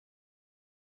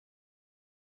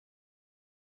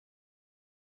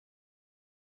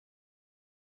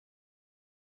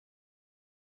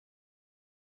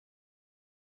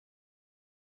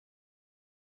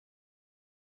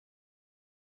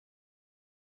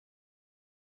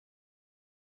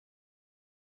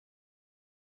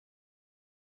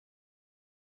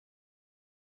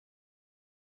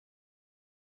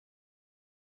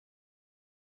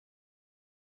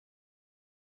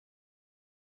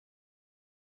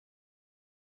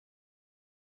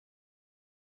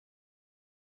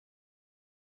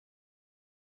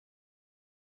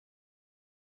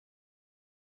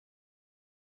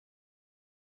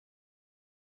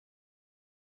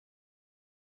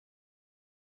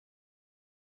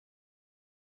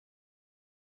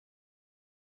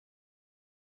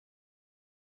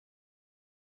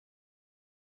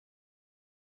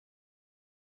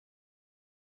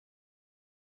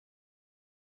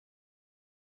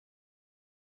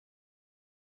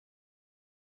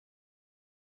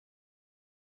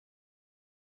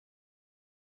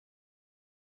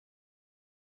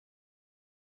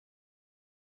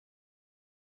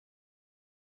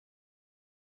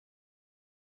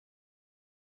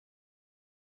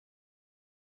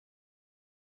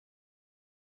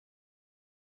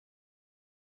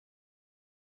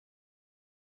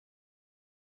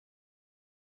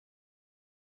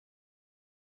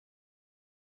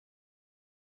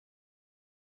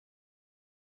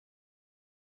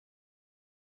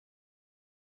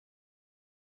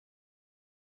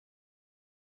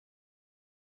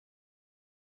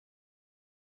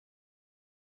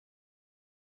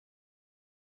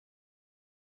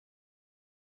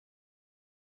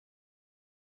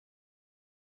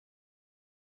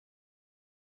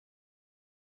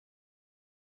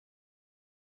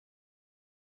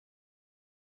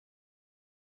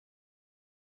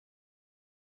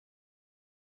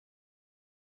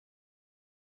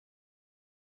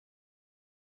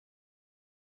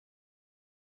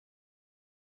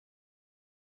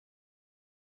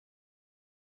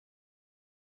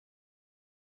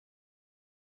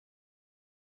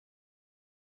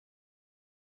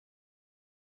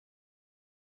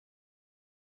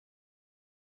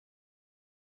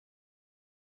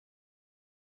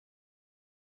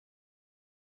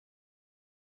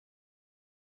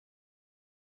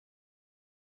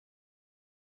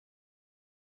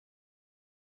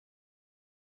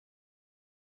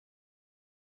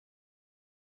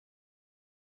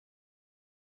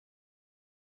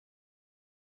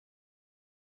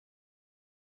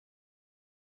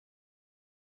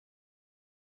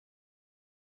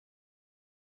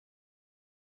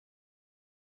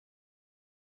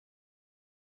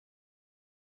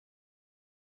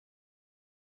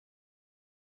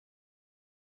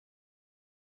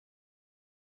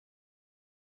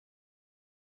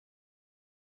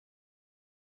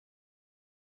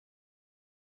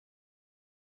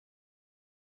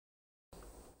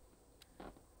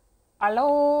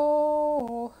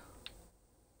Hello?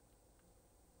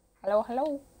 Hello,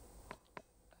 hello?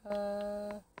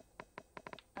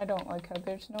 I don't like how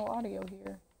there's no audio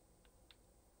here.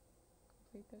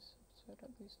 Complete this episode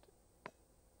at least.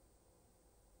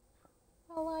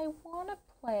 Well, I want to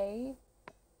play.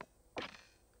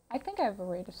 I think I have a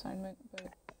raid assignment, but...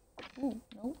 Ooh,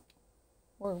 nope.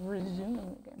 We're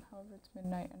resuming the game. However, it's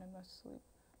midnight and I must sleep.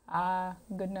 Ah,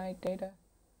 good night, Data.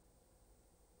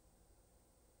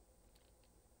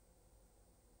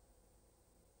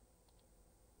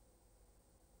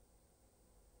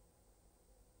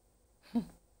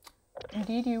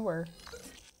 Indeed you were.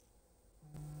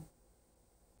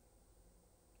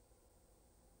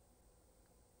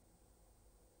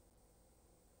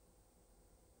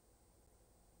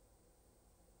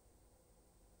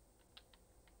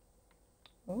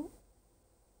 Oh.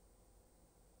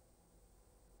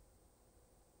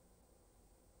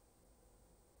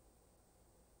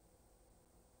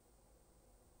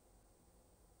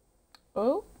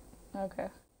 Oh, okay.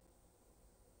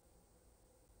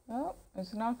 Oh,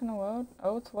 it's not gonna load.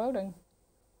 Oh, it's loading.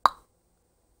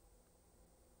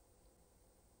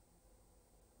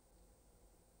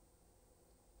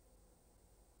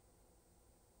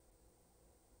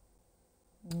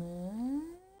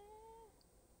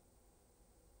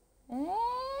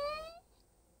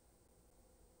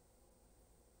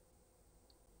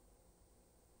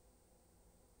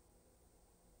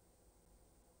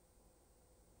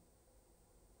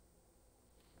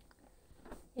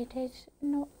 It is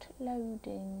not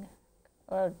loading.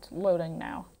 Oh, it's loading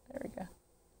now. There we go.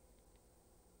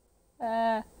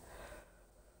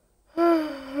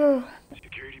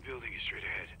 Security building is straight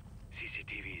ahead.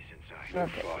 CCTV is inside.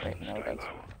 Okay, wait, no, that's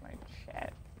my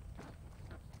chat.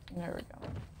 There we go.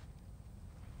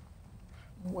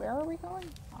 Where are we going?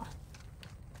 Ah.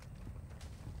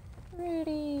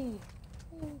 Rudy!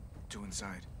 Two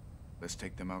inside. Let's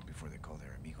take them out before they call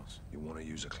their amigos. You want to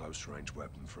use a close-range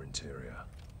weapon for interior?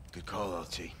 Good call,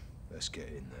 LT. Let's get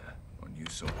in there. On you,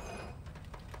 so.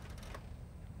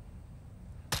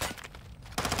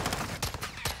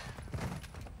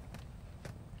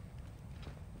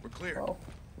 We're clear. Whoa.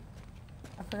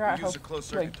 I forgot We'll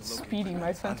how like speedy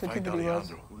my sensitivity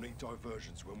was. We'll need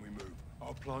diversions when we move.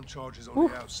 I'll plant charges on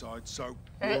the outside, so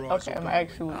your eyes Okay, will I'm go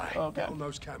actually with. okay. Get on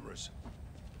those cameras.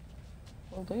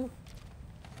 Will do.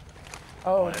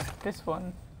 Oh, it's this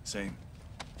one. Same.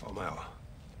 I'm out.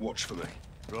 Watch for me.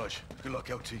 Raj, good luck,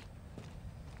 LT.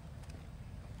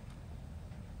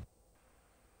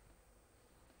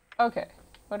 Okay,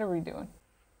 what are we doing?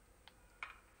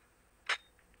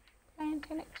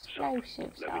 Planting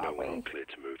explosives, Let me know are when I'm we? clear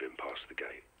to move in past the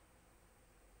gate.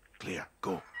 Clear,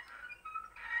 go.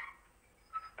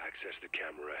 Access the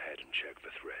camera ahead and check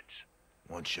for threats.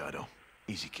 One shadow.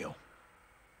 Easy kill.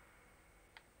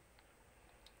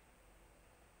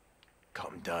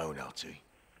 Calm down, LT.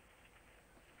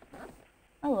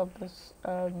 I love this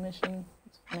mission.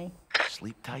 It's funny.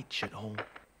 Sleep tight, shithole.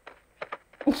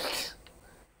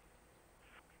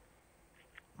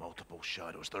 Multiple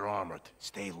shadows. They're armored.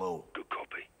 Stay low. Good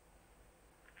copy.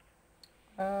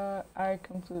 I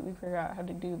completely forgot how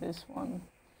to do this one.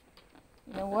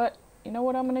 You know what? You know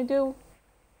what I'm gonna do?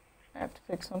 I have to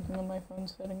fix something on my phone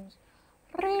settings.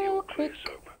 Real quick.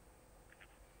 Soap.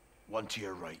 One to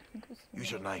your right.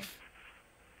 Use your knife.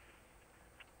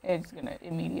 It's gonna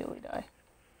immediately die.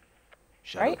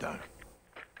 Shadow Right? down.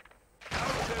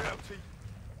 Out there, LT.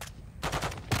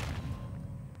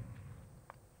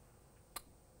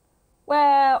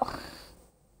 Well,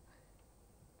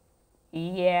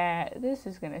 yeah, this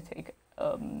is gonna take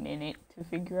a minute to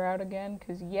figure out again,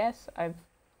 because yes, I've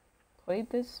played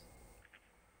this,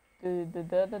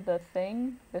 the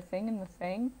thing and the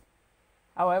thing.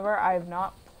 However, I've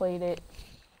not played it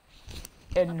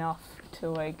enough to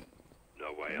like.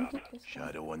 No way up.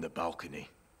 Shadow on the balcony.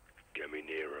 Get me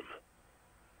near him.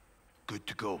 Good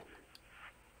to go.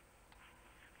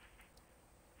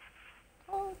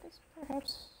 Oh, this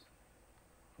perhaps.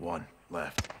 One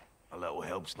left. A little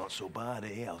help's not so bad,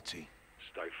 eh, LT?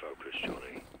 Stay focused,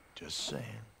 Johnny. Just saying.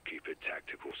 Keep it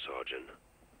tactical, Sergeant.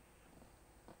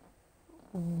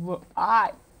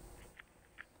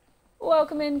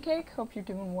 Welcome in, Cake. Hope you're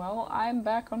doing well. I'm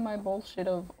back on my bullshit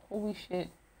of holy shit.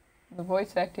 The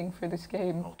voice acting for this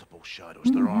game. Multiple shadows.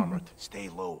 They're armored. Stay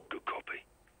low. Good copy.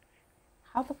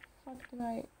 How the fuck did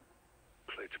I?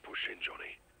 Clear to push in,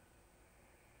 Johnny.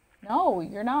 No,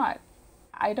 you're not.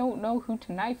 I don't know who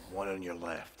to knife. One on your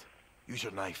left. Use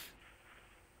your knife.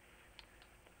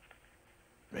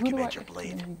 Who do Recommend I- your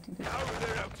blade. do this? Over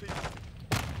there, LT.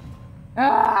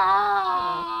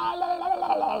 Ah!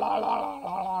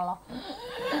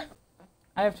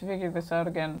 I have to figure this out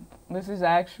again. This is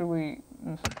actually...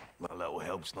 A little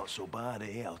help's not so bad,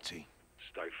 eh, LT?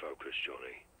 Stay focused,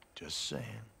 Johnny. Just saying.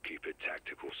 Keep it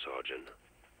tactical, Sergeant.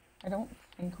 I don't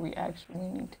think we actually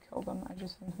need to kill them. I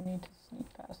just think we need to sneak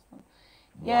past them.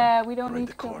 One, Yeah, we don't right need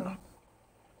the to kill corner. them.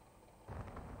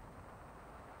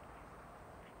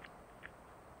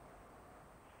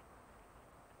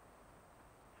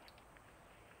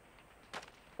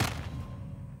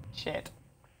 Shit.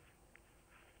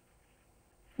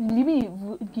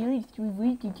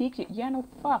 Yeah, no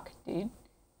fuck, dude.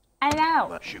 I know.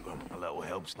 Let's shoot him. A little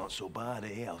help's not so bad,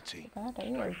 eh, LT? Stay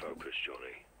focused,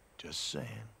 Johnny. Just saying.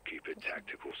 Keep it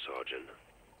tactical, Sergeant.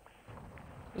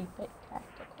 Keep it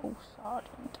tactical,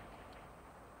 Sergeant.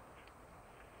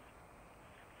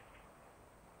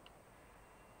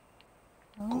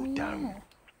 Go down. Yeah.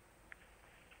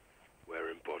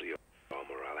 Wearing body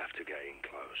armor, I'll have to get in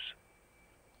close.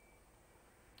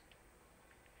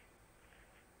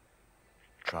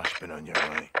 Trash bin on your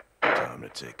right. Time to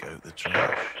take out the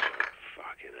trash.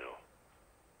 Fucking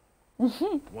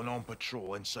hell. One on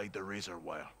patrol inside the razor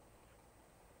wire.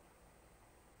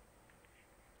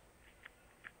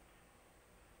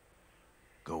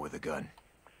 Go with the gun.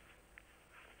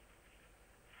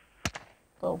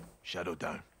 Go. Shadow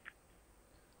down.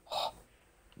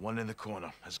 One in the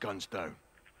corner. His gun's down.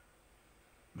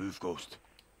 Move, Ghost.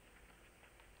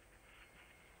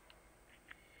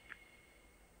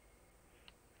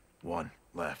 One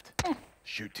left.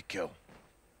 Shoot to kill.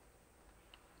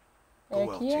 Go,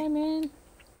 Heck LT. yeah, man.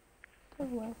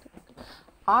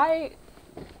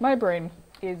 My brain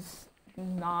is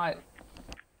not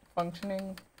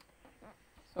functioning.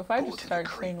 So if I Go just to the start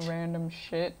saying crate. random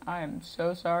shit, I am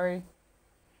so sorry.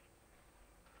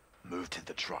 Move to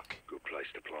the truck. Good place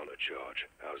to plant a charge.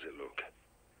 How's it look?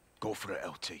 Go for it,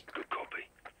 LT. Good copy.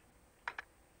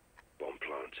 Bomb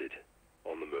planted.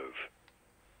 On the move.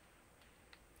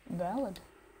 Valid.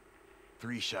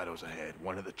 3 shadows ahead.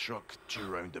 One at the truck, 2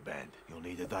 round the bend. You'll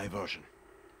need a diversion.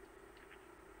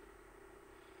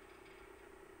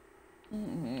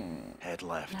 Head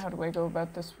left. How do I go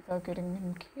about this without getting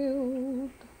him killed?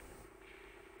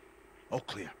 All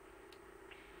clear.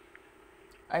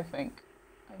 I think.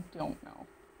 I don't know.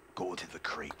 Go to the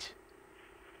crate.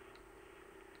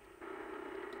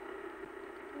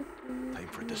 Time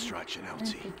for distraction,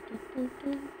 LT.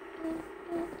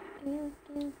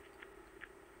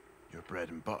 Your bread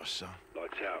and butter, son.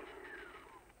 Lights out.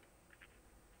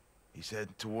 He's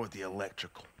heading toward the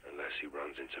electrical. Unless he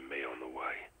runs into me on the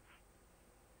way.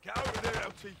 Get out of there,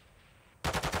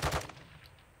 LT.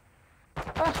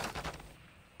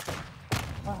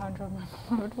 100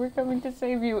 mode. We're coming to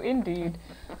save you, indeed.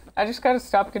 I just gotta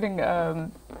stop getting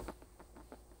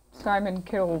Simon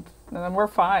killed, and then we're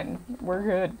fine. We're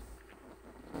good.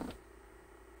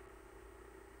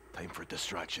 Time for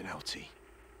distraction, LT.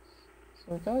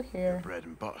 So we go here. Bread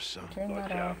and butter, son. Turn that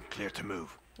Lights out. off. Clear to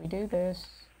move. We do this.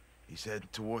 He's heading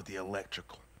toward the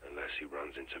electrical. Unless he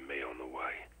runs into me on the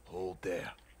way. Hold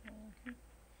there.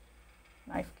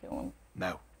 Knife kill him.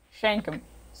 Now. Shank him.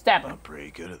 Stab him. I'm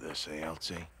pretty good at this, eh,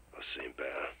 LT? I've seen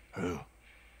better. Who?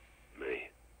 Me.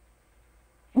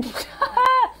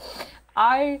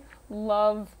 I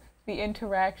love the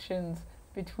interactions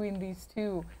between these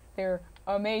two. They're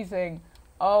amazing.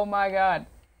 Oh my god.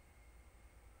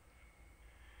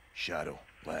 Shadow,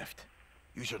 left.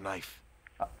 Use your knife.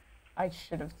 I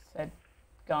should have said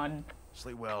gun.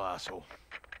 Sleep well, asshole.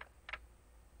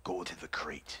 Go to the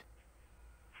crate.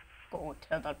 Go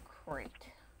to the crate.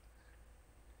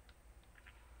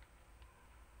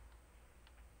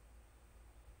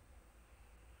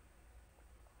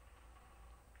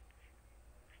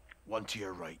 One to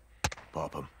your right.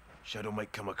 Pop him. Shadow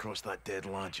might come across that dead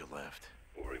lad you left.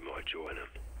 Or he might join him.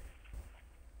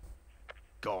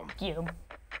 Gone. Get him.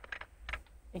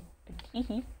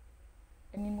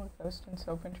 Any more ghost and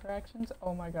soap interactions?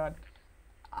 Oh my god.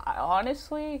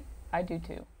 Honestly, I do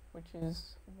too. Which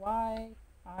is why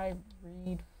I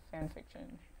read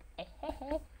fanfiction.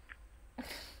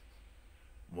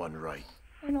 One right.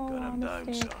 In all Gun him down,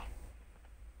 honesty. sir.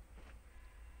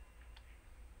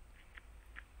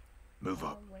 Move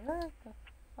up. Where the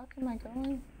fuck am I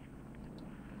going?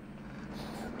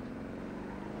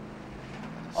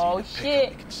 See Oh the pickup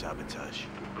shit! you can sabotage.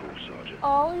 Good call, Sergeant.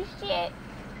 Oh shit!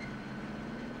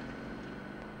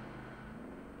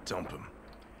 Dump him.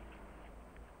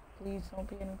 Please don't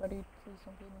be anybody. Please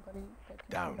don't be anybody that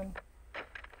can Down. kill them.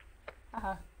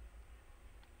 Haha.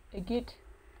 Get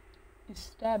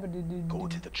stabbed. Go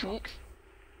to the truck.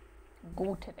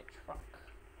 Go to the truck.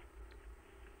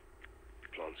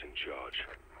 Planting charge.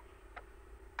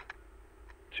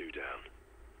 2 down.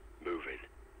 Moving.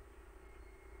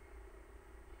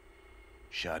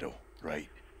 Shadow, Right.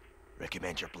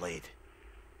 Recommend your blade.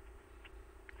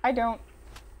 I don't.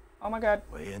 Oh my god.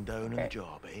 Laying down on Okay. the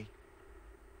job, eh?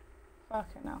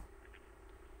 Fucking hell.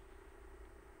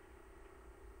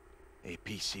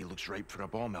 APC looks ripe for a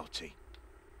bomb, LT.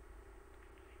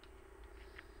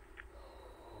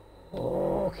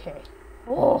 Okay.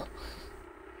 Oh.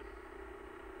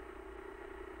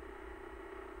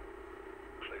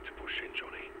 Clear to push in,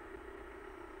 Johnny.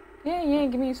 Yeah,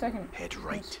 give me a second. Head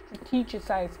right.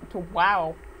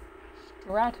 Wow.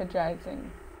 Strategizing.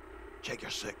 Check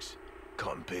your 6.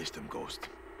 Cut and paste him, Ghost.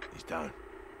 He's down.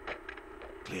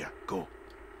 Clear. Go.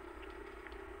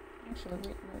 Actually, wait,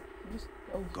 no, just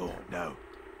go. Go, here. now.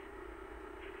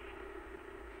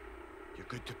 You're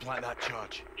good to plant that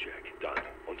charge. Check. Done.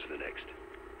 On to the next.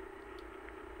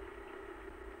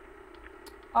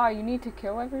 Oh, you need to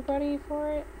kill everybody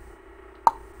for it?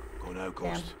 Go now,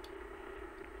 Ghost. Damn.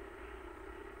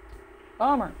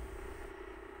 Bummer.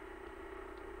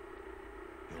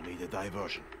 You'll need a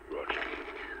diversion. Roger.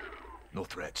 No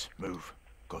threats. Move.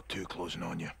 Got 2 closing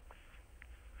on you.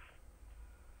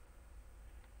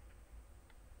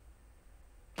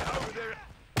 Get over there.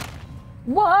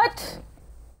 What?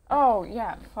 Oh,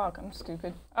 yeah, fuck, I'm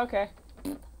stupid. Okay.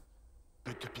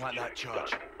 Good to plant that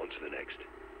charge. Done. On to the next.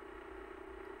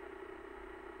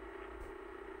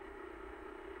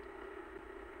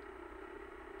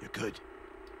 You're good.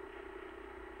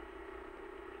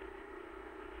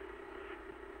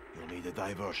 You'll need a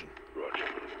diversion. Roger.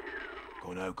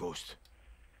 Go now, Ghost.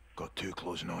 Got 2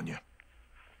 closing on you.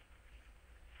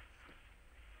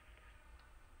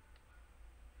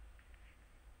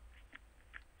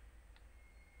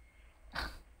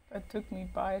 That took me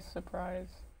by surprise.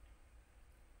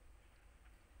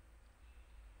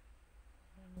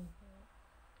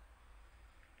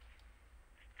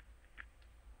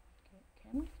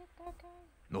 Can we get that guy?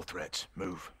 No threats.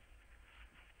 Move.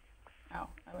 Oh,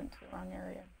 I went to the wrong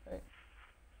area, but...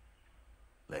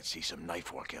 Let's see some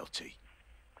knife work, LT.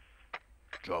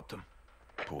 Dropped him.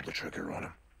 Pulled the trigger on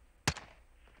him.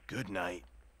 Good night.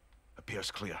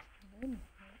 Appears clear. Good.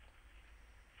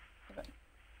 Okay.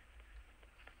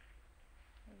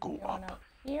 Go Going up.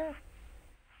 here.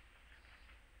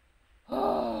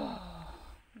 Oh,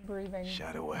 breathing.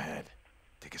 Shadow ahead.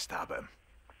 Take a stab at him.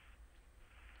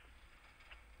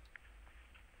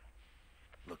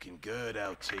 Looking good,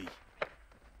 LT.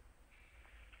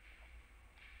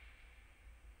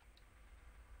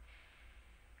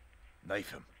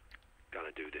 Knife him. Gonna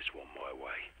do this one my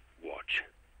way. Watch.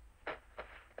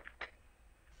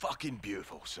 Fucking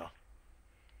beautiful, sir.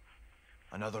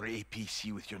 Another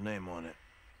APC with your name on it.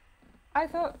 I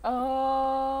thought,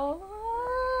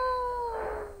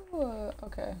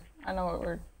 okay. I know what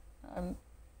word.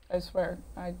 I swear,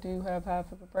 I do have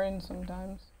half of a brain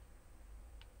sometimes.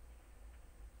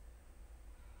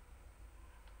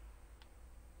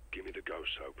 Give me the go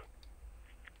soap.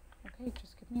 Okay,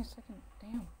 just give me a second.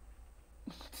 Damn.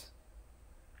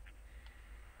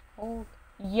 Hold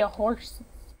your horses.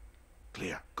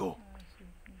 Clear. Go.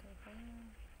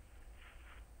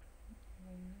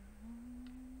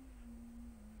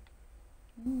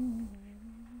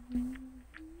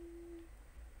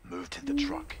 Move to the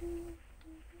truck.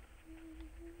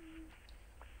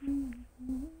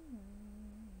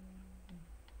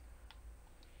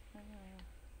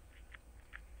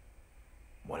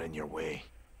 One in your way.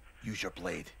 Use your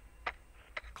blade.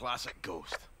 Classic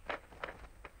Ghost.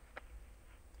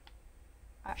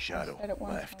 I Shadow, said it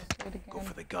once, left. I'll say it Go again.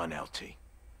 for the gun, LT.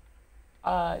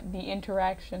 The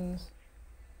interactions.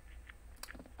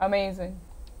 Amazing.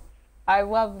 I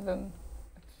love them.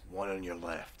 One on your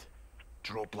left.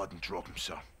 Draw blood and drop him,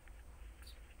 sir.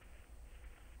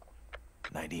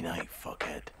 99,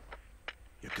 fuckhead.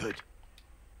 You're good.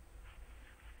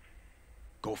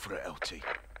 Go for it, LT.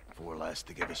 4 less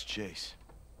to give us chase.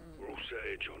 We're all set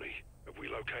here, Johnny. Have we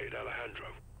located Alejandro?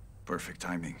 Perfect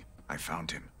timing. I found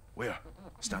him. Where?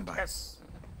 Stand by. Yes.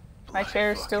 My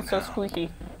chair is still so Fucking hell. squeaky.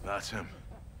 That's him.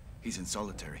 He's in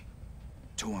solitary.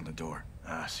 2 on the door.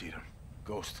 Ah, I see him.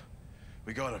 Ghost.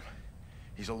 We got him.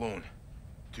 He's alone.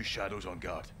 2 shadows on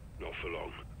guard. Not for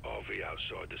long. RV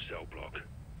outside the cell block.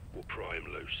 We'll pry him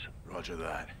loose. Roger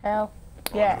that. Hell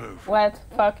On yeah. move. Let's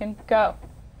fucking go.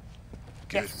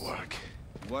 Good Yes. work.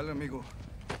 Well, amigo,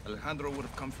 Alejandro would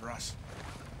have come for us.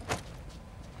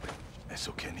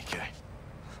 Eso que ni qué.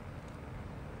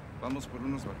 Vamos por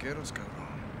unos vaqueros,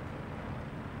 cabrón.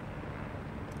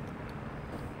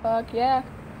 Fuck yeah.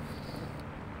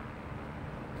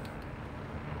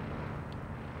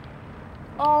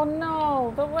 Oh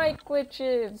no, the light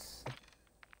glitches.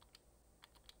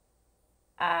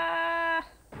 Ah.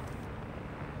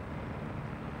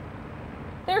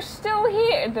 They're They're still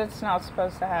here! That's not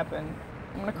supposed to happen.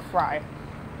 I'm gonna cry.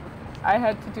 I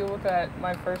had to deal with that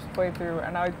my first playthrough,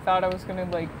 and I thought I was gonna,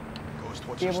 like, Ghost,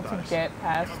 what's be your able to status? get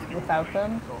past without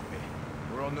them. Copy.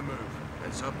 We're on the move.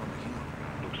 Heads up on the heel.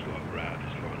 Looks like Rad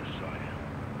is line of sight.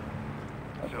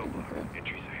 Cell block.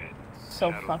 Entries ahead.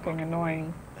 So Shadows fucking blocking the way.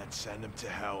 annoying. Let's send them to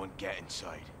hell and get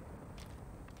inside.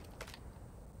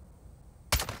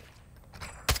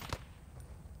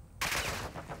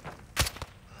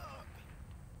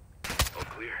 All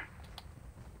clear.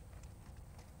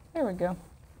 There we go.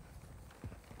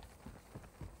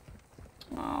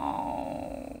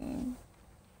 Oh.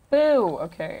 Boo!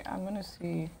 Okay, I'm gonna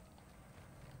see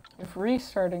if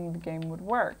restarting the game would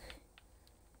work.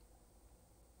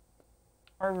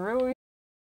 I really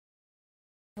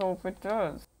hope it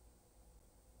does.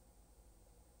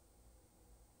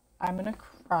 I'm gonna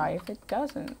cry if it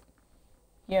doesn't.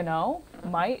 You know?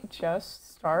 Might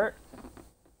just start.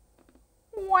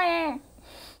 Wah!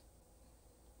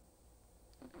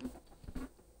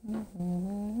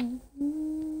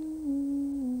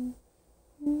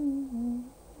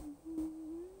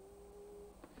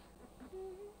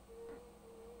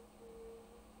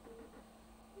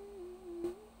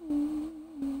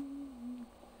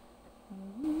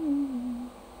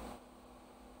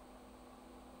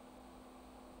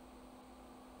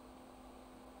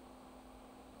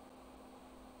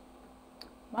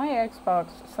 My Xbox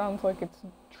sounds like it's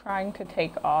trying to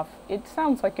take off. It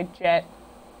sounds like a jet.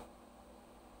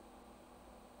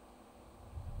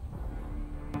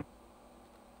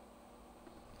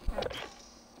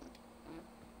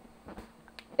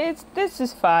 This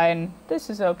is fine. This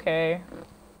is okay.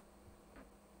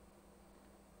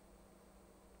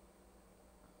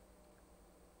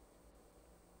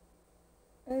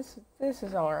 This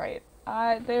is all right.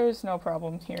 There's no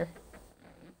problems here.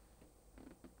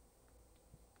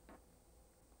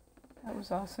 That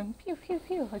was awesome. Pew pew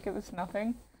pew, like it was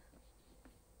nothing.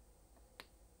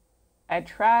 I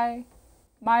try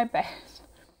my best.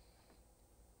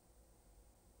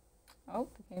 Oh,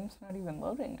 the game's not even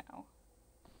loading now.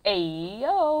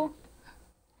 Ayo!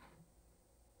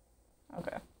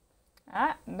 Okay.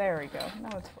 Ah, there we go.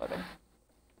 Now it's loading.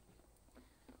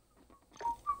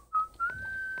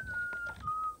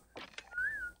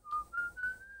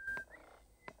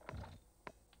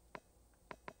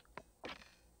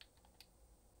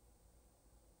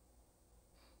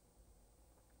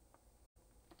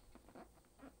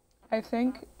 I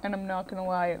think, and I'm not gonna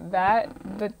lie,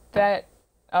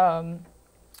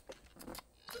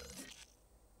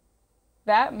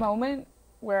 that moment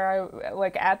where I,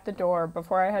 like, at the door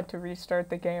before I had to restart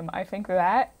the game, I think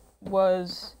that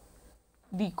was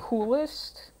the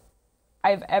coolest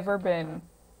I've ever been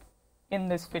in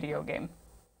this video game.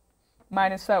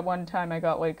 Minus that one time I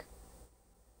got, like,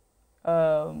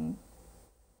 4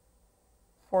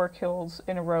 kills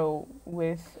in a row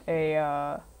with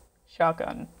a,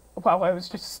 shotgun while I was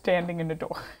just standing in the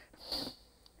door.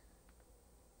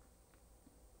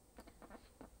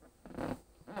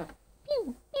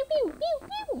 Pew, pew, pew, pew,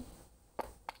 pew.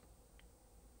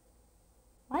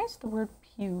 Why is the word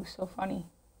pew so funny?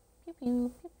 Pew,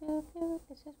 pew, pew, pew, pew.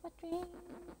 This is what dreams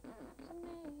are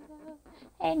made of.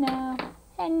 Hey now,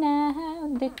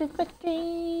 this is what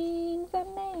dreams are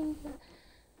made of.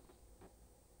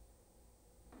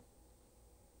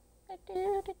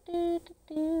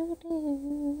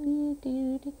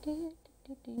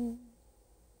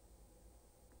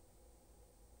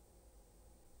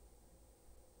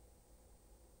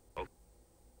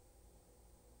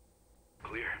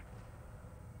 Clear.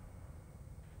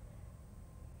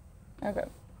 Okay,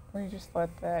 we just let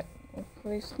that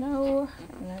hopefully snow,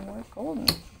 and then we're golden.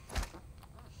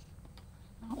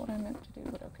 Not what I meant to do,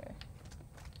 but okay.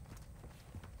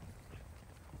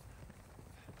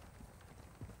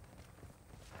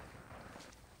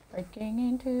 Breaking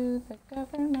into the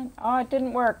government. Oh, it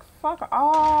didn't work. Fuck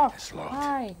off. It's locked.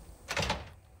 Why?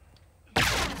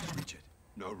 Reach it.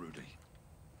 No, Rudy.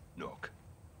 Knock.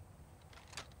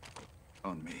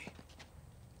 On me.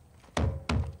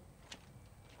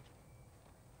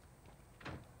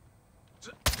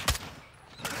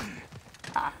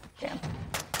 Ah, damn.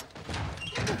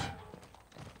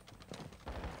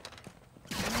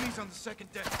 Enemies on the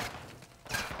second deck.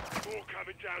 More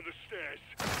coming down the stairs.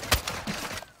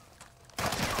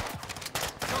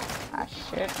 Ah,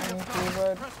 shit. I need to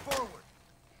reload. Press forward.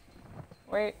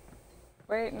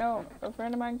 Wait, no. A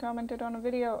friend of mine commented on a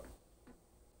video.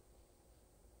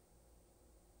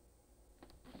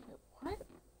 What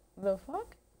the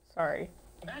fuck? Sorry.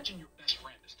 Imagine your best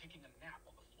friend is taking a nap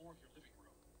on the floor of your living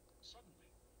room. Suddenly,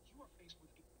 you are faced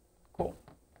with a... Cool.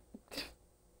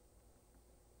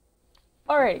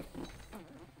 Alright.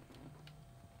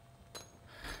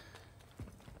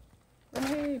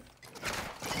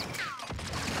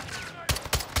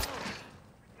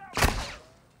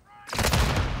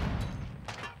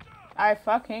 I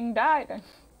fucking died.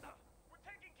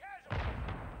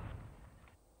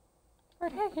 We're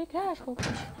taking casualties.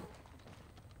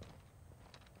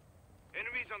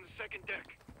 Enemies on the second deck.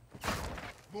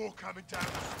 More coming down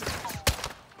the stairs.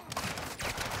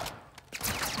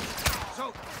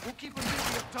 So, we'll keep them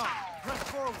busy up top. Press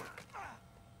forward.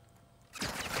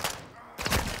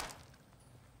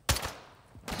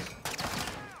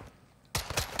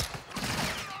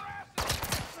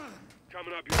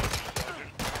 Coming up, your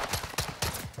Sergeant.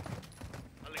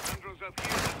 Alejandro's up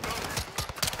here. Let's go.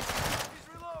 He's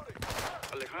reloading.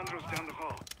 Alejandro's down the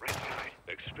hall, right side.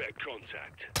 Expect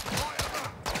contact.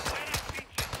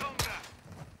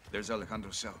 There's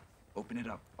Alejandro's cell. Open it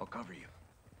up. I'll cover you.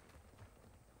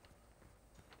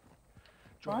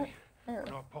 Johnny, Where?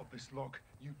 when I pop this lock,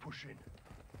 you push in.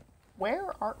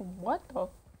 Where are? What the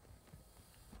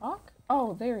fuck?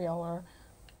 Oh, there y'all are.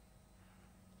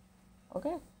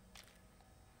 Okay.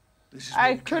 This is I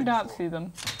what you could came not for. see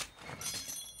them.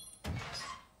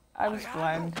 I was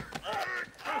blind.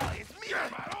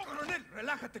 Coronel,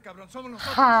 relájate, cabrón. Somos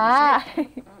nosotros. Hi.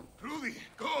 Rudy,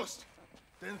 Ghost.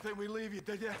 Didn't think we'd leave you,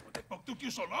 did you? What the fuck took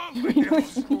you so long?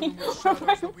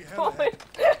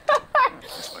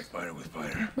 Let's fight fire with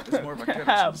fire. There's more vaqueros in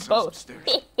the cells Both. upstairs.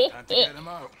 Time to get them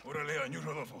out. Órale, on you,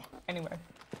 Rodolfo. Anyway.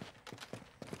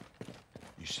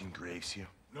 You seen Graves here?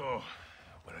 No,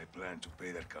 but I plan to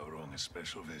pay that cabron a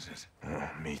special visit. Oh,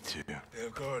 me too. They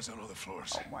have guards on all the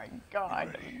floors. Oh my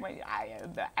god.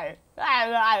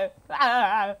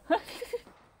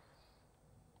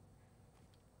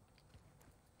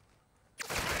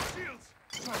 Shields!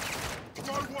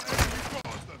 Guard whatever you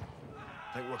caused them.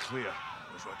 Think we're clear.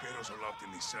 Los vaqueros are locked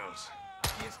in these cells.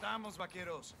 Aquí estamos,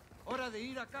 vaqueros. Hora de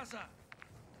ir a casa.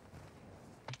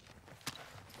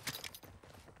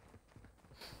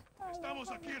 Estamos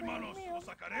aquí, hermanos. Los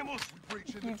sacaremos. We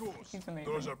breach in the doors. He's amazing.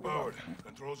 Doors are We love powered. him.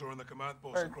 Controls are in the command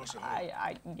post Or, across the hall.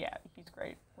 yeah, he's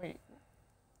great. Wait.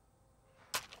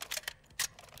 I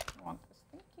want this.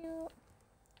 Thank you.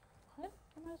 What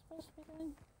am I supposed to be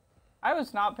doing? I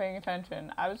was not paying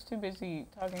attention. I was too busy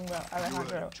talking about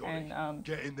Alejandro and,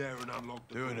 Get in there and unlock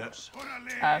the Doing it. doors.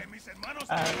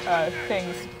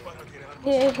 things.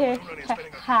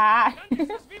 Hi. Hi.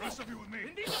 Rest of you with me.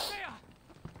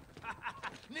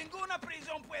 Ninguna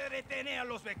prisión puede detener a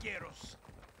los vaqueros.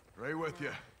 Right with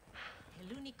you.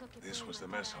 This was the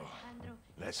mess hall.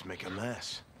 Let's make a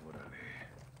mess.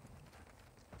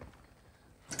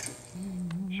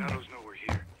 Shadows know we're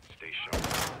here. Stay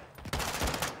sharp.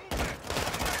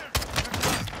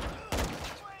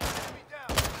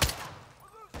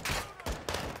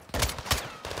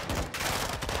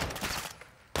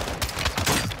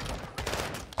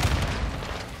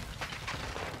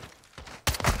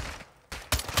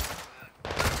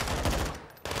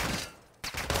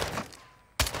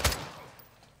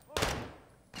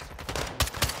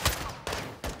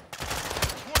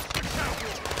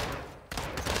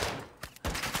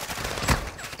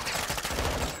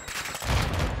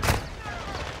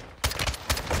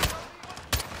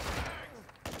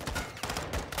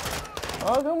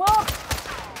 Oh, come on.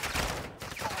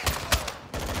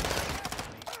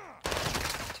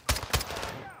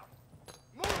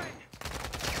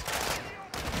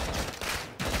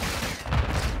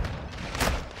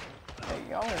 Hey,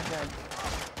 y'all are dead.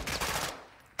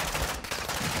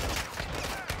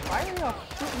 Why are y'all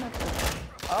shooting at the...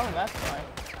 Oh, that's why.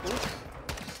 Oops.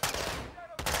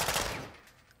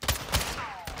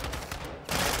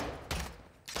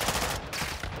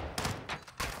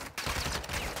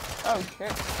 Oh shit,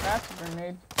 that's a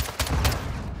grenade.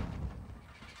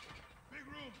 Big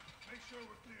room. Make sure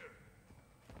we're clear.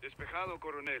 Despejado,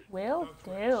 Coronel. Will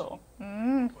do.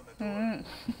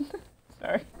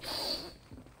 Sorry.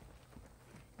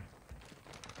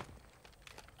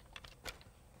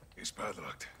 It's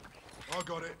padlocked. I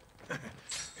got it.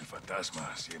 El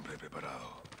fantasma siempre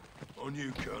preparado. On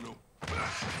you, Colonel.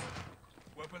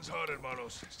 Weapons hard,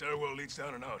 hermanos. Stairwell leads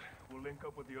down and out. We'll link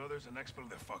up with the others and expel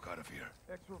the fuck out of here.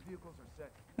 Extra vehicles are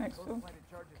set. Next Those one. planted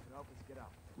charges to help us get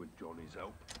out. With Johnny's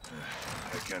help.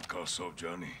 I can't call Soap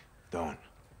Johnny. Don't.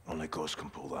 Only Ghost can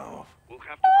pull that off. We'll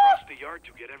have to cross the yard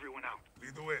to get everyone out.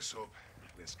 Lead the way, Soap.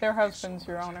 Let's Their get these husbands,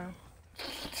 Your soldiers Honor.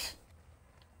 out.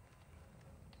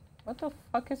 What the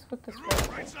fuck is with this The roof,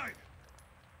 right rifle? side.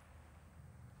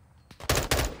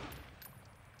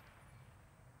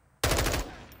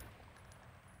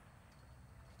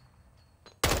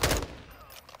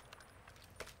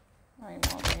 I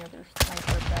want the other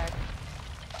sniper back.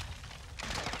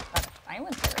 Got a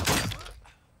silencer.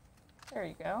 There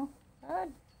you go. Good.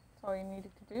 That's all you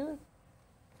needed to do.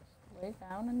 Just lay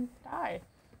down and die.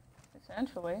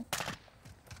 Essentially. Okay.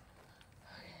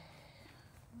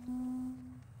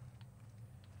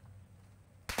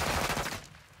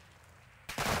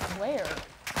 Where?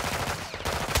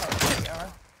 Oh, here we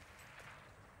are.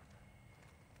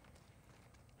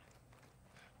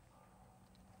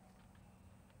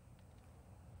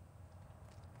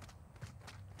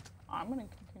 I'm gonna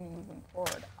continue moving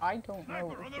forward. I don't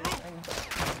know if there's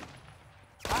anybody.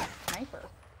 Ah, sniper.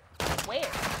 Where?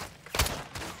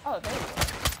 Oh, there you go.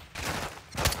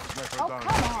 Oh,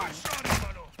 come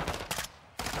on!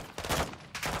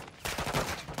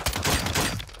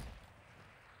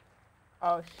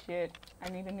 Oh shit, I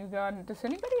need a new gun. Does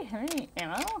anybody have any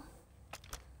ammo?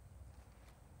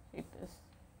 Hate this.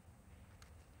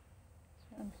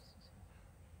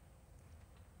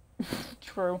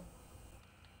 True.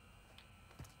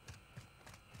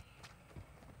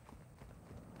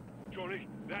 Johnny,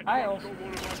 that I truck's also- got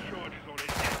one of our charges on it.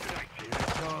 Activate it. Here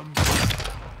it comes.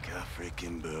 Ka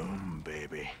freaking boom,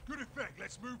 baby. Good effect.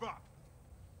 Let's move up.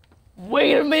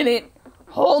 Wait a minute!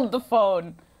 Hold the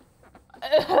phone!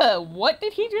 What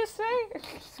did he just say?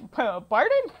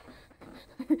 Pardon?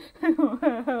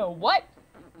 What?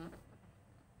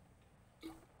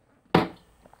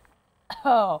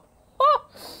 Oh. Oh.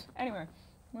 Anyway,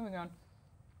 moving on.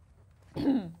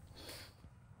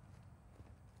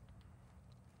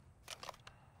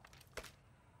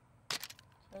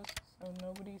 Just so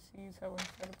nobody sees how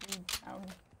incredibly down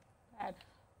bad.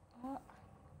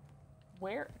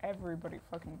 Where everybody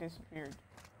fucking disappeared.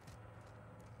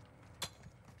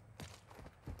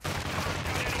 Go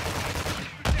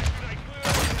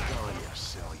on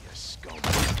yourself, you scum.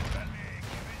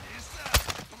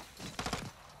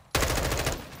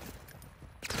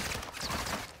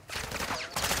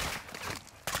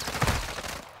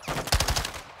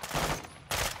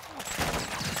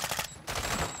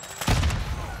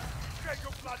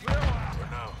 Where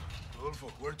now? Rodolfo,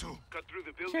 where to? Cut through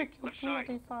the building. Chick, Left side.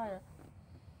 immediately fire.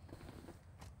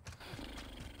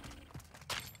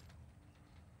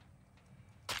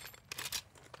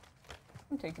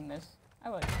 I'm taking this. I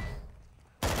like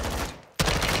this.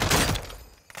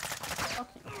 Fuck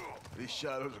you, These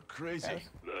shadows are crazy. guys.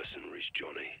 Mercenaries,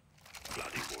 Johnny.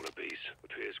 Bloody wannabes.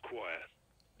 Appears quiet.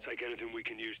 Take anything we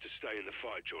can use to stay in the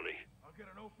fight, Johnny. I'll get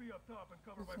an OP up top and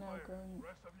cover It's my now fire. grown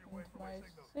Rest of you wait into for my my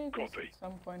signal. safest Copy. at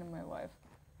some point in my life.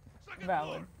 Second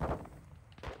Valid. floor.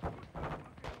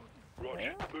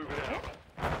 Roger. Where? Moving out.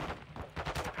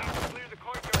 Have to clear the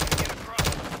courtyard to get across.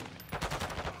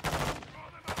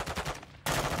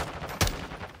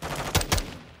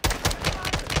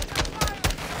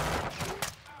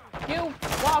 You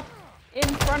walk in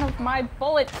front of my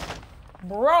bullets,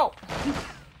 bro.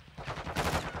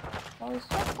 Always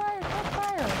check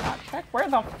fire, not check where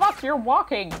the fuck you're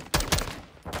walking.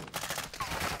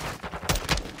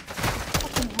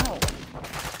 Fucking hell.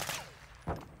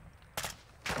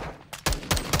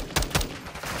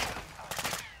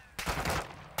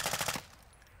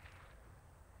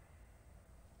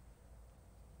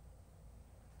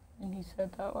 And he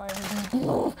said that line.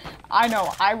 I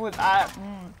know, I was,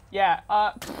 yeah,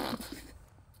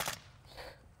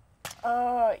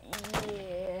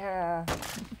 yeah.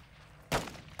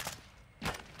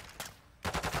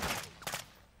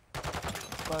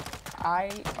 Look,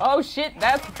 oh shit,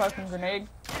 that's a fucking grenade.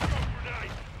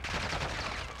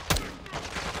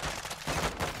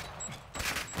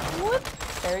 What?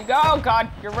 There you go. Oh god,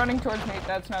 you're running towards me.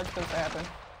 That's not supposed to happen.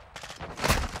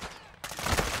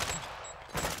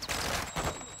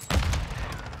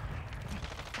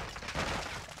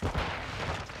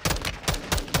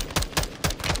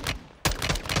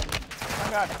 Oh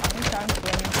my god, how many times do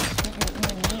I need to shoot you in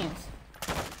the knees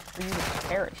for you to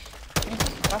perish? Jesus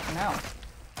fucking hell.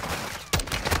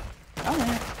 Oh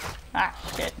man. Ah,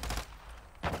 shit.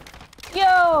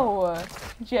 Yo!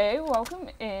 Jay, welcome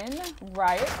in.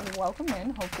 Riot, welcome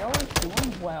in. Hope y'all are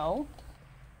doing well.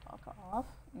 Fuck off.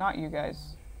 Not you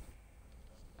guys.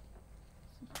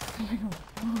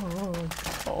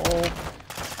 Oh.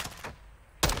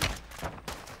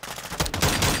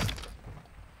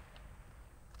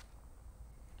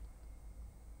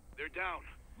 They're down.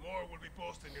 More will be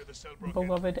posted near the cell broken.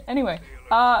 Beloved. Anyway,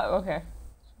 okay.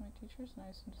 So my teacher's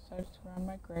nice and decided to round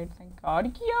my grade, thank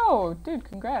God. Yo! Dude,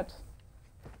 congrats.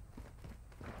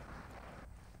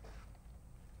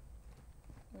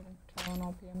 Waiting for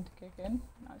Tylenol PM to kick in.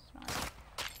 No, it's not.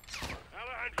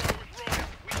 Alejandro was right.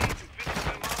 We need to finish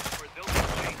them off or they'll be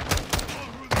chased.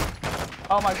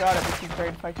 Oh my god, it would be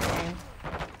great if I could aim.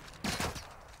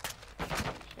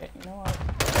 Shit, you know what?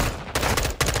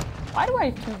 Why do I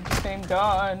have the same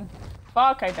gun?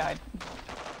 Fuck, I died.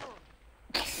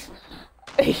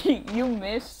 You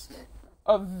missed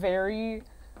a very,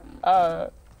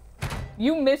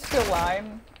 you missed a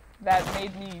line that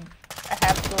made me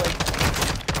have to like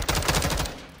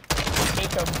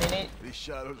take a minute. These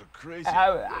shadows are crazy.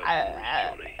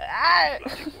 Bloody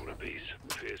wannabes.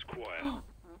 Appears quiet.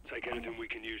 Take anything we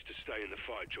can use to stay in the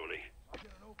fight, Johnny.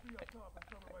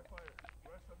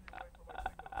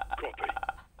 Copy.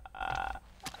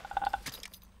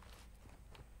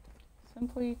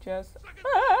 Simply just.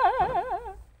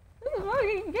 This is a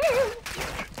fucking game!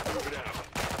 Move it out.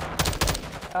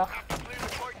 Ugh.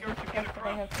 I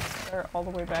have to start all the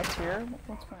way back here.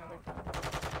 What's my other gun?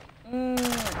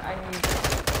 I need.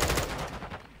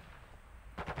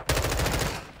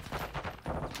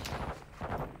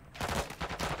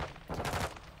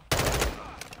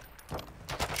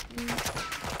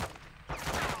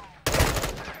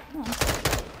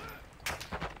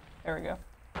 There we go.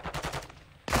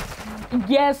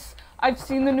 Yes! I've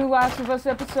seen the new Last of Us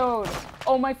episode!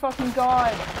 Oh my fucking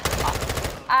god!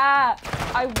 Ah!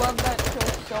 I love that show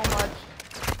so much.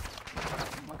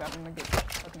 Oh my god, I'm gonna get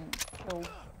fucking killed.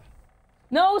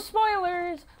 No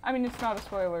spoilers! I mean, it's not a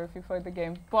spoiler if you played the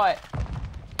game, but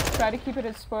try to keep it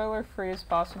as spoiler free as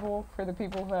possible for the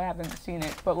people who haven't seen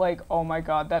it. But like, oh my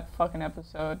god, that fucking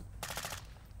episode.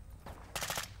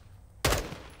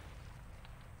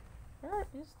 Where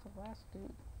is the last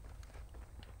dude?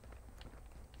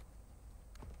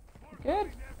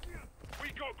 Good. We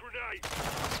got grenades.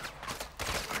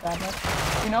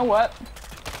 Sadness. You know what?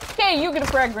 Okay, you get a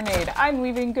frag grenade. I'm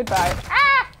leaving. Goodbye.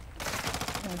 Ah!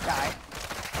 I'm gonna die.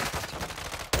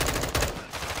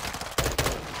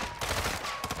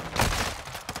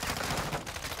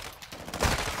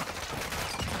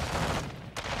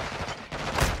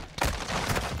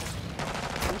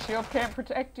 Your shield can't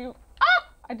protect you. Ah!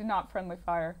 I did not friendly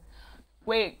fire.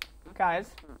 Wait,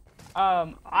 guys.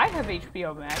 I have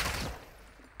HBO Max.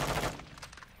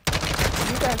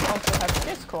 You guys also have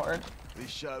Discord. These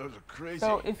shadows are crazy.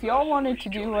 So if y'all wanted to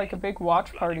do like a big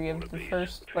watch party of the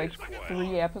first like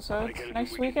 3 episodes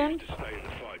next weekend,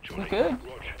 we could.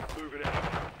 Move it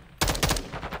out.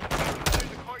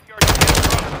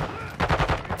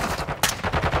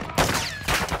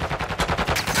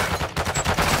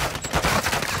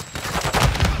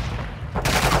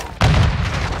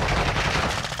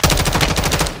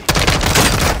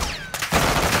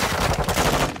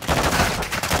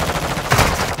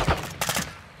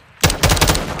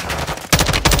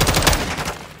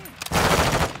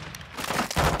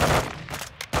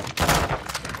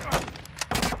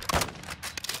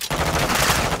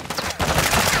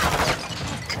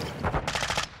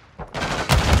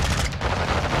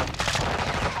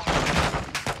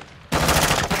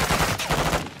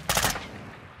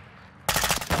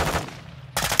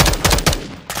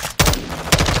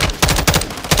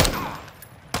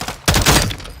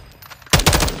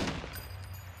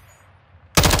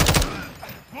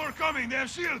 More coming, they have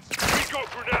shields! We got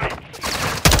grenades!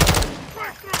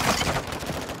 Break through!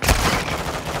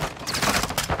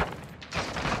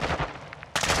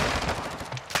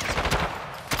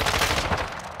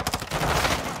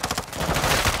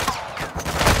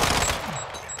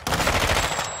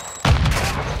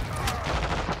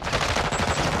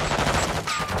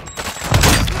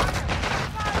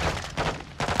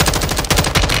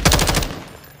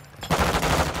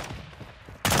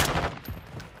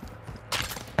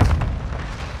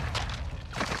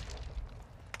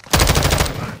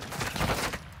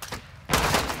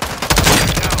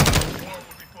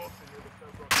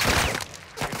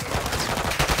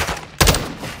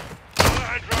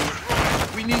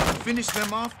 We need to finish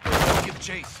them off or they'll give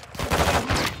chase.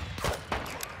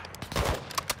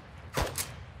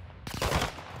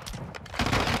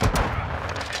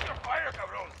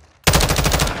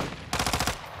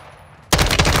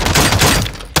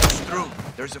 Push through.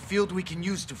 There's a field we can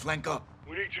use to flank up.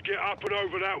 We need to get up and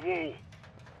over that wall.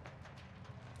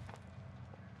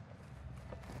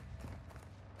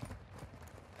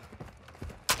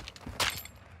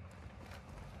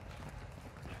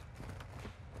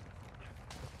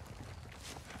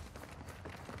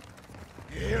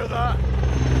 You hear that?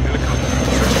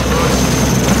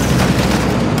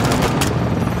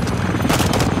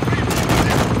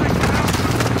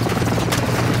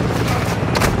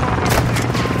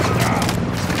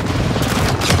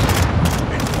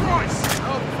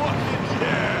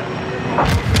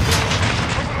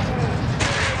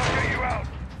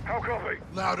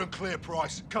 Loud and clear,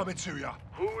 Price. Coming to ya.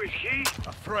 Who is he?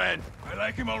 A friend. I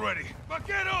like him already.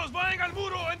 Vaqueros, vayan al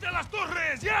muro entre las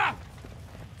torres, yeah!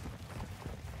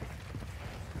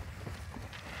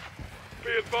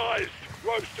 Be advised.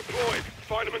 Ropes deployed.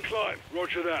 Find them and climb.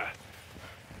 Roger that.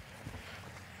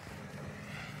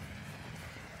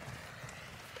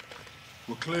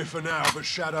 We're clear for now, but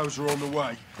shadows are on the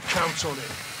way. Count on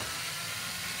it.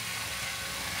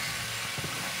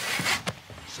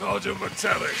 Sergeant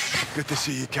McTavish. Good to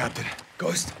see you, Captain.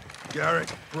 Ghost? Garrick,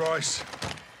 Bryce.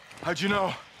 How'd you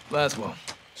know? Laswell.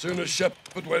 Soon as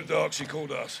Shepard went dark, she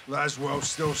called us. Laswell's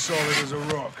still solid as a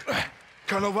rock.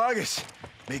 Colonel Vargas.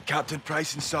 Meet Captain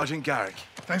Price and Sergeant Garrick.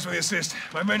 Thanks for the assist.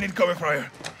 My men need cover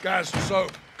fire. Gas,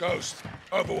 soap, Ghost.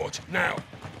 Overwatch, now.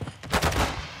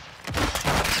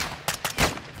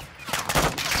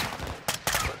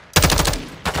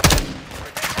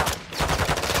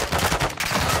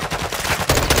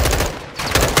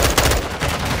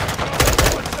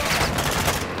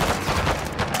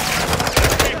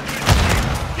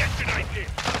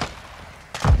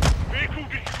 Vehicle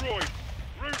destroyed.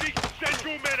 Rudy, send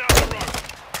your men out the road.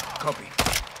 Copy.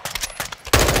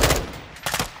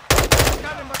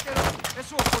 Es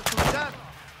su oportunidad.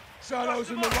 Shadows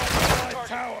in the right side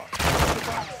tower. The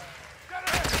back.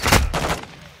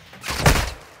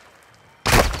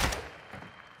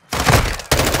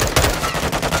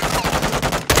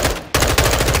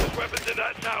 There's weapons in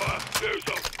that tower. Do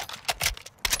so.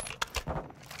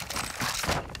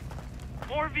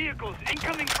 More vehicles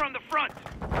incoming from the front.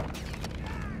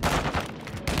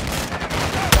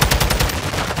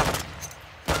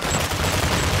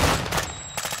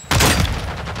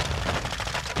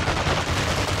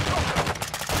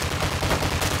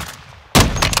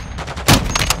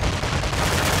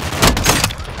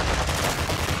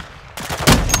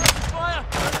 Fire!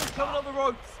 Enemies coming on the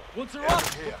ropes. Once they're up,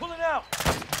 we're pulling out.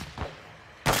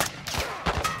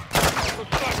 The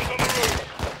snipers on the roof.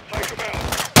 Take them out.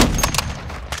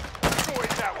 Destroy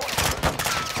that one.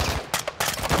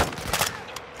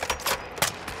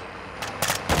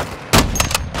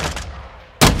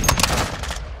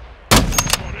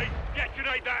 Come on,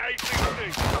 detonate that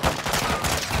A-16.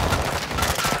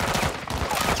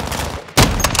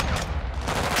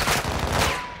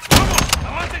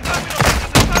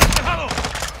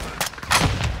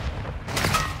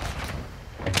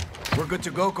 We're good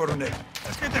to go, Coronel.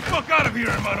 Let's get the fuck out of here,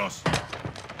 hermanos.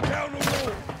 Down the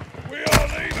wall. We are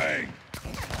leaving.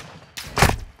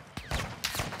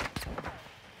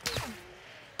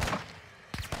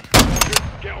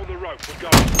 Get on the rope. We're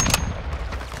going.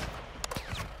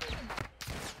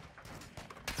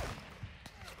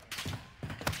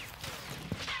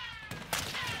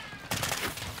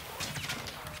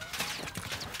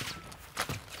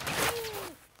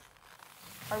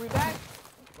 Are we back?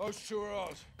 Those two are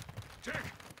ours. Check.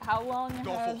 How long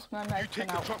has my knife been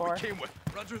out for? with.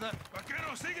 Roger that.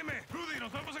 Vaquero, sígueme. Rudy,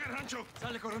 nos vamos a el rancho.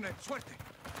 Sale, Coronel. Suerte.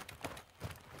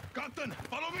 Captain,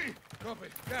 follow me. Copy.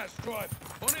 Gas, drive.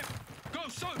 On it. Go,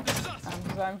 so, this is us. Sound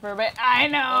design for a bit. I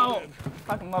know!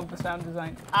 Fucking love the sound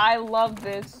design. I love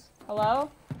this.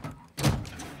 Hello?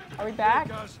 Are we back?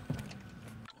 Guys,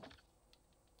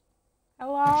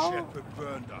 Hello? Shepard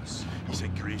burned us. He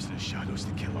sent Graves to the shadows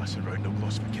to kill us around the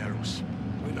Los Vaqueros.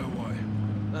 We know why.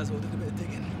 Laswell did a bit of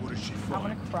digging. What did she I'm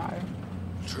gonna find? cry.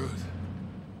 Truth.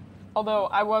 Although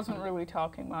I wasn't really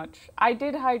talking much. I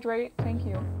did hydrate, thank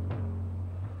you.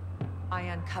 I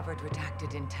uncovered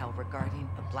redacted intel regarding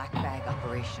a black bag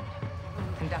operation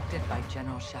conducted by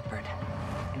General Shepard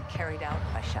and carried out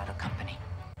by Shadow Company.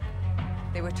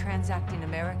 They were transacting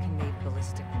American-made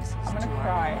ballistic missiles I'm to gonna our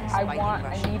cry. allies I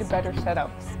fighting need a Russians better in the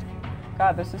setup. East.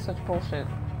 God, this is such bullshit.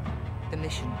 The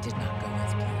mission did not go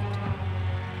as planned.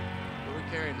 What are we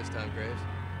carrying this time, Graves?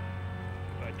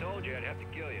 If I told you, I'd have to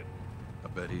kill you. I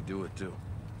bet he'd do it too.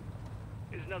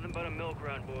 It's nothing but a milk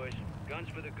run, boys. Guns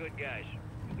for the good guys.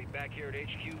 We'll be back here at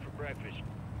HQ for breakfast.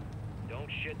 Don't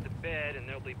shit the bed, and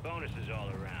there'll be bonuses all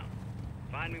around.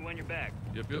 Find me when you're back.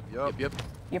 Yep.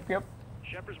 Yep.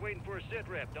 Shepard's waiting for a sit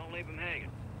rep. Don't leave him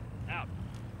hanging. Out.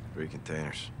 3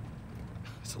 containers.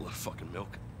 That's a lot of fucking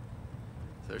milk.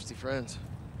 Thirsty friends.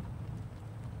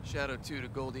 Shadow 2 to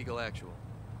Gold Eagle Actual.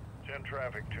 10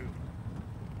 traffic, 2.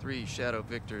 3 Shadow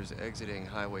Victors exiting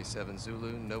Highway 7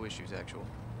 Zulu. No issues, Actual.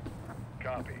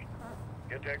 Copy.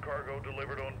 Get that cargo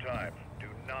delivered on time. Do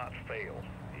not fail.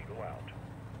 Eagle out.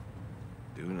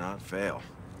 Do not fail.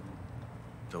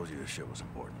 Told you this shit was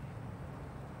important.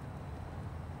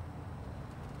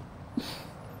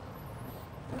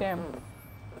 Damn.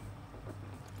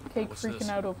 Cake What's freaking this?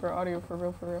 out over audio for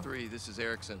real. 3, this is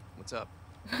Erickson. What's up?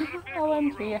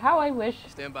 LMG, how I wish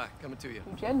Stand by. Coming to you.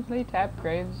 to gently tap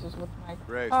Graves with my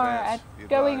Graves, car Vance, at be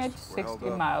going at advised, we're held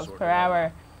 60 up. miles Sort per it out.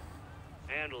 hour.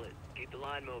 Handle it. Keep the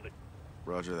line moving.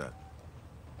 Roger that.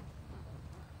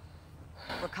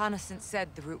 Reconnaissance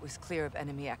said the route was clear of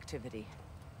enemy activity.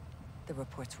 The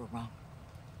reports were wrong.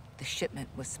 The shipment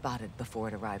was spotted before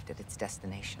it arrived at its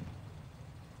destination.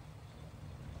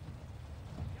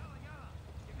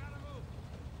 You gotta move.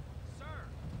 Sir,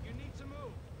 you need to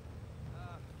move.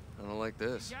 I don't like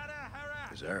this. Gotta hurry.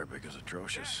 His Arabic is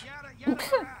atrocious.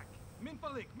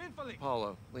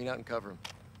 Apollo, lean out and cover him.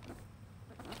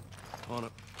 On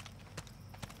it.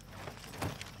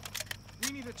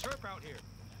 We need a chirp out here.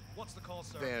 What's the call,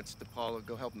 sir? Vance, Apollo,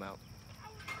 go help him out.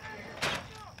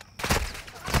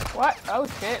 What? Oh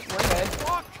shit, we're dead.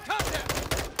 Walk! Contact!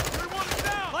 Everyone is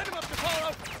down! Light him up,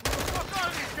 Apollo! Who the fuck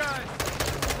are these guys?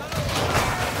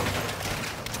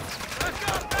 Back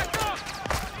up! Back up!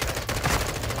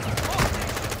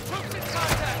 Troops in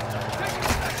contact! Taking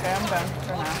effect! Okay, I'm done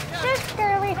for now. Just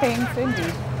girly things,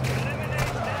 indeed.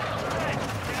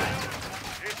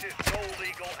 This is Gold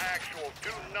Eagle Actual.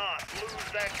 Do not lose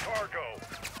that cargo.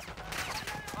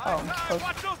 Oh, so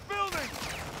Watch those buildings!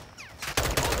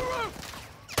 On the roof!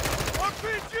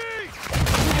 RPG!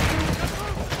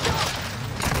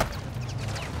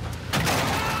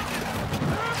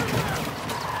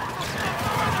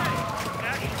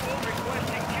 Actual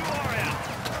requesting QRM.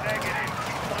 Negative.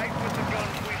 Fight with the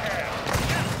guns we have.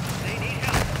 Yes, they need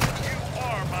help. You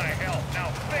are my help. Now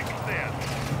fix this.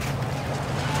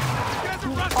 You guys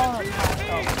are Russian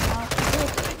PMPs!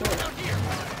 Out here!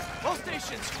 All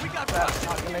stations, we got that's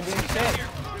not Russian gonna do PMPs shit.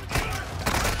 here!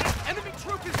 Enemy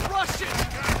troop is Russian!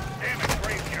 Damn it,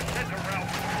 Graves, you said the route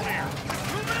was clear.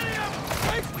 Too many of them!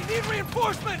 Graves, we need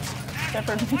reinforcements!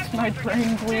 Shepard makes my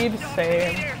brain bleed.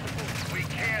 Same. We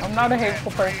can't. I'm not a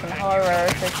hateful person, however,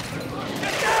 it's just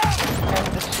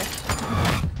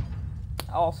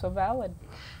also valid.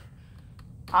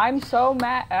 I'm so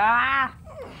mad. Ah!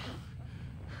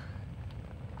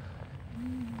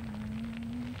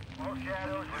 All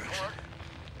Shadows report.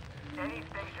 Any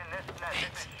station this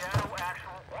is Shadow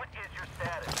Actual. What is your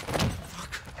status?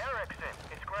 Erickson,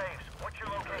 it's Graves. What's your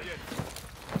location?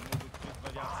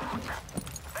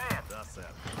 Vance,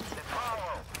 it's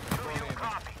Apollo. Do you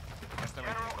copy?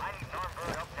 General, I need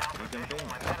non-bird up now. Position.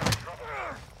 My men are in trouble.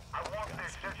 I want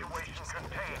this situation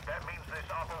contained. That means this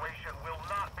operation will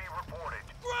not be reported.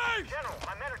 Graves! General,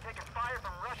 my men are taking fire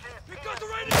from Russia. Because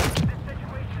they're ready! This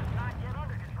situation is not yet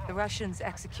under control. The Russians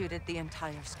executed the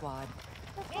entire squad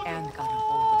and got a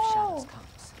hold of Shadow's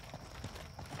comms.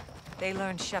 They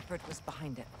learned Shepard was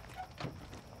behind it.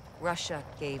 Russia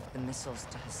gave the missiles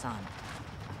to Hassan.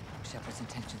 Shepard's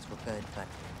intentions were good, but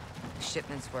the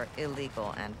shipments were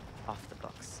illegal and off the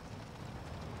books.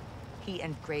 He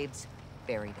and Graves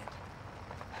buried it.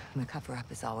 The cover-up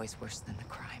is always worse than the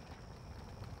crime.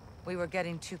 We were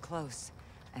getting too close,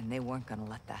 and they weren't gonna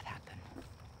let that happen.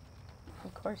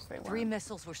 Of course they were. 3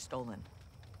 missiles were stolen.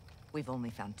 We've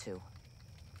only found 2.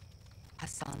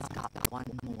 Hassan's got 1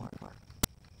 more.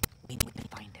 We need to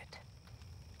find it.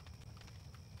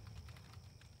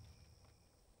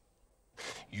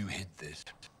 You hid this.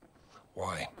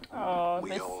 Why? Oh, We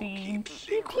the all scene. keep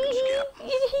secrets, Captain.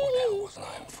 How wasn't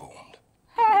I informed?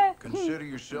 Consider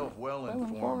yourself well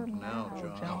informed now,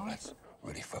 John. No, that's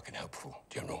really fucking helpful.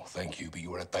 General, thank you, but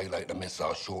you were a day late. The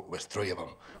missiles short was 3 of them.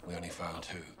 We only found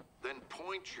 2. Then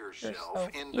point yourself Yourself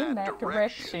in that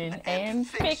direction and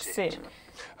fix it.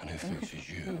 And who fixes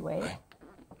you? Anyway.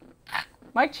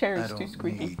 My chair I is too don't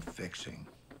squeaky. need fixing.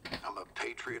 I'm a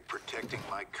patriot protecting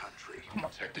my country.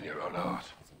 Protecting your own art.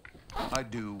 I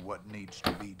do what needs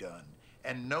to be done,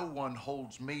 and no one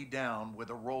holds me down with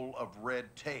a roll of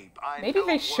red tape. Maybe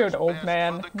they should, old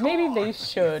man. Maybe they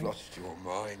should. You've lost your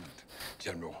mind,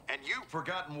 General. And you've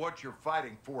forgotten what you're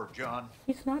fighting for, John.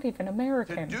 He's not even To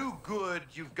American. do good,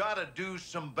 you've got to do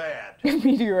some bad.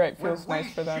 Meteorite When feels we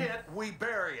nice for them. shit, we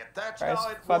bury it. That's Tries how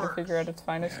it father works. figure at its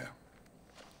finest. Yeah.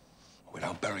 We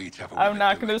don't bury each other. I'm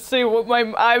not gonna say what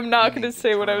I'm not gonna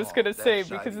say what I was gonna that say side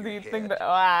because of of your the thing head.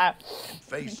 that And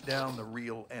face down the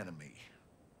real enemy.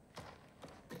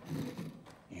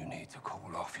 You need to call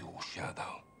off your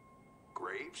shadow.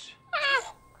 Graves?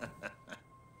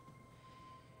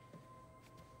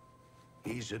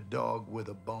 He's a dog with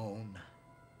a bone,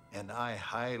 and I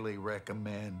highly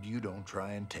recommend you don't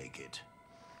try and take it.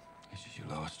 This is your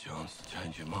last chance to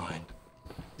change your mind.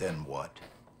 Then what?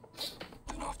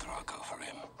 Then after I go for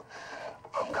him,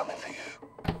 I'm coming for you.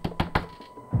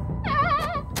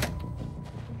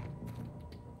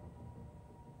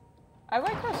 I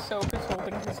like how Soap is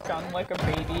holding his gun like a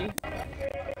baby.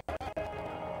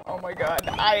 Oh my god,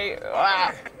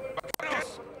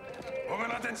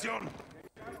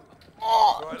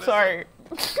 Oh, sorry.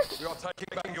 We are taking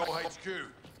back your HQ.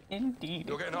 Indeed.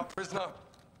 You're getting our prisoner.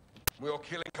 We are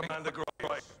killing Commander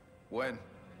Graves. When?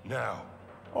 Now.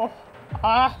 Oh,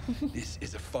 This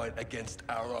is a fight against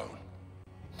our own.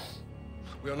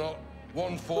 We are not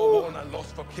one for one and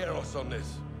lost for Keros on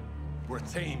this. We're a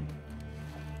team.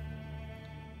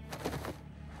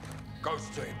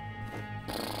 Ghost team.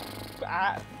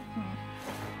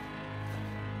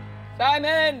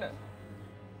 Simon!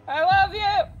 I love you.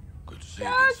 Good to see you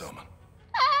Yes. again, Salman.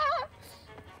 Ah.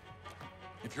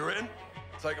 If you're in,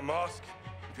 take a mask.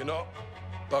 If you're not,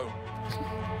 don't. If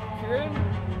you're in,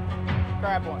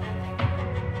 grab one.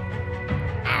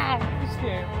 Ah, just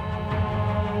here.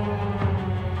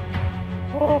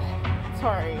 Oh,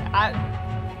 sorry.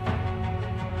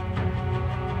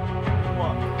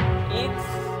 Look, it's.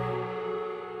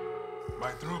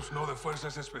 My troops know the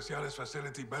Fuerzas Especiales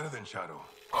facility better than Shadow,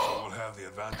 so we'll have the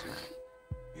advantage.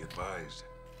 Be advised,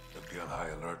 they'll be on high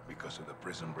alert because of the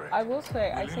prison break. I will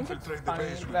say, I We'll think it's infiltrate the funny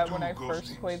base with that two when I ghost first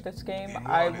teams. played this game, Team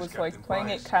I one is was like Captain playing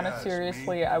it Price, kind of Gaz,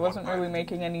 seriously. me, I and wasn't one really pilot.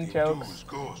 making any Team jokes, two is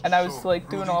Ghost, and I was Soap, like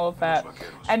doing Rudy, all of and that. los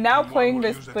vaqueros. And now Team one playing will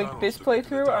this use the like tunnels this to get to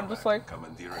the playthrough, I'm tarmac just like. and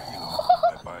commandeer a helo.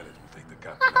 My pilot will take the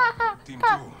captain out. Team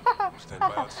two will stand by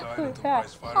outside until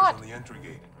Price fires on the entry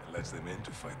gate and lets them in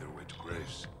to fight their way to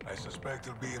Graves. I suspect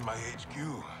he'll be in my HQ,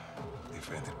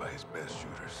 defended by his best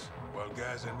shooters. While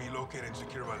Gaz and me locate and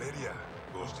secure Valeria,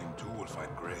 Ghost Team 2 will find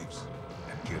Graves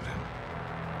and kill him.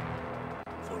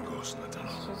 4 ghosts in the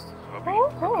tunnel.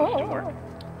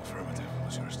 Affirmative.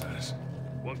 What's your status?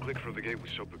 One click from the gate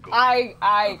with Soap and Gold. I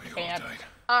can't. Good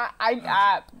work,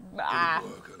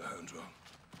 Alejandro.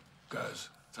 Gaz,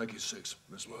 take his 6.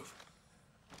 Let's move.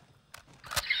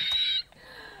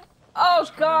 Oh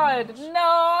God,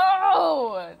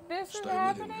 no! This is Stay with him,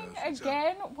 happening Gaz.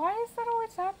 again? Why does that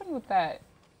always happen with that?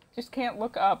 Just can't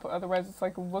look up, otherwise it's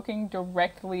like looking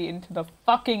directly into the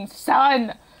fucking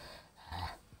sun!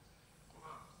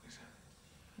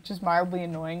 Which is mildly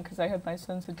annoying, because I have my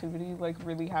sensitivity like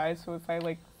really high, so if I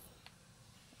like...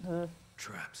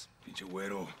 Traps. Pinche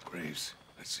güero. Graves.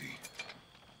 Let's see.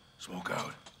 Smoke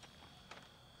out.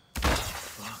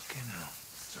 Fucking hell.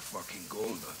 It's a fucking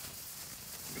gold.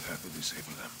 We'll have to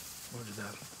disable them. Roger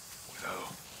that.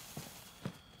 Without.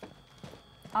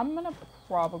 I'm gonna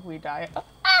probably die.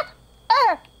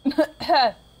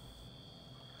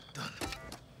 Done.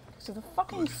 So the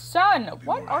fucking sun!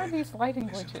 What are worried. these lighting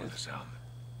Listen for the glitches? sound.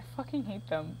 I fucking hate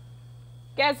them.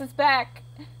 Gaz is back!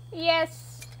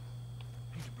 Yes!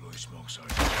 Need to blow his smoke,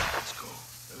 Sergeant. Let's go.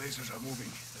 The lasers are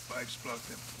moving. The pipes block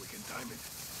them. We can time it.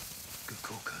 Good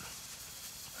call, Colonel.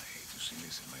 I hate to see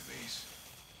this in my base.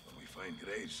 When we find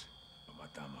Graves, lo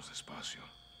matamos despacio.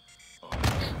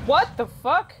 What the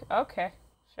fuck? Okay,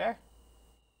 sure.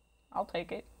 I'll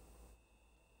take it.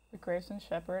 The Graves and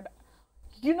Shepherd.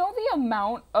 You know the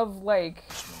amount of like...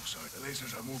 Smoke, Sergeant. The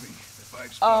lasers are moving. The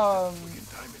pipes block them. We can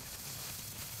time it.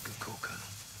 Good call, Colonel.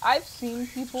 I've seen I hate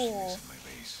to see people this in my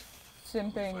base.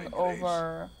 simping Find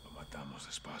over Lo matamos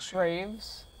despacio.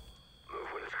 Graves. Move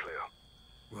when it's clear.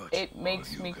 Roger. It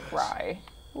makes you me guys. cry.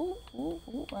 Ooh, ooh,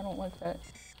 ooh, I don't like that.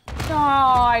 No,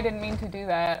 I didn't mean to do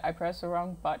that. I pressed the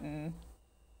wrong button.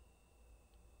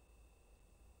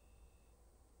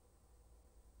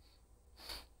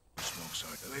 Smoke,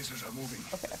 Sergeant. The lasers are moving.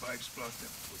 Okay. The pipes block them.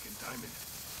 We can time it.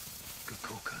 Good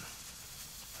call, Colonel.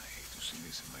 I hate to see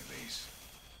this in my base.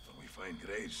 When we find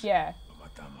Graves, Yeah. lo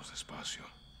matamos despacio.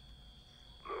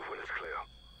 Move when it's clear.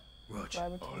 Roger. Why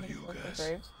would All somebody you look at guys.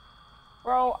 Graves?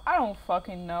 Bro, I don't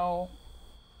fucking know.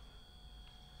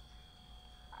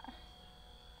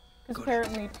 Because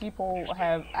apparently people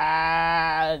have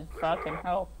fucking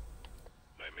hell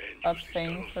My men a use these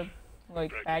thing tunnels. for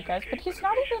like bad guys, but he's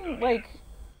not even like.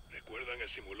 ¿Recuerdan el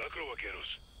simulacro,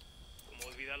 vaqueros? ¿Cómo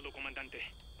olvidarlo, comandante?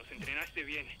 Los entrenaste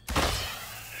bien.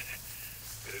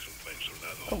 Eres un buen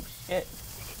soldado. Oh shit.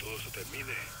 Cuando todo se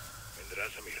termine,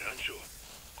 vendrás a mi rancho.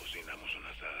 Cocinamos una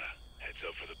asada. Heads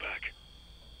up for the back.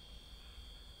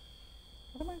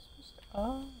 What am I supposed to?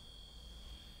 Oh.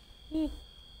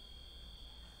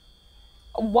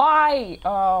 Why?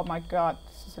 Oh my god,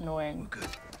 this is annoying. We're good.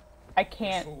 I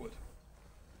can't. Forward.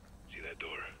 See that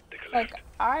door? Take a Like, left.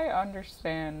 I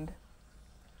understand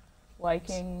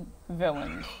liking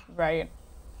villains, right?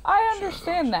 I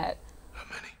understand that. How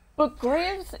many? But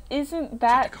Graves isn't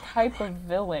that type of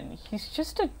villain. He's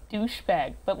just a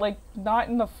douchebag, but like, not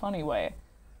in the funny way.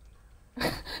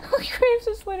 Graves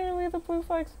is literally the Blue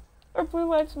Flags, or Blue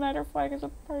Lives Matter flag as a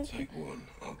person. Take one.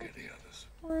 I'll get the others.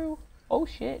 True. Oh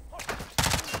shit.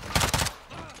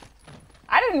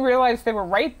 I didn't realize they were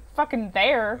right fucking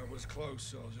there. That was close,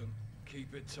 Sergeant.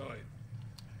 Keep it tight.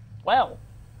 Well.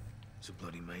 It's a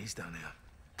bloody maze down here.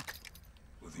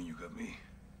 Well, then you got me.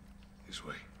 This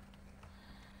way.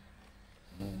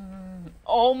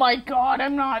 Oh my god,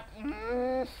 I'm not. I'm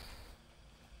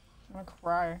gonna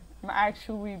cry. I'm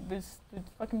actually, the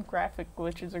fucking graphic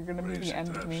glitches are gonna be Graves the and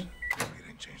end of traps. me. Maybe they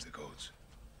didn't change the codes.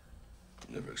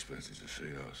 Never expected to see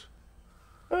us.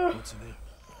 What's in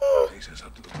there? Takes us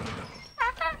up to the ground level.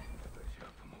 I bet you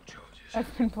up for more charges.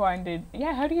 I've been blinded.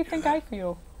 Yeah, how do you think I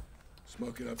feel?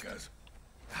 Smoke it up, guys.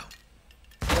 What?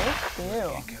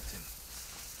 Ew. Captain.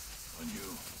 On you.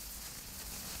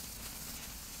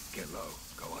 Get low.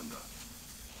 Go under.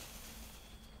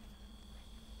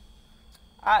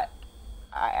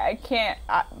 I can't.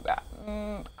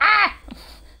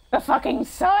 The fucking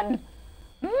sun.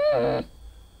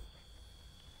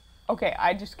 Okay,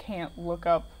 I just can't look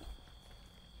up.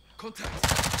 Contact.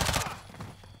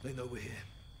 They know we're here.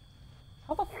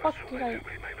 How the fuck did I?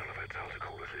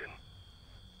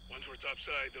 Once we're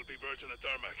topside, there'll be birds on the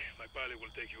tarmac. My pilot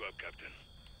will take you up, Captain.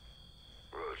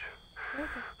 Roger.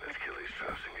 Let's kill these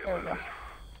traps and get moving.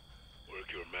 Work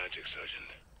your magic, Sergeant.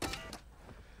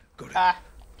 Got it.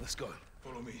 Let's go.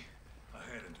 Follow me.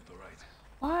 Ahead and to the right.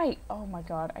 Why? Oh my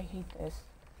god, I hate this.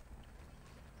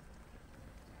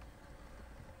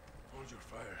 Hold your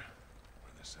fire. We're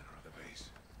in the center of the base.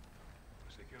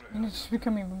 And it's just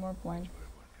becoming even more blind.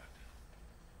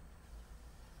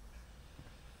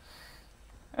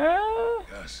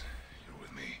 Gus, you're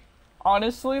with me.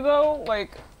 Honestly though,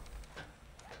 like,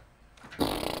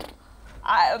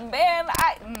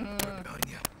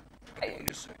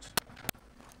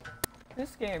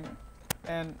 this game,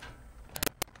 and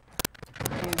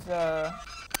is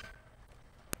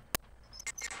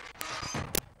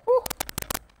whew.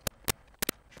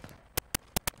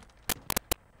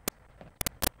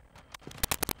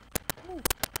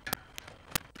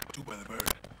 Two by the bird.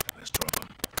 Let's drop them.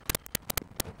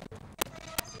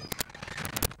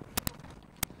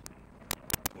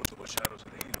 Multiple shadows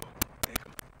of the helo. Take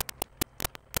them.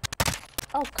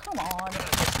 Oh, come on.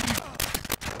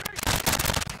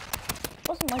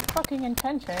 Wasn't my fucking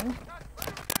intention.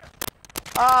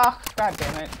 Ah, god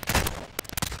damn it.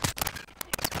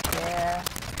 Yeah.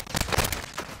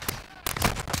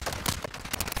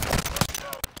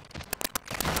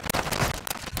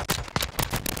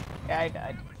 Yeah, I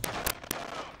died.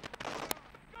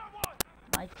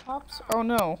 My tops? Oh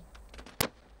no.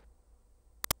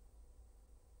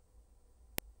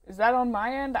 Is that on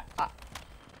my end?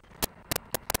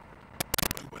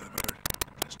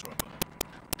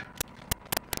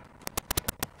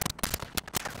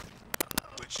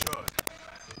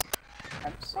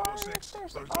 I'm sorry if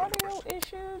there's audio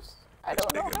issues. I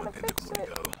don't know how to fix it.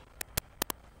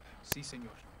 Si, senor.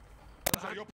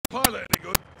 Your pilot, any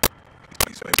good?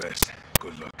 He's my best.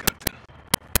 Good luck, Captain.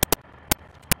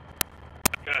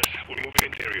 Gus, we're moving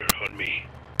interior. On me.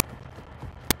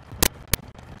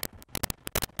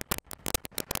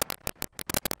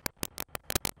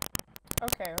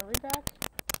 Okay, are we back?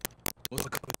 What's the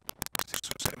code?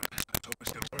 627. Let's hope it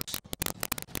still works.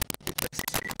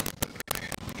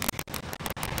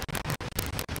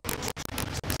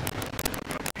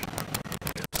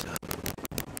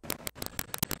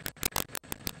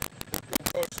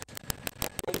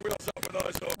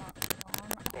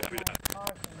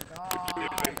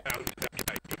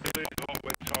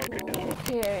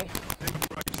 Okay.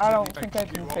 I don't think I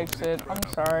can fix it. I'm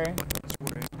sorry.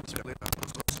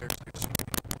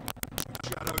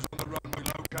 Shadows on the run, we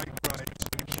locate graves.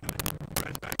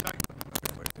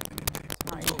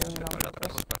 Not you doing it on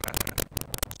purpose.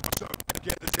 So,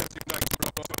 get the designator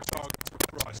of our targets for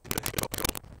price.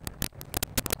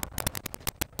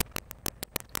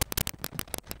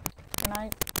 Can I?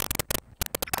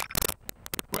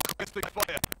 Requesting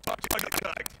fire. Target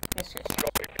tagged. Yes, yes.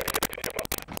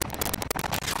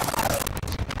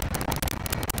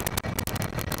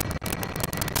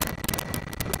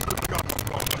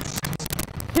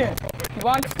 Yeah. You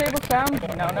want stable sound?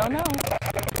 No, no, no.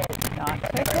 Not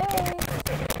today.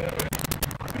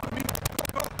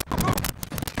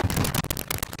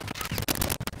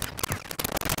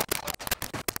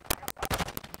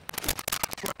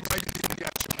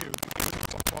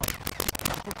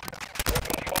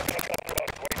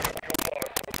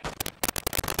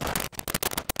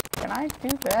 Can I do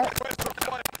that?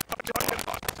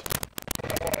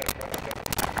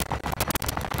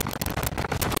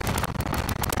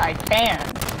 I can.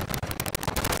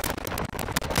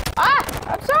 Ah!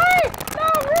 I'm sorry! No,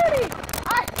 Rudy! I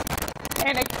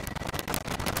panicked.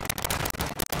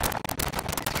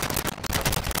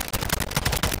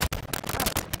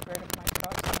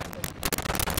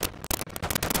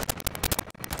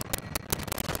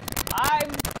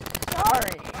 I'm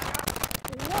sorry.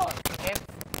 Look, it's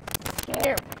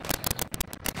scary.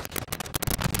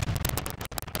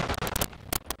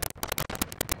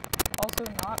 Also,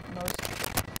 not most.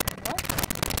 What?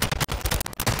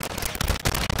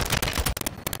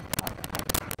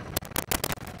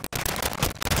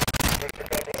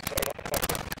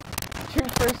 Two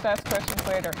first ask questions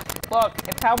later. Look,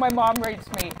 it's how my mom rates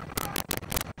me.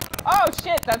 Oh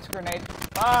shit, that's a grenade.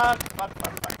 Fuck.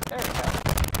 There we go.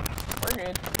 We're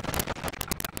good.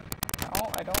 Oh,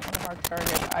 I I don't want to mark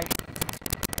target.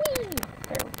 Whee!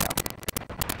 There we go.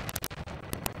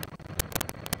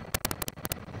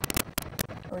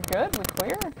 Are we good? We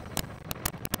clear?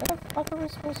 Where the fuck are we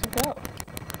supposed to go?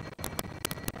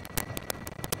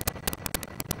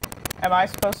 Am I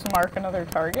supposed to mark another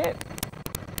target?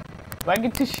 Do I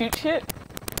get to shoot shit?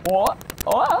 What?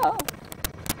 Oh!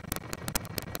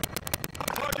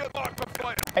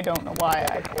 I don't know why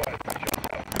I...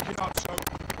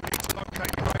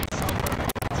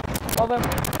 Well then...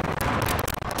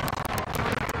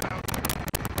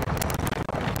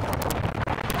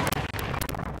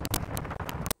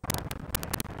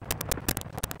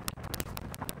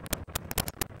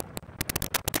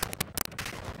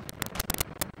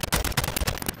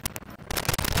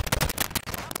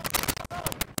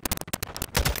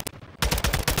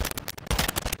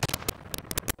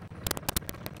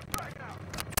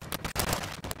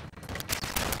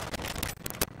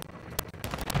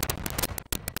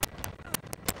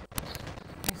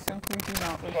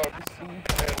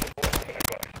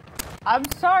 I'm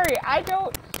sorry, I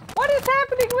don't... What is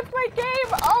happening with my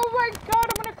game? Oh my god,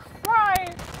 I'm gonna cry!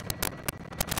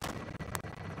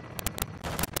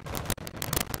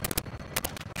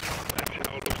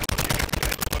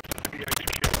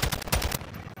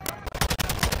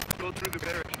 Go through the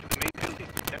barracks to the main building.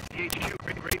 That's the HQ.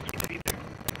 Ready for you to be there.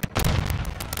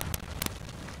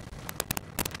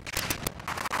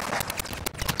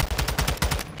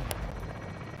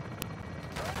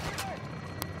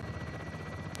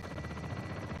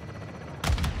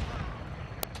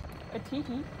 A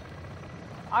tee-hee?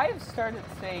 I have started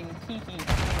saying tee-hee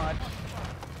too much.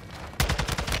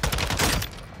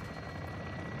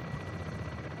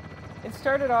 It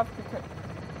started off because...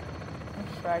 I'm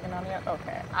just dragging on you?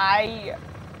 Okay.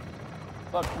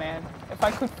 Look, man. If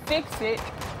I could fix it...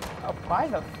 Oh, why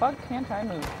the fuck can't I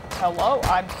move? Hello?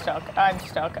 I'm stuck. I'm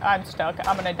stuck. I'm stuck.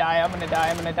 I'm gonna die. I'm gonna die.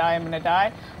 I'm gonna die. I'm gonna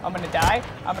die. I'm gonna die.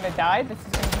 I'm gonna die. This is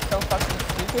gonna be so fucking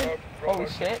stupid. Holy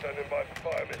shit.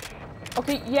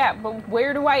 Okay, yeah, but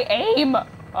where do I aim?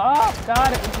 Oh,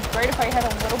 God, it would be great if I had a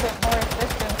little bit more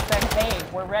assistance than, hey,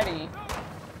 we're ready.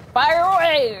 Fire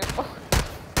away!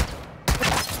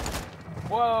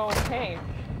 Whoa, okay.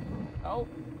 Oh.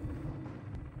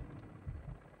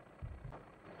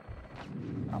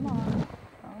 Come on.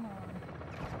 Come on.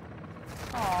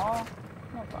 Aw,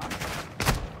 no fun.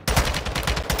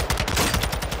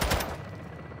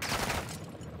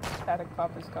 Static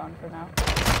pop is gone for now.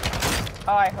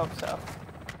 Oh, I hope so.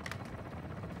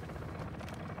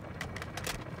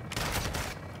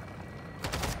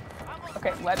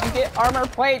 Okay, let me get armor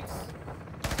plates.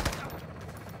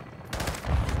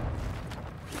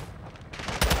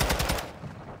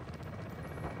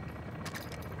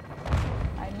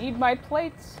 I need my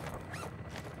plates.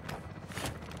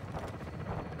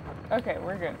 Okay,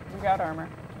 we're good. We got armor.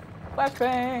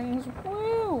 Flashbangs!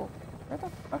 Woo! Where the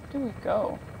fuck do we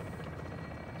go?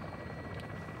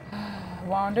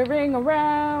 Wandering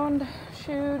around,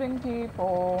 shooting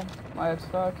people. Let's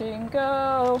fucking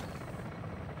go.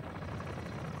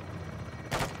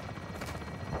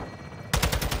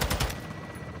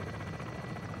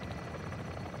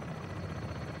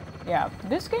 Yeah,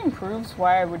 this game proves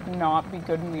why I would not be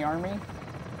good in the army.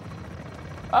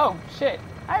 Oh, shit.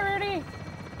 Hi, Rudy!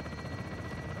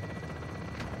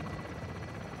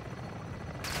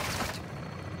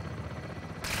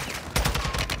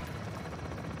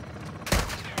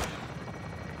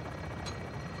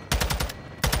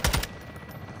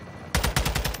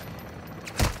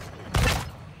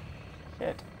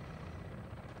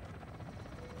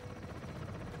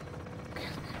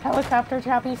 Helicopter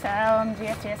choppy sounds.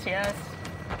 Yes, yes, yes.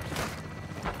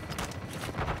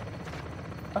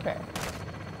 Okay.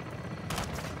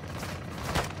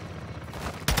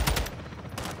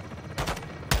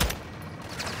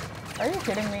 Are you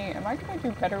kidding me? Am I gonna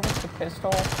do better with the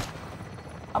pistol?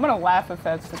 I'm gonna laugh if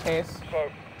that's the case.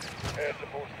 So, air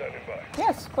support standing by.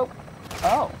 Yes, but...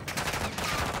 Oh.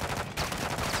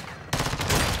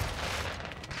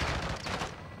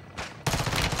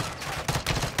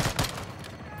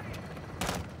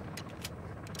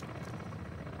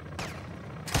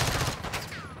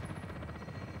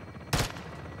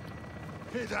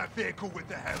 Here's that vehicle with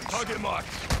the heli. Target marked.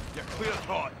 You're clear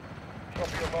hot.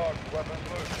 Copy your mark. Weapons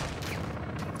loose.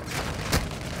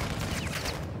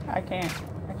 I can't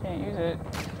use it.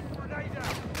 Grenade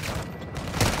out.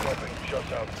 Weapon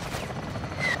shut out.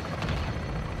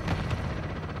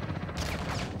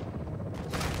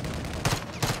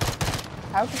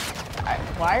 How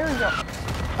why are you...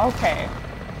 Okay.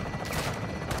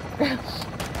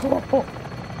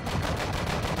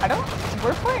 I don't...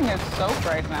 We're playing as soap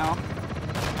right now.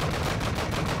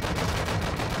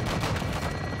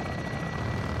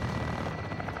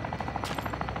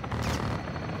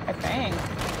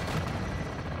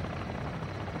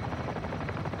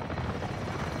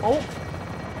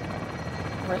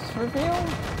 reveal?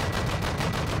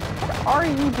 What are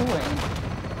you doing?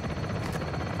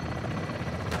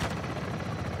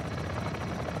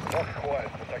 Walk quiet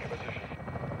for second position.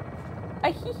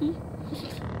 Ahee.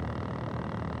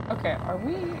 Okay, are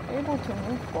we able to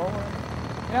move forward?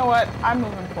 You know what? I'm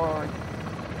moving forward.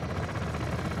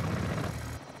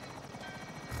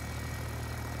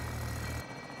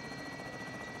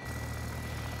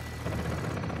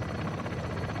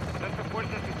 That's the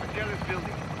fuerzas especiales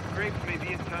building. Graves may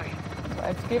be inside.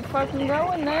 Let's get fucking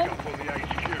going then.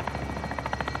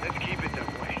 Let's keep it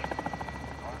that way.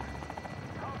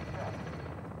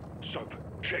 Soap,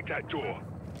 check that door.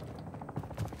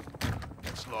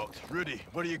 It's locked. Rudy,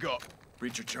 what do you got?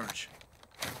 Breach of church.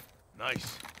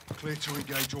 Nice. Clear to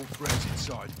engage all threats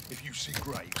inside. If you see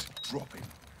Graves, drop him.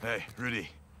 Hey, Rudy.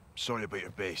 Sorry about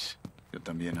your base. Yo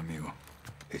también, amigo.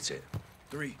 It's it.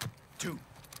 3, 2,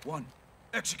 1,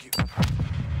 execute.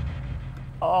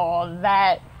 Oh,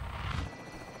 that.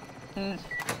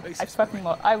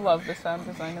 I love the sound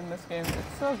design in this game.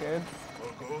 It's so good.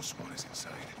 All goes, one is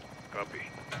inside. Copy.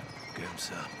 Get him,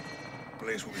 sir.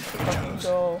 Place will be full of Fucking Charles.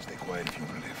 go. Stay quiet if you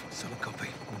want to live. Solo copy.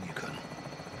 On you, Colonel.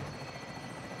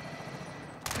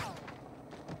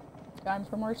 Time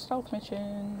for more stealth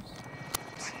missions.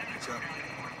 What's up?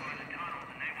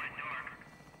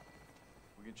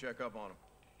 We can check up on him.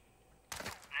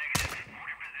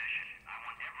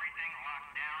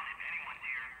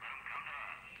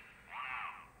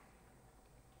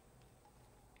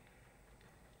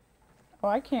 Oh,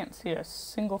 I can't see a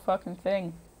single fucking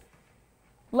thing.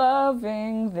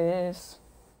 Loving this.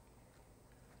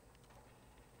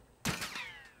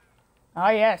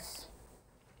 Ah, yes.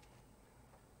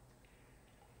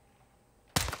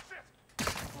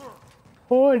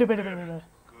 Oh, Good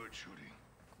shooting.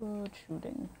 good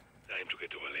shooting. Time to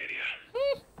get to Valeria.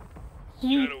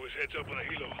 Shadow is heads up on a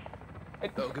helo.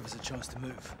 That'll give us a chance to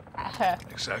move.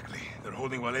 Exactly. They're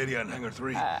holding Valeria in Hangar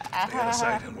 3. Stay out of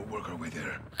sight and we'll work our way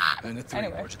there. Hangar 3,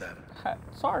 Anyway. roger that.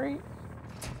 Sorry.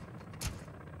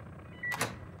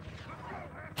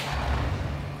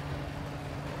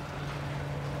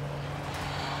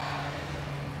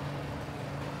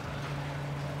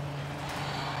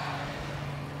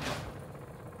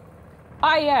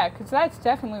 Ah, yeah, because that's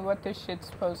definitely what this shit's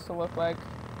supposed to look like.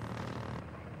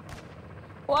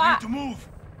 We Wah! need to move.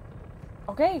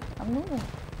 Okay, I'm moving.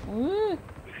 Woo!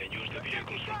 We can use the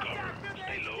vehicles for cover.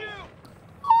 Stay low.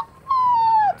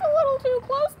 It's a little too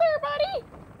close there, buddy!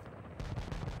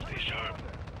 Stay sharp.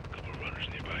 Couple runners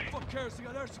nearby. Fuck cares, you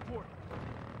got air support.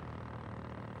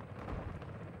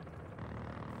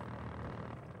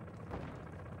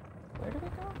 Where do we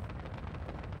go?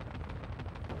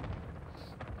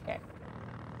 Okay.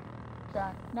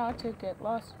 Try not to get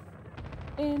lost.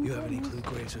 In You have any the- clue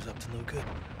Graves was up to no good?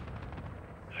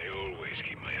 I always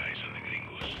keep my eyes on the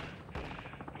gringos.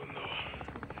 But no,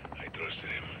 I trusted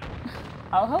him.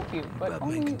 I'll help you, but Bad men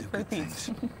only can do for good peace.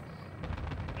 things.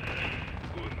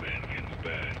 Good man can do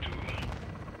bad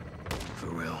too. For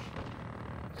real.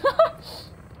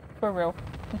 For real.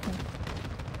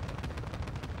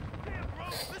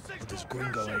 What does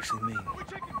gringo actually mean?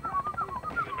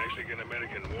 In the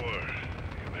Mexican-American War,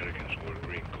 the Americans wore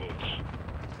green coats.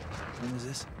 When was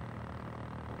this?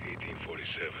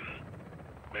 1847.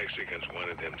 Mexicans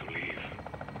wanted them to leave.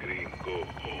 Gringo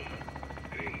home.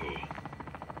 Gringo.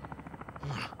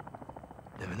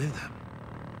 Never knew that.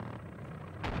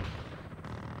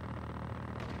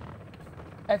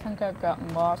 I think I've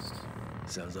gotten lost.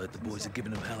 Sounds like the boys are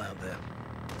giving him hell out there.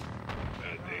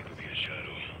 Bad day to be a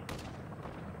shadow.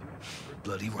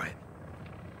 Bloody right.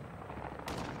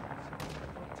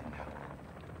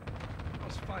 That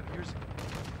was 5 years ago.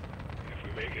 If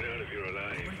we make it out of here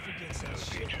alive, I'll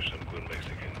teach you some good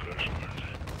Mexican curse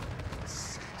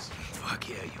words. Fuck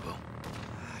yeah, you will.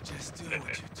 Just do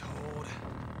what you're told.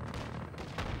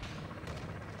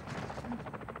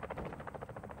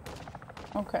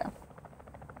 Okay.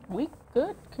 We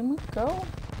good? Can we go?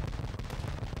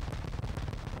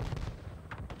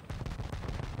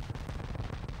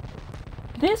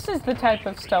 This is the type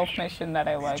of stealth mission that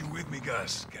I Need like. you with me,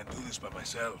 Gus. Can't do this by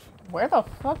myself. Where the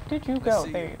fuck did you go?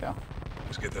 see There you. you go.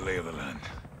 Let's get the lay of the land.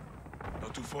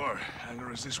 Not too far.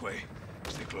 Hangar is this way.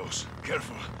 Stay close.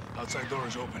 Careful. Outside door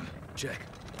is open. Check.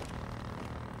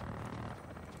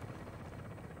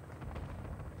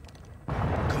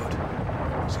 Good.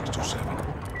 627.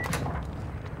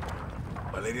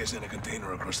 Valeria's in a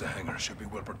container across the hangar. Should be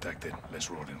well protected.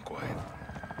 Let's roll in quiet.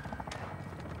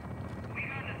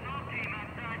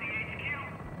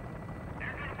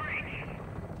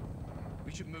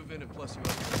 We should move in and plus you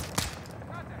up.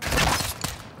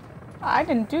 I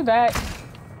didn't do that.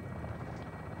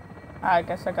 I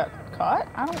guess I got shot?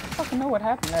 I don't fucking know what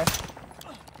happened there.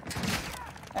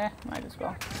 Might as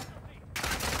well.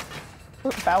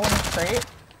 That one's great.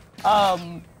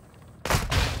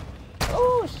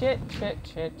 Oh, shit.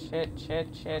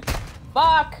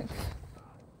 Fuck!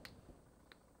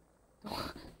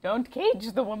 Don't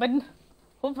cage the woman.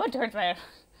 We'll put her there.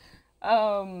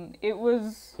 It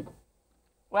was...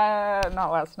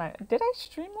 not last night. Did I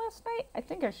stream last night? I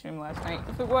think I streamed last night.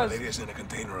 If it was... The lady's in a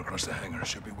container across the hangar.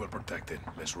 Should be well protected.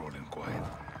 Let's roll in quiet.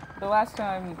 The last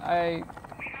time I...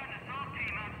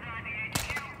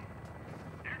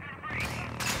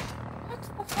 What the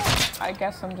fuck? I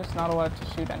guess I'm just not allowed to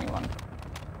shoot anyone.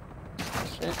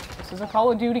 Shit. This is a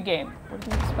Call of Duty game. What do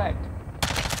you expect?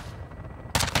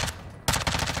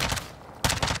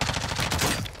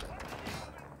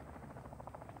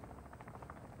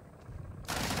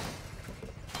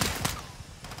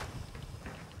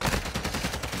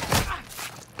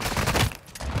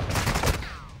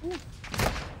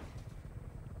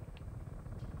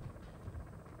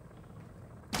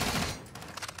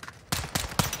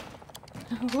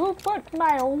 Who put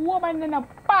my woman in a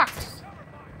box?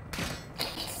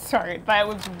 Sorry, that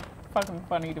was fucking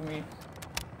funny to me.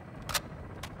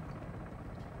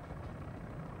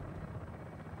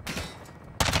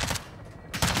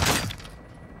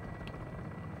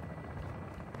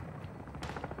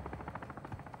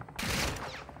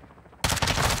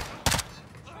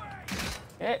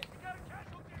 Shit.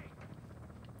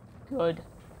 Good.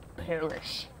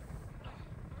 Perish.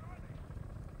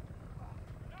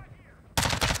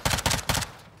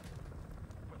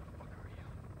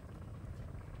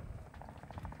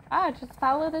 Just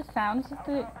follow the sounds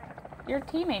of your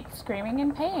teammates screaming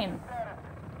in pain.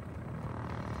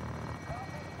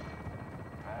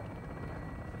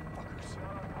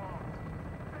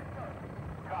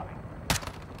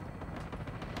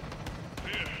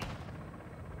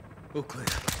 All clear.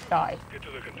 Die. Get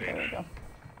to the container. There we go.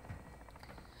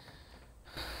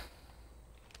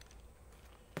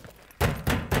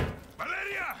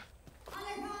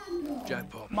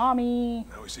 Jackpot. Mommy.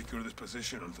 Now we secure this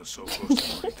position until so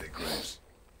close to retake Graves.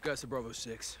 Guys to Bravo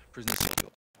 6. Prison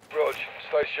secure. Rog,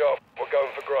 stay sharp. We're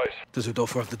going for Graves. Does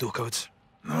Rodolfo have the door codes?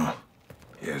 No.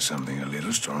 Yeah, something a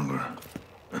little stronger.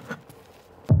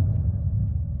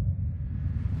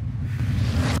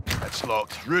 That's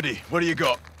locked. Rudy, what do you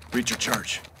got? Reach your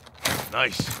charge.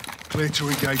 Nice. Clear to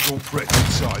engage all threats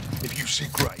inside. If you see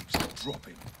Graves, drop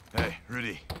him. Hey,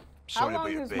 Rudy. How Sorry about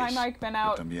long your has base. my mic been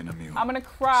out? También, amigo. I'm gonna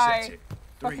cry. Set it.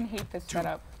 Fucking 3, hate this 2,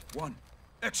 setup. 1.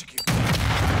 Execute.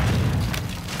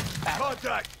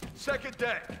 Contact! Second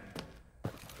deck!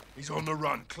 He's on the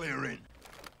run. Clear in.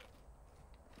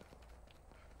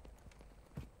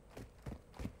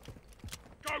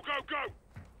 Go, go, go!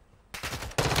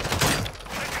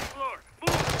 Second floor.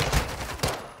 Move!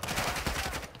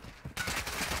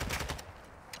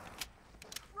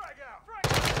 Frag out! Frag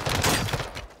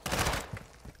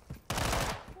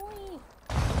Whee.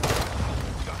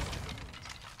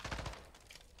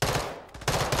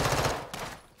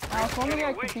 Now, if only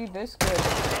I could be this good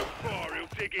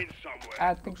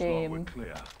at the game.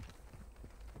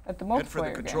 At the multiplayer Head for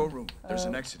the control game. room. There's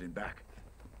an exit in back.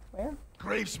 Where?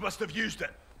 Graves must have used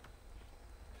it.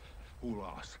 All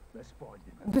ours. Let's find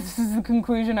him. This is the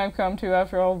conclusion I've come to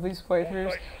after all of these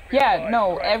playthroughs. Yeah,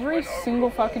 no, every single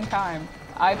fucking time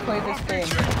I play this game.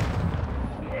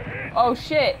 Oh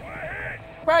shit!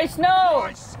 Bryce, no!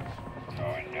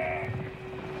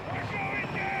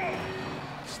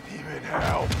 Steven,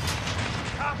 help!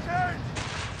 Captain!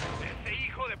 Ese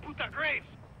hijo de puta Graves!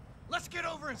 Let's get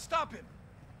over and stop him.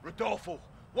 Rodolfo,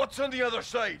 what's on the other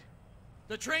side?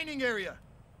 The training area.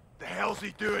 The hell's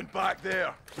he doing back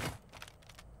there?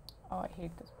 Oh, I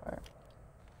hate this part.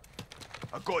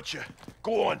 I got you.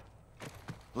 Go on.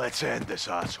 Let's end this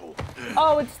asshole.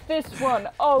 Oh, it's this one.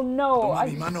 Oh no,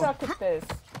 I suck at this.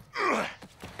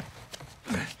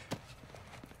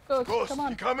 Ghost, come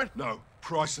on. You coming? No.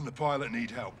 Price and the pilot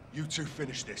need help. You two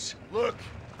finish this. Look.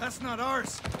 That's not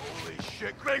ours. Holy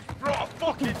shit, Graves brought a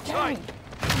fucking tank.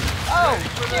 Oh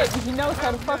shit, he knows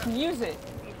how to fucking use it.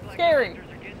 Scary.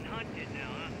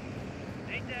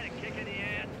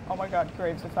 Oh my god,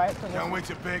 Graves, if I had to listen. Can't wait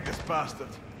to beg this bastard.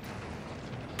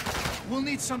 We'll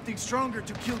need something stronger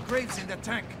to kill Graves in that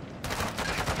tank.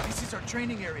 This is our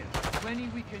training area. Plenty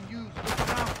we can use. Look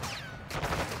around.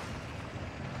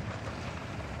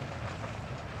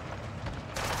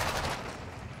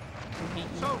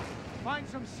 So, find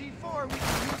some C4 we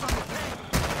can use on the tank.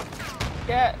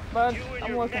 Yeah, bud, You and I'm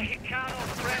your looking. Mexicano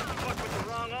friends fuck with the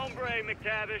wrong hombre,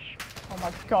 McTavish. Oh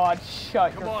my god,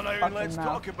 shut Come your on, Aaron, fucking let's mouth.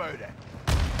 talk about it.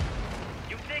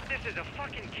 You think this is a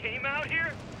fucking game out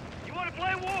here? You want to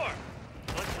play war?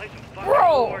 Let's play some fucking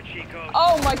Bro! war, Chico.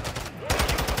 Oh my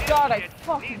god, I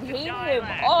fucking hate him.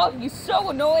 Oh, he's so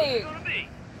annoying.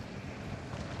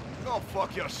 Go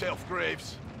fuck yourself,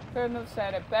 Graves. Couldn't have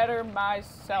said it better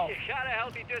myself. You got a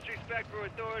healthy disrespect for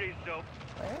authorities, so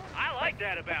Where? I like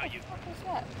that about you. What was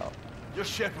that? Oh. You're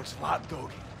Shepard's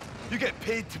lapdog. You get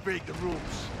paid to break the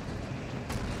rules.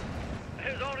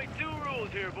 There's only 2 rules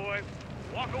here, boy.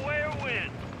 Walk away or win.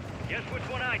 Guess which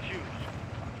one I choose.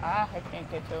 Ah, I can't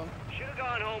get to him. Should have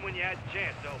gone home when you had the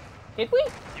chance, though. Did we?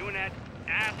 You and that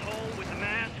asshole with the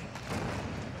mask?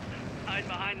 Hide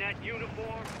behind that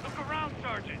uniform? Look around,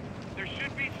 Sergeant. There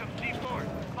should be some C4.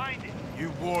 Find it.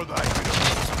 You wore that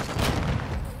uniform.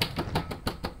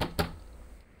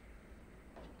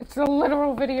 It's a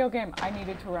literal video game. I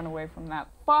needed to run away from that.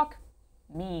 Fuck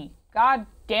me. God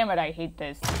damn it, I hate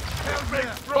this.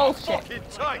 Bullshit.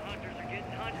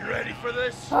 You ready for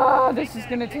this? Oh, this is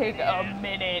gonna take a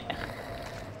minute.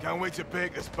 Can't wait to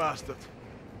bake this bastard.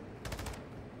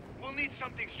 We'll need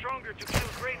something stronger to kill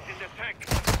Graves in the tank.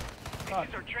 God. This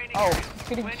is our training Oh, area. he's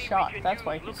getting Plenty we shot. can That's use.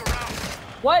 why he's... Look around.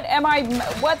 What am I...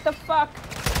 What the fuck?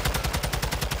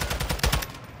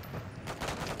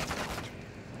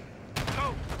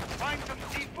 So, find some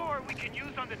C4 we can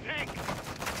use on the tank.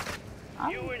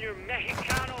 You and your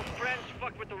Mexicano friends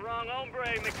fucked with the wrong hombre,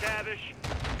 McTavish.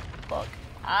 Fuck.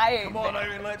 Come on,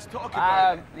 Irene, let's talk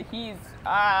about it. He's...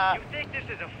 You think this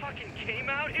is a fucking game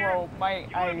out here? Bro, my... You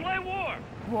wanna play war?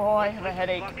 Bro, I have a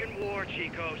headache. Fucking war,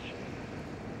 Chicos.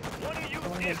 One of you I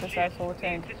wanna get this dipshits asshole a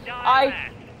tank. needs to die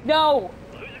last. No!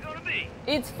 Who's it gonna be?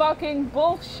 It's fucking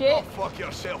bullshit. Go fuck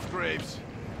yourself, Graves.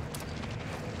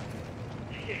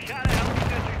 You gotta help me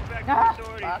disrespect the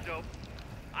authorities, fuck. so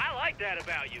I like that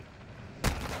about you.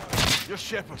 You're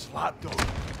Shepard's lapdog.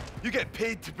 You get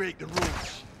paid to break the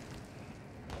rules.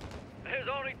 There's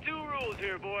only 2 rules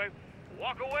here, boy.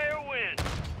 Walk away or win.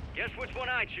 Guess which one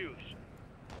I choose.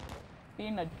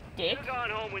 Being a dick. Should've gone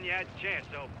home when you had the chance,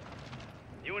 though.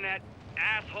 You and that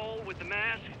asshole with the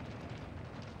mask?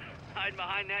 Hide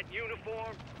behind that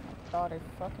uniform? God, I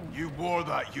fucking... You wore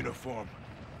that uniform.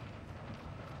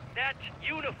 That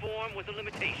uniform was a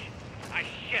limitation. I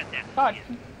shed that. God,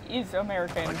 he is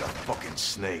American. Like a fucking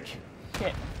snake.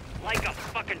 Shit. Like a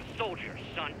fucking soldier,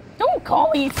 son. Don't call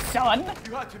me son!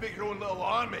 You had to make your own little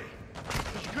army.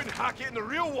 Because you couldn't hack it in the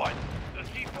real one. The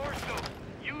C4 soap.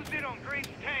 Use it on Graves'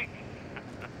 tank.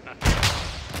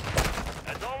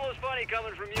 That's almost funny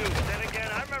coming from you, but then again,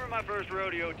 I remember my first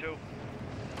rodeo, too.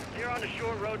 You're on the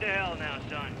short road to hell now,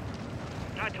 son.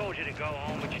 I told you to go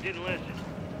home, but you didn't listen.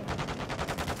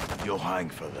 You'll hang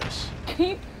for this.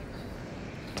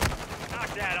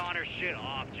 Knock that honor shit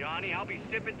off, Johnny. I'll be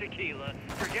sipping tequila,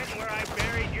 forgetting where I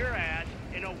buried your ass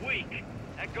in a week.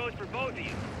 That goes for both of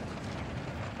you.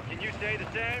 Can you say the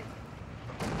same?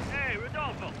 Hey,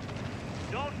 Rodolfo.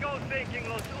 Don't go thinking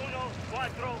los unos,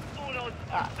 cuatro, unos,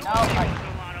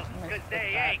 hermano, because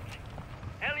they ain't.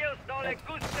 Helios no le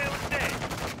guste usted.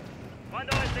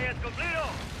 Cuando este es cumplido,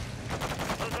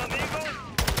 los amigos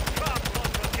drop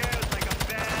los vaqueros like a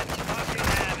bad fucking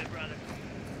habit, brother.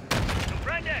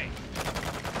 Comprende?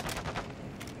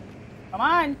 Come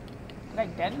on! Did I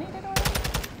detonate it already?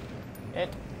 It.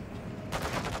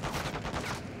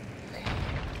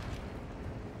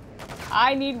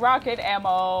 I need rocket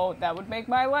ammo. That would make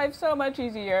my life so much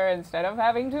easier instead of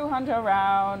having to hunt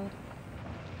around.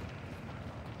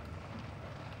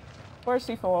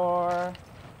 4C4.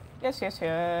 Yes, yes,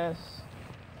 yes.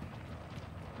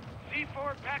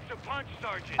 C4 packs a punch,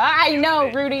 Sergeant. I know,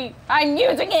 Rudy. I'm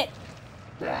using it.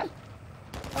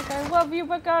 Okay, I love you,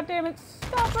 but goddammit,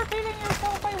 stop repeating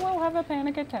yourself. I will have a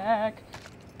panic attack.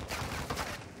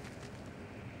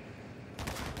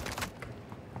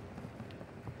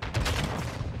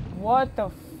 What the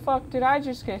fuck did I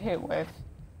just get hit with?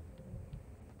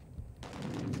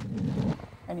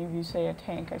 Any of you say a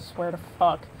tank, I swear to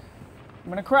fuck. I'm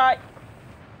gonna cry.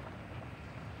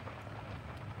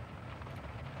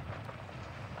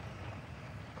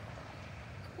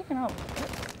 Speaking of...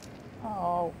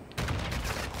 Oh.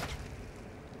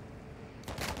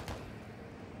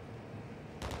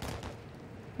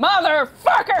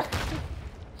 Motherfucker!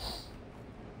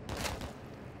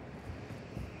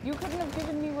 You couldn't have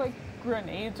given me, like,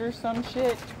 grenades or some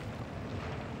shit?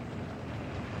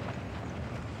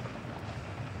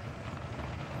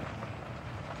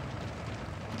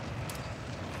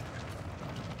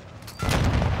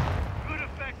 Good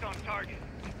effect on target.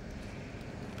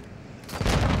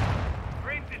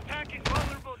 Graves, this tank is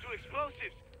vulnerable to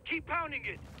explosives. Keep pounding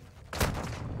it.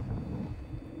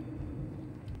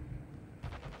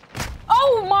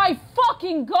 Oh my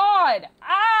fucking god!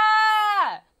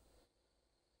 Ah!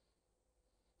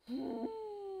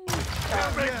 Get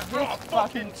This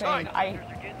fucking thing,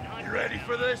 You ready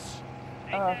for this?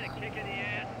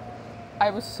 I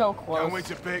was so close. Can't wait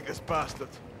to bake this bastard.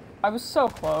 I was so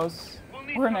close.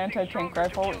 Or an anti-tank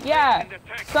rifle. Yeah!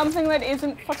 Something that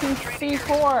isn't fucking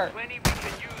C4!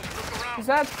 Cause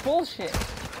that's bullshit.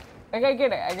 Like, I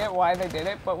get it. I get why they did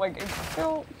it, but, like, it's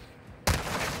still...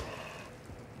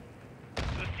 The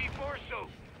C4 soap.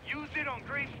 Use it on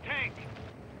Graves' tank.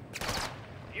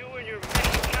 You and your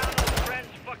Mexicano friends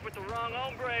fucked with the wrong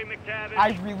hombre, McTavish.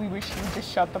 I really wish you would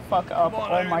just shut the fuck up. Come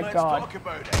on, oh Aaron, my let's god. talk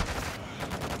about it.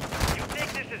 You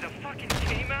think this is a fucking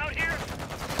game out here?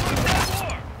 Who's that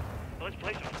war? Let's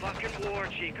play some fucking war,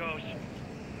 Chicos.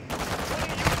 One of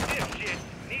you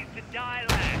dipshits needs to die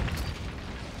last.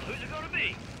 Who's it gonna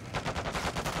be?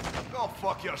 Go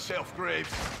fuck yourself,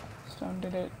 Graves. Stone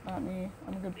did it, not me.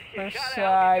 I'm a good person.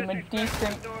 I'm a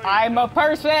decent... I'm a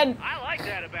person! I like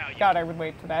that about you. God, I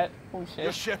relate to that. Oh shit.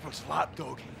 You're Shepard's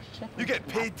lapdog. You get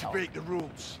paid to break the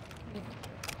rules.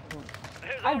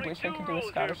 I wish I could do a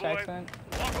Scottish accent.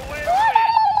 Walk away or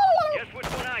win. Guess which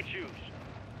one I choose.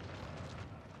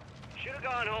 Should have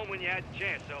gone home when you had the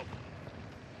chance, though.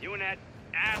 You and that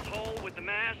asshole with the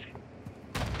mask.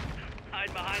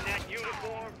 Hide behind that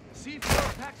uniform.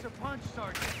 C4 packs a punch,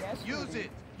 Sergeant. Yes, use it.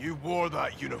 You wore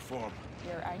that uniform.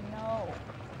 Here, I know.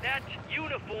 That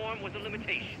uniform was a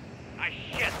limitation. I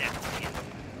shed that skin.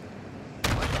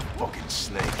 Like a fucking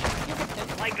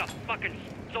snake. Like a fucking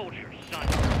soldier, son.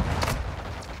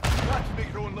 You had to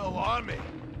make your own little army.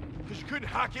 Because you couldn't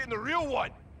hack it in the real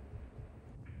one.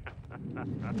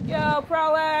 Yo,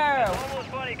 Prowler! It's almost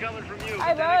funny coming from you,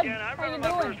 Hi, but then bud. again, I How you remember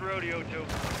my doing? first rodeo, too.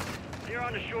 You're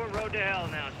on the short road to hell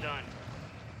now, son.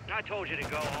 I told you to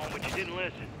go home, but you didn't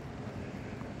listen.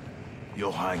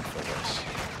 You'll hang for this.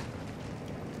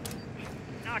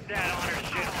 Knock that honor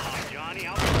shit off, Johnny.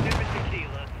 I'll be sipping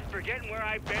tequila, forgetting where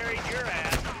I buried your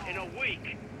ass in a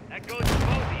week. That goes for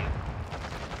both of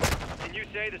you. Can you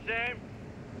say the same?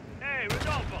 Hey,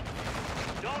 Rodolfo.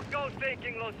 Don't go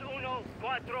thinking los uno,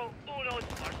 cuatro unos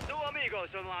are su amigos,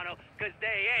 hermano, because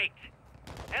they ain't.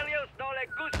 Ellos no le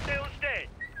guste usted.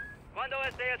 Cuando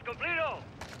este es cumplido,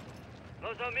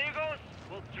 los amigos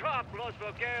will drop los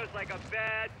bloqueos like a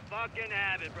bad fucking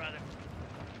habit, brother.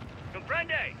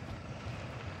 Comprende?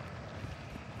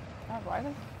 God, why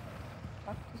the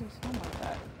fuck does he sound like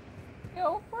that?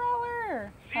 Yo,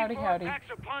 Brawler! Howdy, howdy. Packs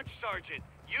a punch, Sergeant.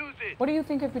 Use it. What do you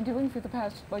think I've been doing for the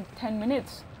past, like, 10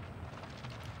 minutes?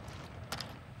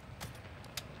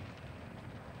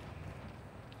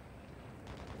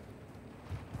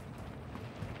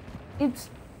 It's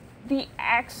the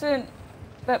accent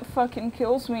that fucking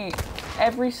kills me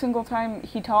every single time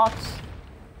he talks.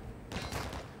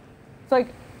 It's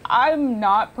like, I'm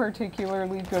not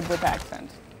particularly good with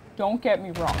accents. Don't get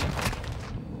me wrong.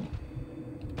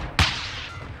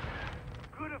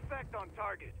 Good effect on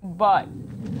target. But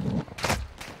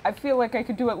I feel like I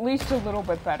could do at least a little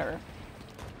bit better.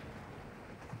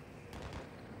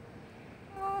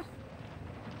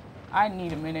 I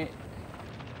need a minute.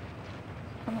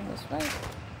 Coming this way.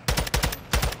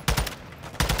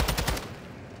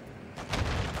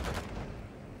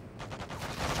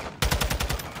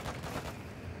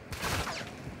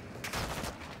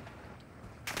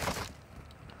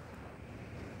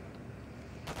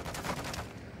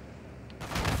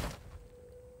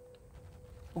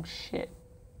 Oh shit.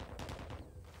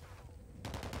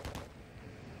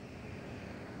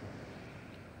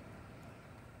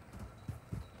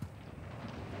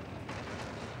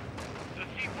 The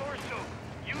C4 soap.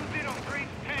 Use it on Graves'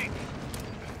 tank.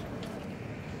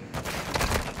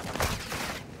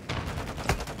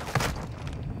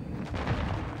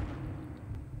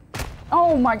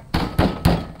 Oh my...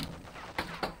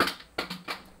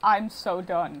 I'm so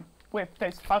done with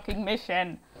this fucking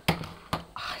mission.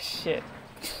 Ah, shit.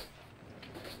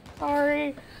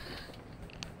 Sorry.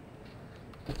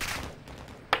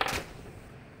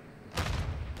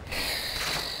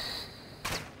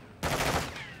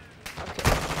 Okay,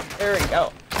 there we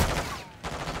go.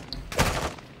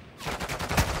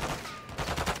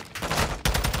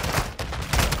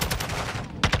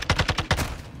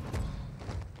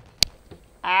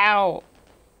 Ow.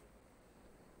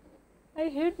 I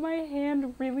hit my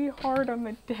hand really hard on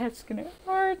the desk and it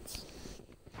hurts.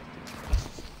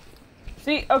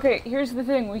 See, okay, here's the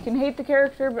thing. We can hate the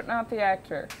character, but not the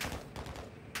actor.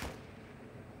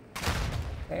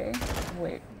 Okay,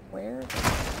 wait, where?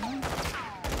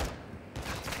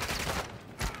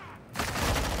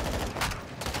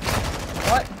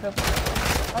 What the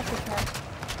fuck is that?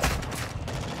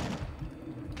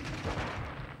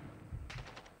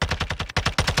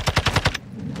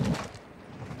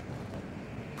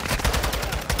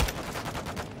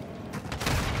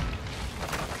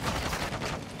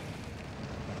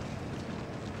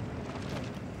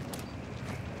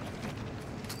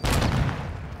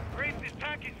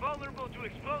 to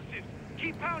explosives.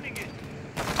 Keep pounding it.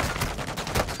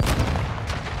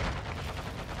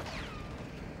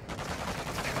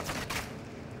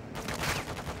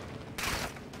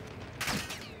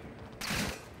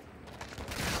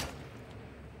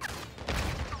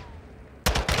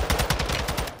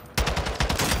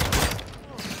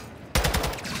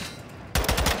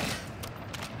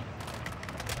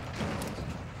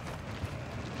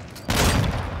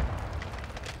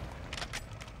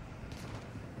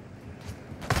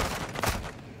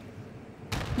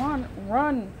 Come on,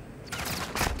 run!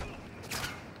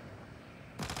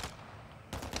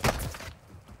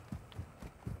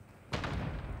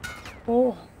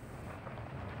 Oh.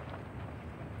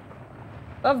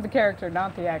 Love the character,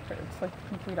 not the actor. It's like the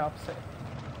complete opposite.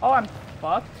 Oh, I'm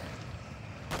fucked.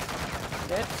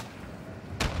 Shit.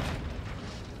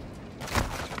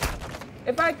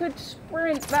 If I could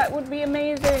sprint, that would be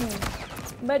amazing.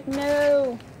 But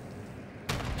no.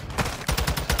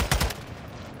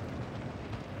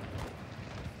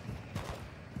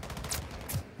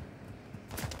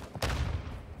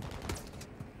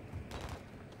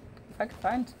 If I could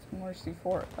find more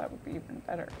C4, that would be even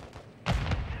better.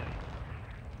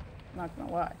 Not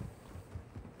gonna lie.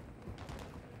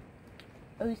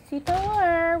 Oh,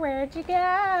 C4, where'd you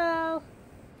go?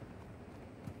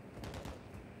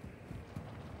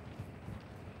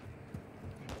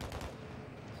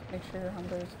 Just make sure your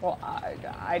hunger is full.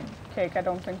 Cake, I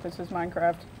don't think this is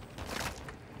Minecraft.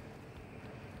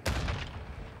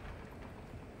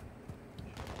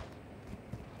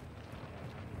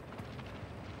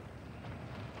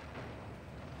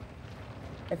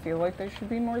 I feel like there should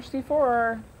be more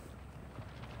C4.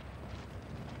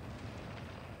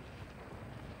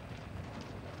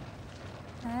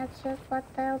 That's just what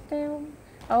they'll do.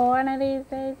 Oh, one of these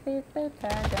days these boots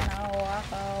are gonna walk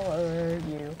all over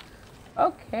you.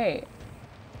 Okay.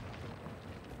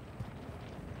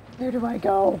 Where do I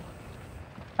go?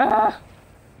 Ah!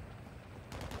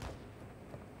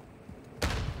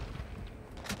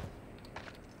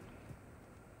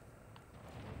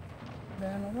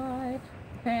 Been alive.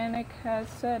 Panic has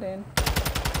set in.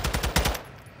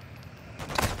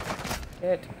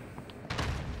 Shit.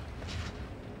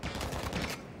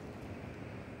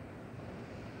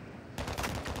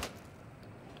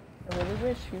 I really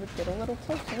wish you would get a little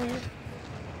closer.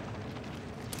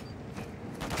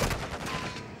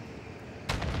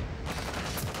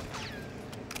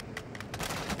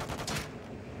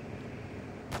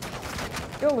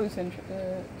 You'll lose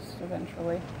interest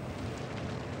eventually.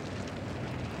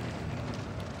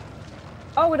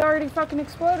 Oh, it already fucking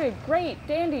exploded. Great,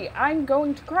 dandy. I'm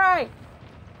going to cry.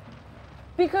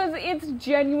 Because it's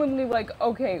genuinely like,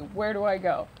 okay, where do I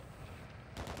go?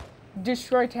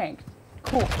 Destroy tank.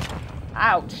 Cool.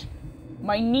 Ouch.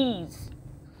 My knees.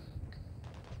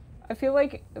 I feel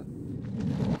like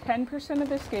 10% of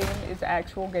this game is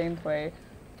actual gameplay.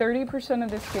 30% of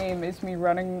this game is me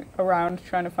running around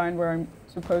trying to find where I'm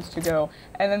supposed to go.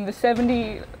 And then the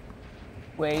 70...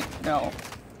 Wait, no.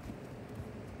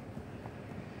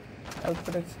 I would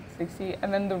put it at 60.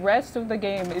 And then the rest of the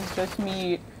game is just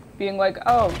me being like,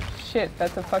 oh, shit,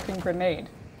 that's a fucking grenade.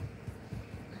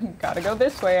 Gotta go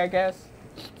this way, I guess.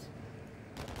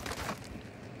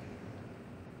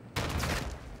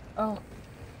 Oh,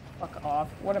 fuck off.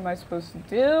 What am I supposed to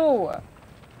do?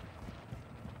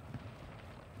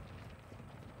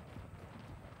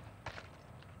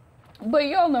 But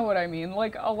y'all know what I mean.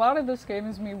 Like, a lot of this game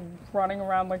is me running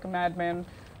around like a madman,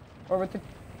 or with the,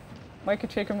 like a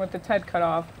chicken with its head cut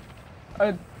off.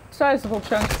 A sizable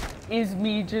chunk is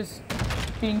me just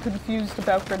being confused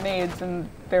about grenades and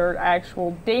their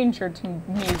actual danger to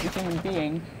me as a human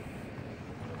being.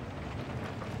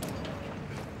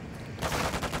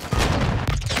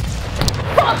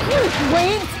 Fuck you,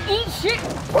 Wayne! Eat shit,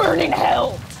 burn in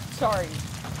hell! Sorry.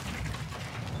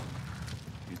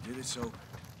 You did it, so...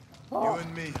 Oh. You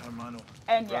and me, hermano.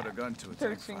 And brought yeah, a gun to a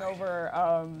searching tank fight. over,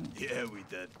 Yeah, we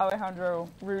did. Alejandro,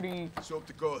 Rudy, Soap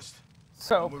the Ghost.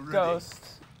 Soap,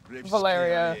 Ghost,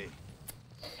 Valeria,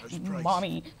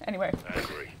 Mommy. Anyway.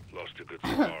 Angry. Lost a good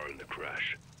cigar in the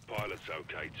crash. Pilot's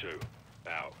okay too.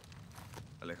 Out.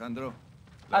 Alejandro.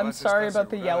 I'm sorry about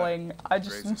the yelling. I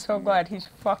just am so glad he's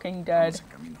fucking dead.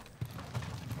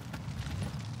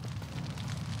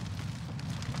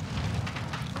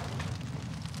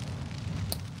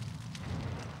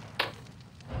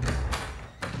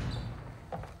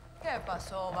 ¿Qué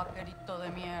pasó, vaquerito de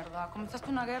mierda? ¿Comenzaste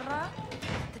una guerra?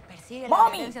 Te persigue la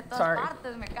Mommy! violencia a todas Sorry.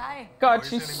 partes, me cae. God,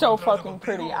 she's so fucking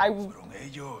pretty.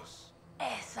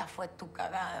 Esa fue tu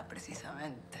cagada,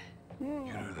 precisamente. You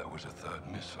knew that was a third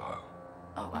missile.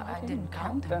 Oh, I didn't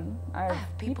count them. I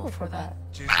have people for that.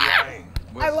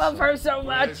 I love her so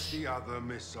much. Where's the other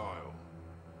missile?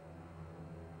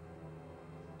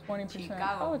 20%.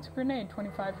 Chicago. Oh, it's a grenade.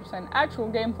 25%. Actual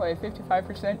gameplay.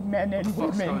 55% men and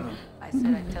women. I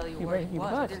said I'd tell you He where was. he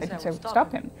was. I didn't say I would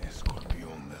Stop him.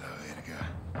 Escorpión de la verga.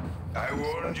 I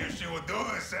warned you she would do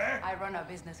this, eh? I run a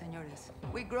business, senores.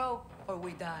 We grow or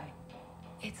we die.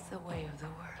 It's the way of the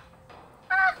world.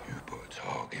 You put a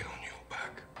target on your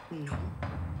back. No.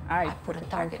 I put a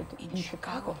target in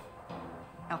Chicago.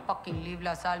 Now fucking leave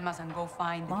Las Almas and go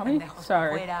find the Mommy, pendejos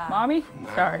sorry. afuera. Mommy,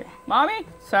 sorry. Mommy,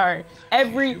 sorry.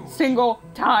 Every single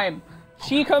time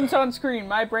she comes on screen,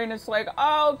 my brain is like,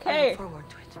 oh, okay. I look forward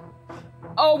to it.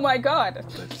 Oh my god.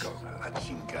 Let's go. La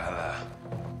chingada.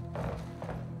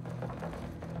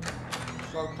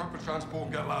 So, prep for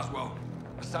transport, get Laswell.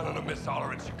 Hassan and a missile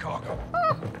are in Chicago.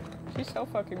 She's so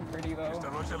fucking pretty though. Esta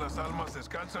noche Las Almas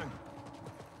descansan.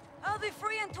 I'll be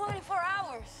free in 24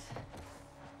 hours.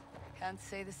 Can't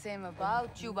say the same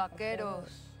about you,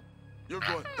 vaqueros. You're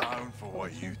going down for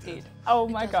what you did. Oh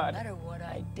my god. It doesn't matter what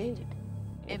I did.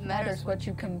 It matters what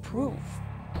you can prove.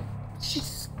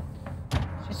 She's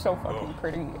so fucking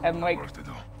pretty and like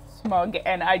smug,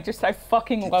 and I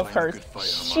fucking love her.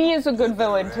 She is a good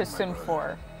villain to sim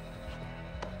for.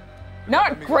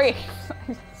 Not great,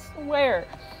 I swear.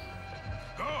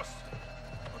 Ghost,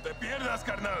 no te pierdas,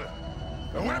 carnal.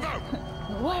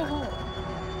 Whoa.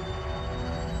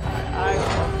 I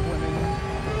love women.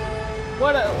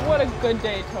 What a good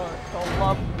day to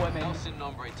love women,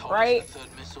 right? The third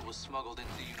missile was smuggled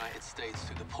into the United States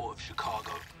through the port of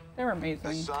Chicago. They're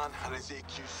amazing. Hassan and his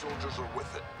EQ soldiers are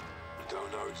with it. We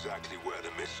don't know exactly where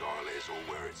the missile is or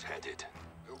where it's headed.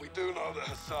 But we do know that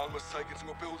Hassan was taken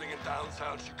to a building in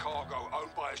downtown Chicago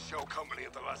owned by a shell company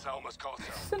of the Las Almas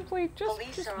cartel. Simply just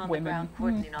Police are on women. the ground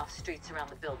cordoning off streets around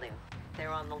the building. They're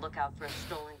on the lookout for a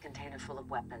stolen container full of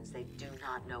weapons. They do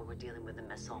not know we're dealing with a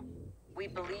missile. We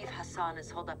believe Hassan is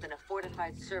holed up in a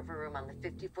fortified server room on the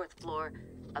 54th floor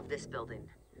of this building.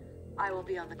 I will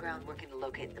be on the ground working to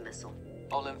locate the missile.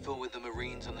 I'll infill with the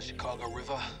Marines on the Chicago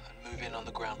River and move in on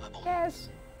the ground level. Yes.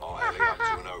 I'll heli up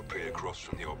to an OP across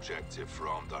from the objective for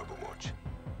armed overwatch.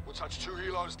 We'll touch 2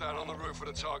 helos down on the roof of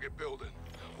the target building.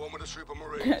 One with a troop of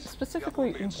Marines.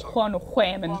 Specifically, Juan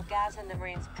Hueman. While Gaz and the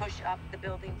Marines push up the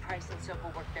building, Price and Soap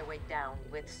will work their way down,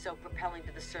 with Soap rappelling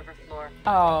to the server floor.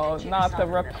 Oh, not the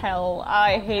rappel.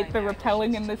 I hate the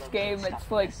rappelling in this game.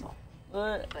 It's like...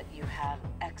 But you have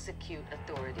execute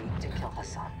authority to kill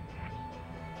Hassan.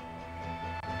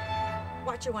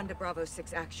 Watcher 1 to Bravo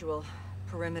 6 actual.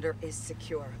 Perimeter is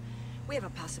secure. We have a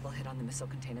possible hit on the missile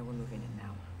container. We're moving in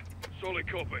now. Solid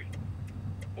copy.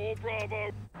 All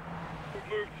Bravo. We've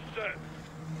moved to set.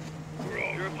 We're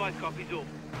on. Verified copies all.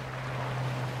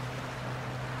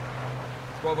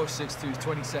 Bravo 6-2 is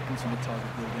 20 seconds from the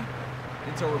target building.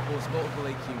 Intel reports multiple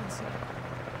AQ inside.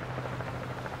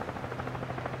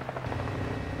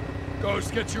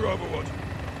 Ghost, get your overwatch.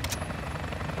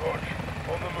 Watch,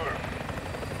 on the move.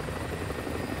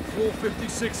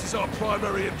 456 is our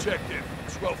primary objective.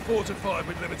 It's well fortified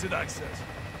with limited access.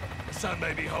 The sun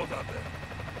may be holed up there.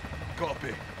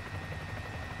 Copy.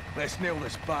 Let's nail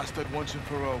this bastard once and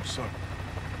for all, sir.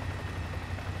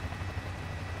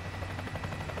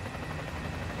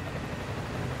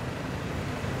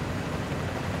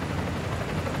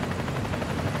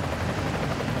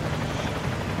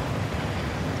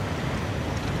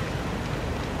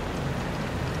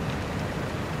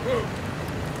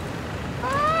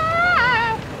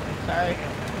 Sorry.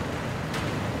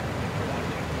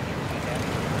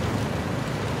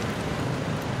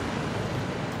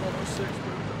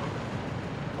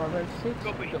 Bravo 6.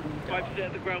 Copy. 5%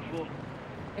 at the ground floor.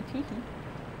 A teehee.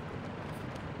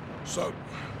 So,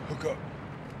 hook up.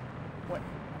 What?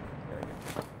 There we go.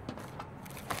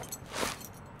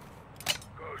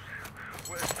 Ghost,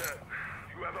 where's that?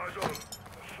 You have eyes on him?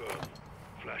 Affirm.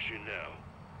 Flashing now.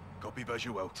 Copy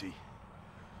visual, T.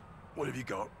 What have you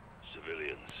got?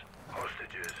 Civilians.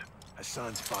 Hostages.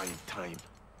 Hassan's buying time.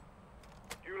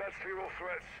 You lads clear all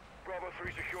threats. Bravo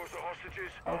 3 secures the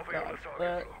hostages. Oh, I'll be on the God,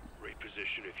 target floor.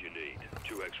 Reposition if you need.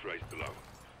 2 X-rays below.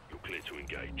 You're clear to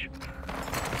engage.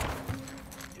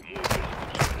 You're more visible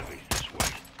to enemies this way.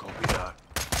 Copy that.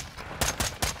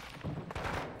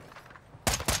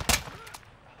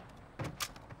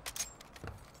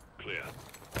 Clear.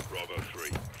 Bravo 3.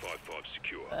 5-5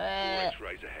 secure. 4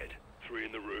 X-rays ahead. 3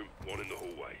 in the room, 1 in the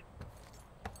hallway.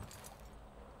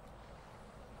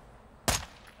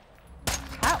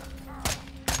 Ow.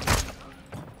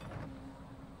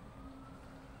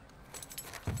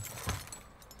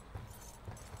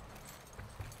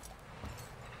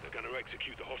 They're going to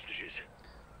execute the hostages.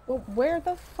 Well, where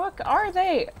the fuck are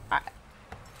they? I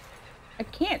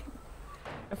can't.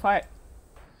 If I...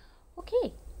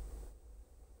 Okay.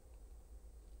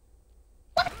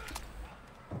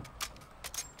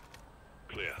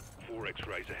 Clear. 4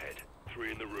 X-rays ahead.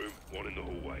 3 in the room, 1 in the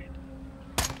hallway.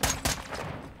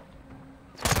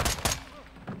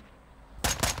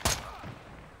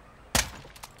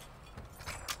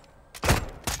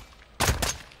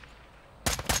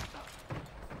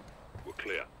 We're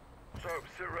clear. So,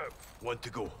 sit rep. 1 to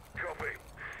go. Copy.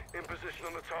 In position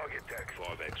on the target deck.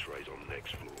 5 X-rays on the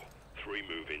next floor. 3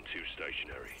 move in, 2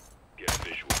 stationary. Get a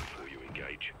visual before you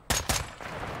engage.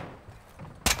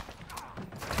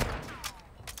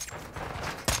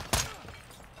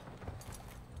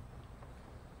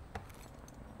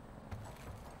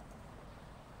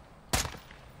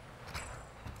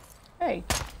 Hey,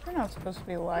 you're not supposed to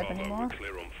be alive Bravo, anymore. we're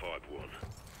clear on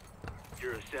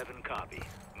 5-1. 07 copy.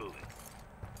 Moving.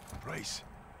 Rice,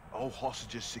 all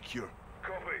hostages secure.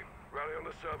 Copy. Rally on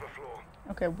the server floor.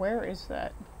 Okay, where is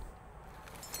that?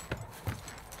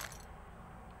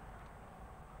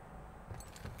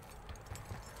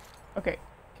 Okay,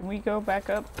 can we go back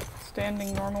up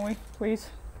standing normally, please?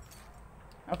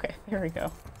 Okay, there we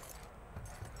go.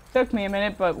 Took me a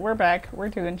minute, but we're back. We're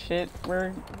doing shit.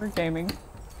 We're gaming.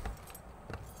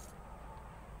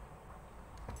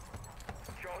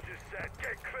 Charges set.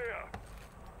 Get clear.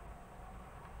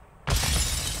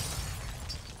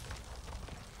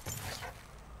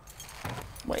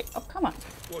 Wait, oh come on.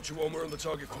 Watch your one, we're on the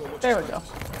target floor. Watch There your we go.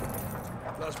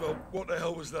 status. Laswell, what the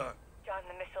hell was that? John,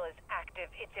 the missile is active.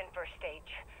 It's in first stage.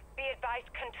 Be advised,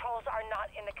 controls are not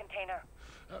in the container.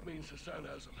 That means Hassan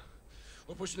has them.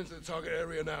 We're pushing into the target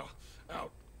area now.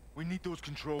 Out. We need those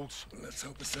controls. Let's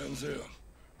hope Hassan's here.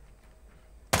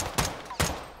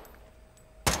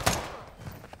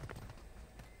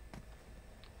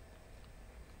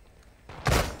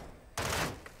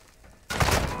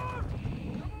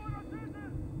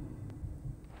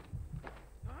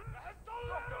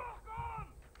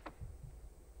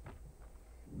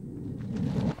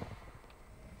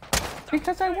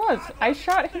 Because I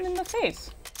shot him in the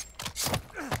face.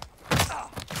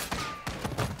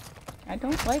 I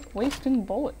don't like wasting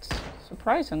bullets,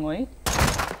 surprisingly.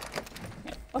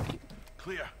 Yeah, fuck you.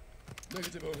 Clear.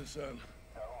 Negative on Hassan.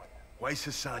 Why is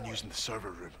Hassan using the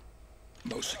server room?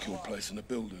 Most secure place in the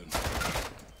building.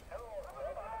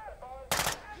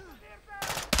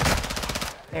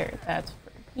 There, that's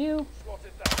for you.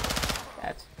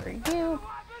 That's for you.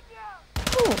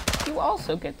 Ooh, you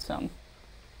also get some.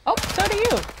 Oh, so do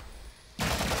you.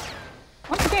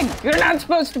 Once again, you're not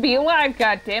supposed to be alive,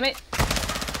 goddammit.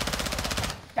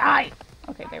 Die!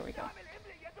 Okay, there we go.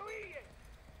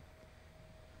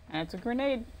 That's a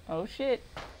grenade. Oh shit.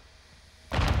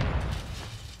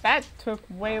 That took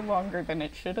way longer than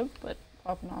it should have, but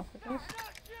popping off of this.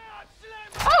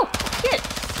 Oh! Shit!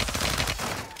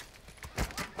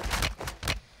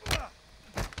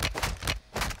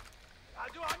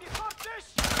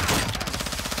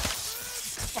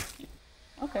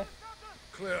 Okay.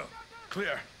 Clear.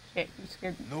 Clear. Shit, you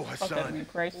scared the No fuck out of me, Hassan.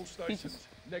 Christ. All Jesus. stations.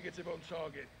 Negative on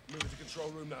target. Move to control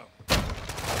room now.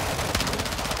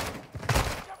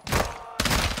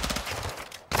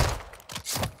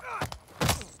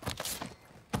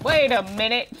 Wait a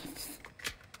minute!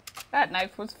 That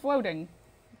knife was floating.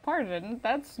 Pardon,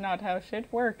 that's not how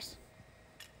shit works.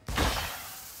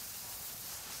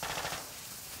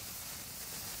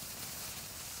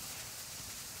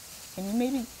 Can you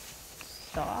maybe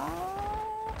stop?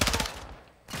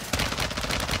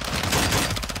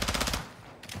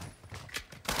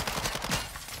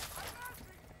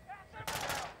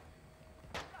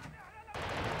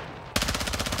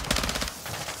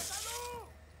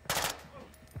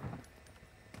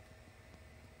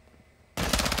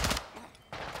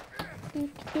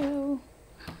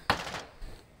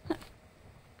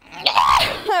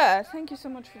 Thank you so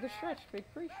much for the stretch, big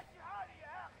freak.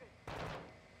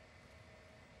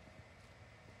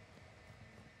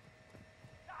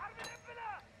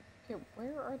 Okay,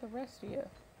 where are the rest of you?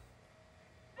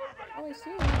 Oh, I see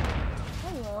you.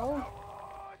 Hello.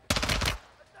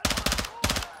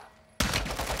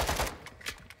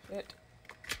 Shit.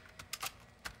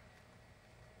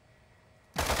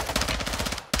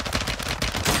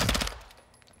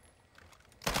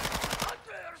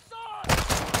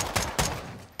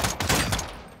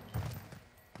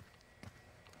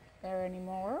 There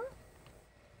anymore?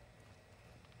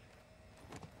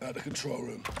 At the control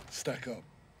room. Stack up.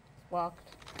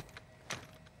 Locked.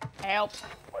 Help.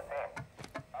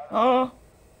 Oh.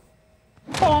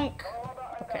 Bonk.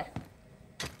 Okay.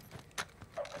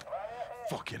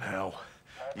 Fucking hell.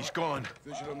 He's gone.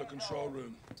 Vision on the control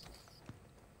room.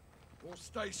 All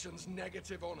stations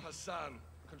negative on Hassan.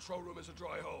 Control room is a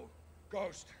dry hole.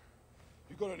 Ghost,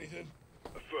 you got anything?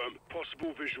 Affirm.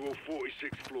 Possible visual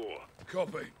 46th floor.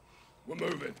 Copy. We're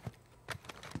moving.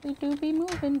 We do be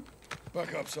moving.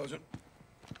 Back up, Sergeant.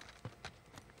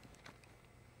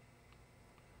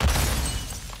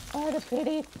 Oh, the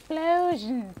pretty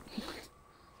explosions.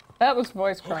 That was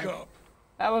voice crack.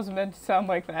 That wasn't meant to sound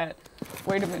like that.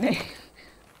 Wait a minute.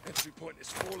 Entry point is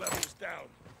 4 levels down.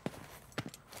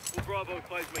 All Bravo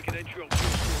 5 make an entry on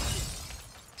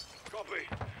field. Copy.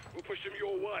 We'll push them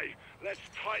your way. Let's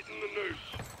tighten the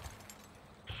noose.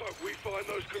 So if we find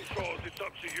those controls, it's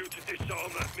up to you to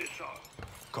disarm that missile.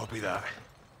 Copy that.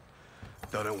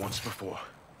 Done it once before.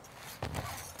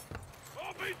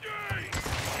 RPG!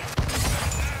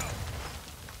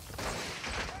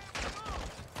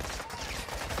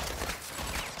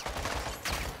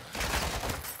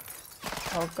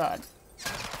 Oh god.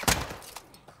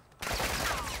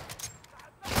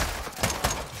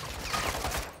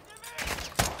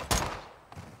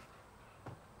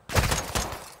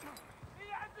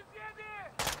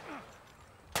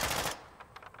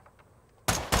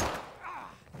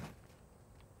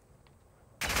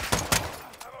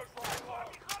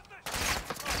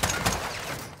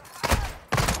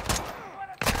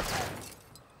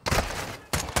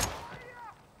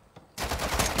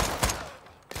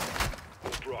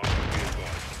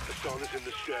 In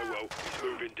the stairwell, he's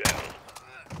moving down.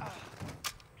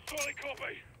 Solid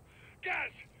copy.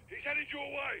 Gaz, he's headed your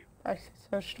way. That's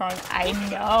so strong. I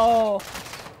know.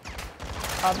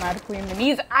 Automatically in the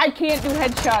knees. I can't do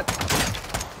headshots.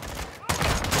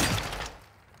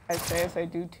 I say as I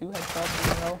do 2 headshots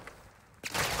in a row.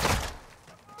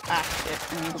 Ah, shit.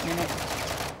 I need a minute.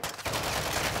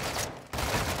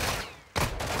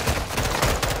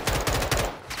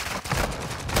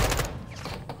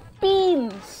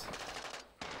 Beans!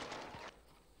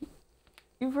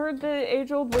 You've heard the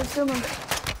age-old wisdom of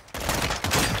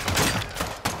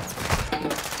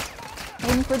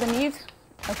aim for the knees?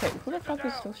 Okay, who the fuck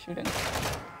is still shooting?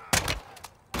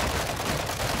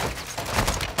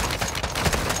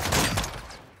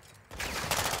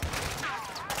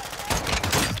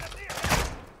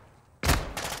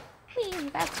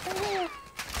 Please, that's for you.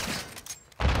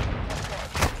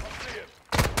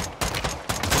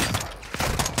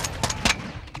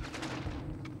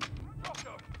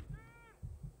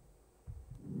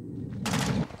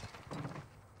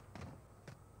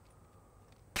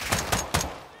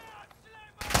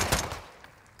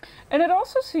 And it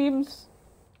also seems...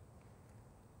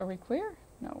 Are we clear?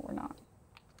 No, we're not.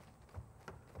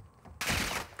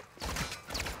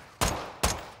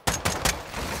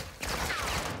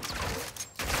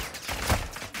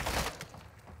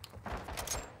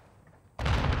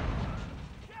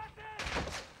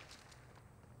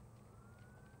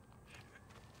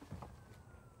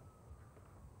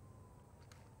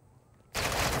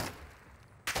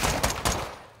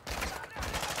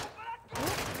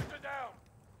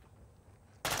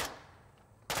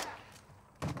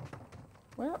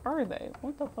 Where are they?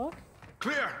 What the fuck?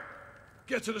 Clear!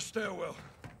 Get to the stairwell.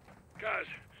 Guys,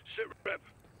 sit rep.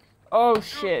 Oh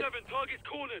shit. 07, target's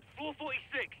cornered, floor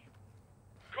 46.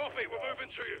 Copy, we're moving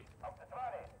to you.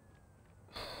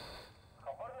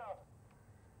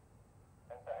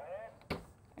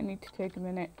 I need to take a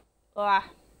minute. Ah.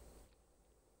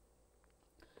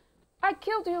 I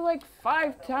killed you like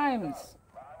 5 times.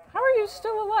 How are you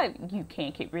still alive? You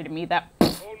can't get rid of me that... On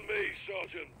me,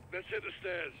 Sergeant. Let's hit the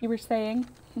stairs. You were saying?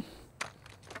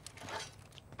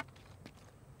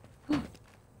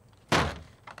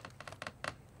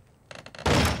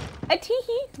 A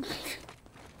teehee?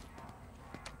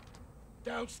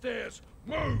 Downstairs.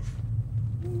 Move!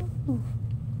 Move.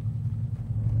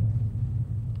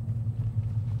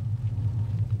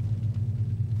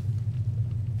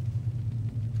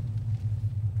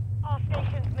 All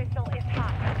stations' missile is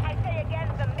hot. I say again,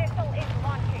 the missile is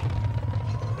launching.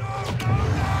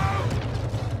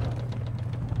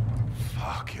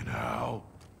 Fucking hell.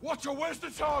 Watcher, where's the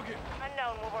target?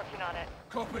 Unknown, we're working on it.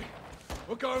 Copy.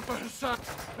 We're going for Hassan.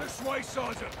 This way,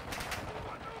 Sergeant.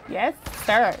 Yes,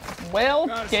 sir. Will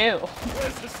Guys, do.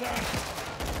 Where's Hassan?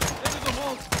 Into the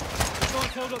vault. It's not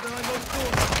held up behind those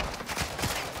doors.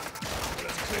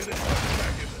 Let's clear this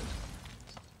back in then.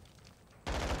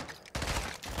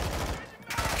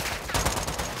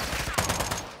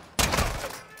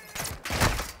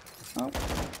 Oh.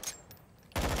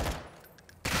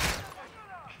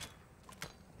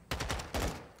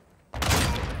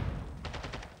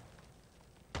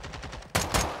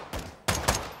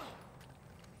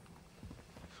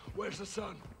 Where's the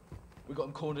sun? We got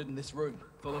him cornered in this room.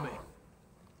 Follow me.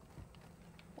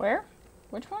 Where?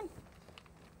 Which one?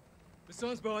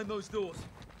 Hassan's behind those doors.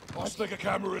 I'll stick a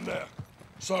camera in there.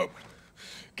 So,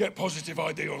 get positive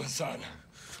ID on Hassan.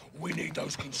 We need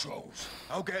those controls.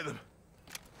 I'll get them.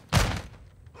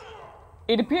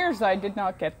 It appears I did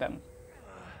not get them.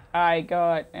 I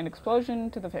got an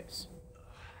explosion to the face.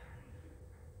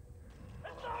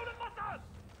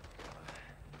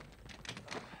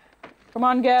 Come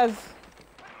on, Gaz.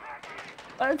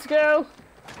 Let's go.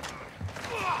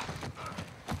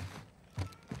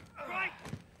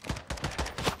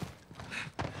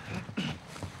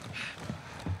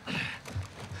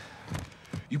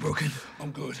 You broken?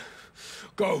 I'm good.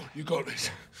 Go, you got this.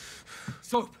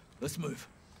 Soap, let's move.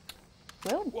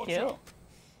 Will Watch do. out.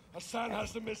 Hassan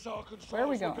has the missile controls. Where are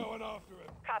we We're going? going after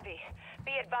him. Copy.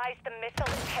 Be advised the missile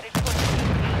is headed towards the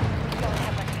We don't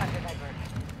have much time to divert.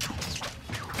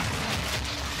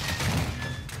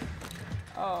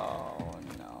 Oh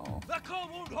no. That car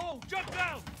won't hold! Jump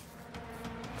down!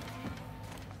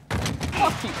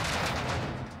 Fuck you.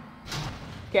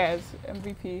 Gaz,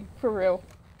 MVP. For real.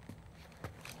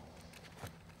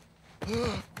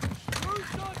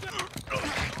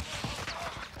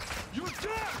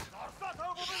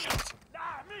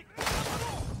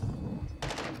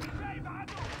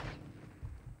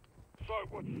 So,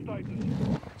 what's the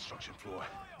status? Construction floor.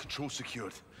 Control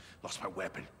secured. Lost my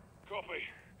weapon. Copy.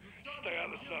 Stay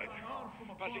out of sight.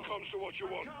 Passing comms to what you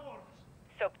want.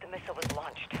 Soap, the missile was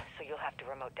launched, so you'll have to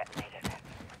remote detonate it.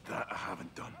 That I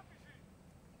haven't done.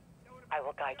 I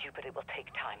will guide you, but it will take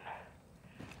time.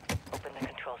 Open the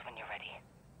controls when you're ready.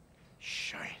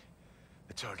 Shite.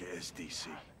 The target is DC.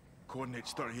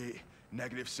 Coordinates 38,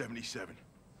 -77.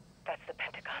 That's the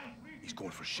Pentagon. He's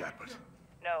going for Shepard.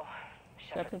 No,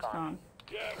 Shepard's Shepard's gone. gone.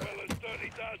 Yeah, well, there's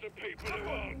 30,000 people who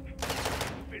aren't.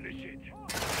 Finish it.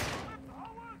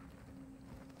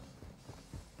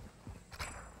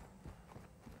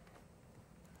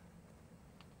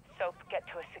 Soap, get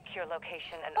to a secure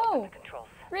location and Oh. open the controls.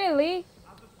 Really?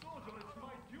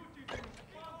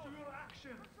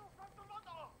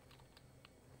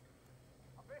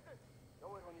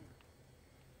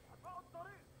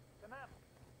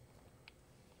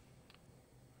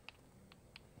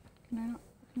 Can I not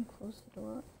fucking close the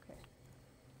door? Okay.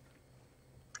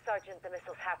 Sergeant, the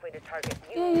missile's halfway to target.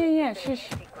 Yeah, finish shush.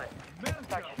 the sequence.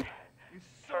 Sergeant,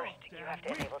 first you have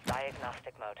to enable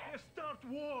diagnostic mode.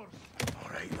 All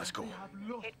right, let's go.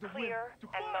 Hit clear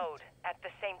and mode at the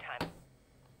same time.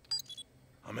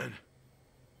 I'm in.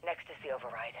 Next is the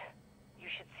override. You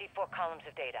should see 4 columns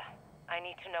of data. I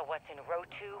need to know what's in row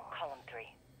 2, column 3.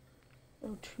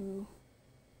 Row 2.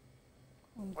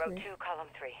 Row 2, column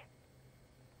 3.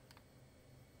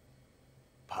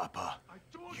 Papa,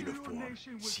 uniform,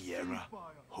 Sierra,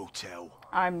 hotel.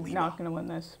 I'm Lima. not gonna win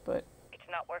this, but It's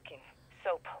not working.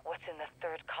 Soap, what's in the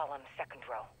 3rd column, 2nd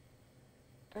row?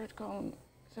 third column,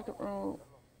 second row.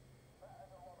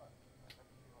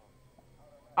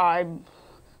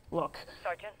 Look.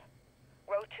 Sergeant,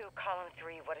 row 2, column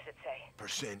 3, what does it say?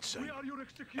 Percent sign.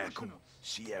 Echo,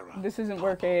 Sierra. This isn't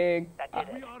working. That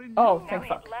did it. Oh, Now thank hit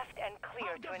fuck. left and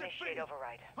clear to initiate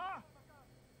override.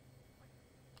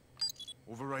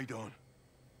 Override on.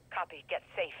 Copy, get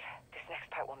safe. This next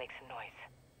part will make some noise.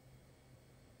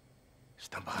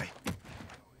 Stand by.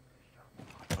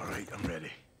 All right, I'm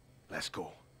ready. Let's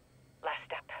go. Last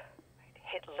step.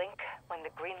 Hit link when the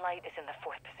green light is in the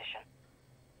 4th position.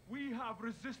 We have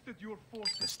resisted your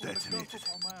forces It's from the Gulf detonated. of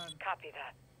Oman Copy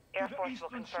that. Air to the Force will eastern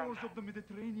confirm. shores of the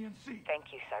Mediterranean Sea.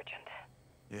 Thank you, Sergeant.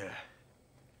 Yeah.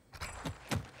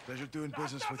 Pleasure doing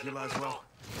business with you, Laswell.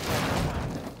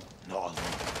 Not alone.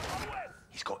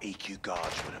 He's got AQ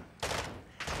guards with him.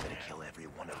 I'm gonna kill every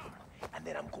one of them, and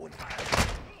then I'm going for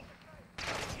him.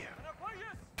 Here.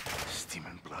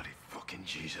 Steaming bloody fucking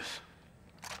Jesus.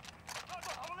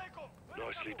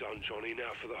 Nicely done, Johnny.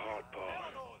 Now for the hard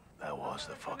part. That was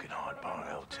the fucking hard part,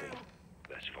 LT.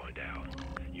 Let's find out.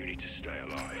 You need to stay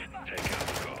alive, take out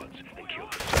the guards, and kill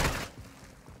the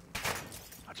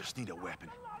I just need a weapon.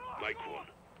 Make one.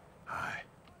 Aye.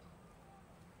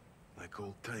 Like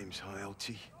old times, huh,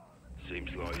 LT?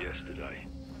 Seems like yesterday.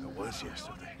 It was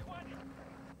yesterday.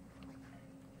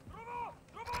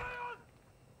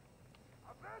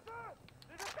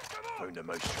 Found a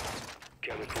mousetrap.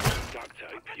 Chemicals and duct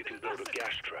tape. You can build a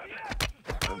gas trap.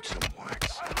 Found some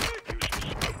wax. Use some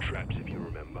smoke traps if you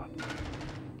remember.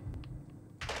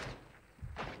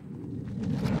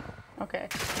 Okay.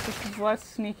 This is less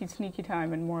sneaky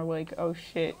time and more like, oh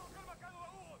shit.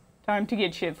 Time to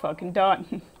get shit fucking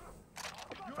done.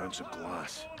 Found some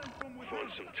glass. Find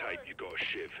some tape, you got a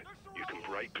shiv. You can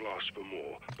break glass for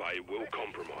more, but it will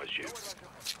compromise you.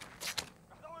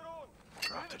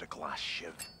 Drafted a glass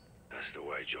shiv. That's the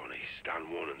way, Johnny.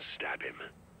 Stun one and stab him.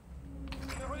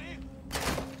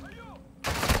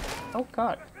 Oh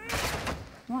god.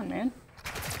 Come on, man.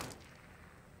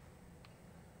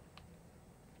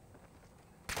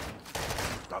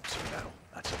 Grab some now.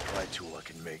 That's a pry tool I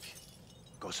can make.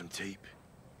 Got some tape.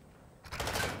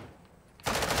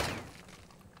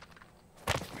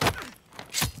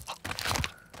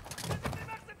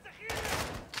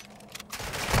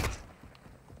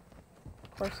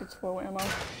 Of course it's low ammo.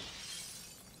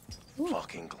 Ooh.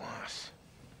 Fucking glass.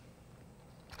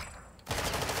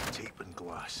 Tape and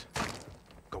glass.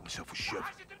 Got myself a shiv.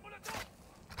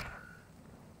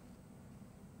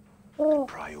 Oh.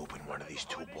 Pry open one of these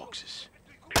toolboxes.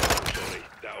 Johnny,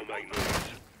 that'll make noise.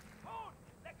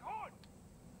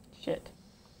 Shit.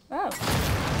 Oh.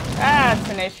 That's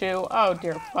an issue. Oh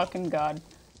dear fucking god.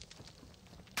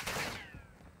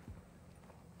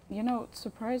 You know,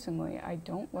 surprisingly, I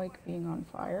don't like being on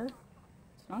fire.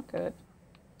 It's not good.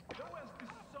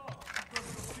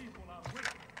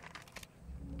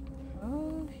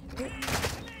 Oh shit.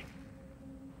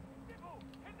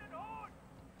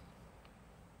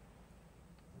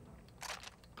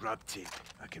 Grab tape.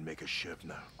 I can make a shiv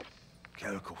now.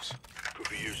 Chemicals. Could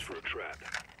be used for a trap.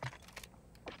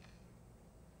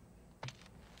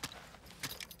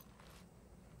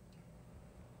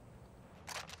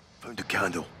 Found a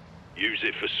candle. Use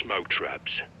it for smoke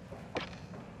traps.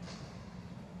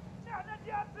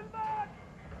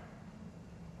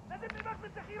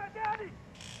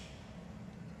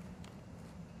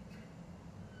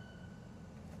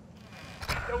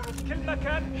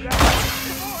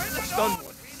 Stun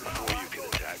one. Before you can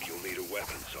attack, you'll need a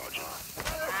weapon, Sergeant. I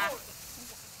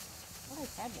thought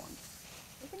I had one.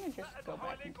 We're gonna just go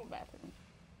back into the bathroom.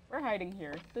 We're hiding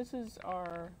here. This is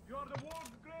our... You are the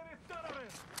world's greatest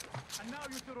terrorists, and now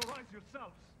you terrorize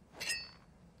yourselves.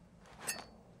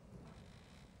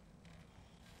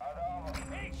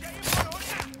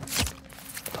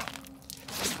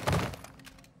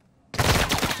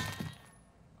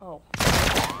 Oh.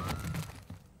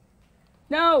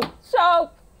 No!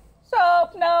 Soap!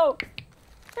 Soap! No!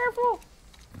 Careful!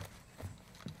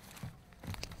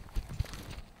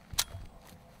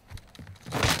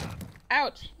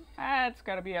 Ouch! That's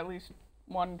gotta be at least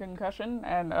one concussion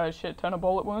and a shit ton of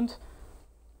bullet wounds.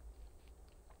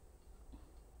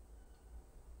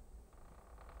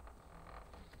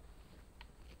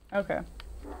 Okay.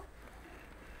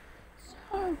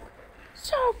 Soap!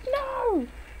 Soap, no!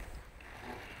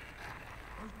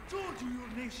 I told you your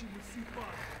nation would see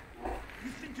fire.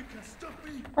 You think you can stop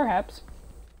me? Perhaps.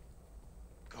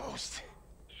 Ghost.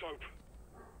 Soap.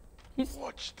 He's...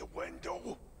 Watch the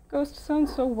window. Ghost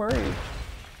sounds so worried.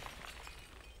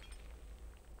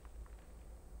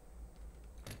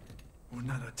 We're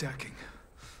not attacking.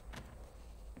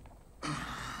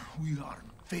 We are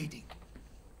invading.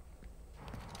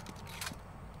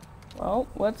 Well,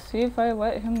 let's see if I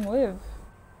let him live.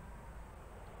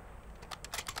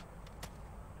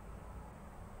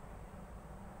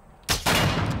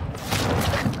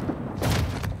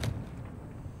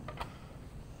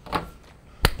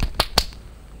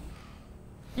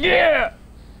 Yeah!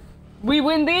 We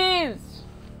win these!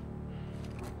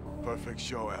 Perfect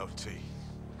show, LT.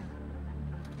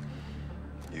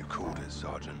 You called it,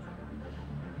 Sergeant.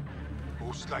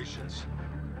 All stations.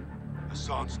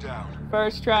 Hassan's down.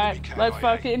 First try. Let's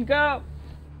fucking go!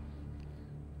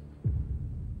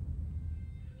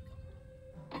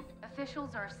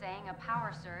 Officials are saying a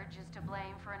power surge is to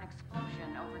blame for an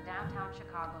explosion over downtown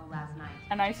Chicago last night.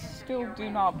 And I still do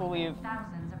not believe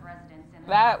Thousands of residents in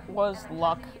that was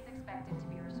luck. It's expected to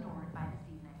be restored by this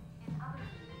evening.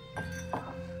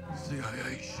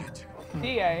 CIA shit.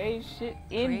 CIA shit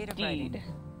Creative indeed.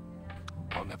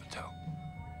 I'll never tell.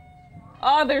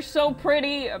 Oh, they're so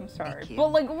pretty. I'm sorry.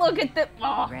 But like, look at the...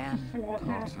 Oh.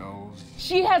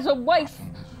 She has a wife.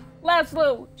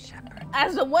 Laszlo.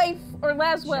 As a wife. Or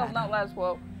Laswell. Not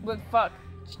Laswell. But fuck.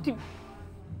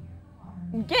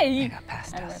 Gay.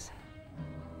 Past us.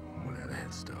 We'll have a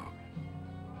head start.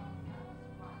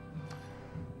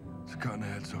 It's cutting the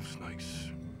heads off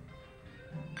snakes.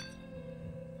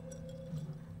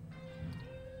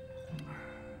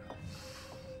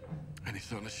 Any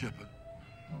son of Shepard?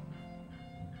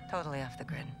 Totally off the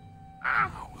grid.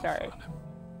 Sorry.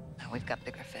 We've got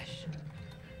bigger fish.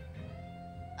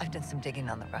 I've done some digging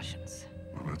on the Russians.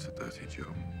 Well, that's a dirty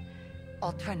job.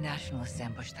 Ultra-nationalists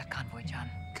ambushed that convoy, John.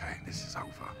 Okay, this is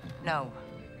over. No,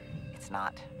 it's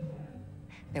not.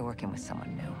 They're working with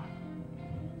someone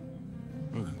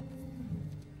new.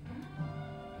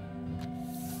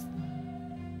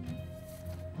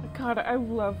 God, I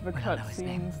love the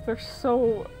cutscenes. They're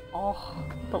so... Oh,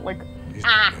 but like...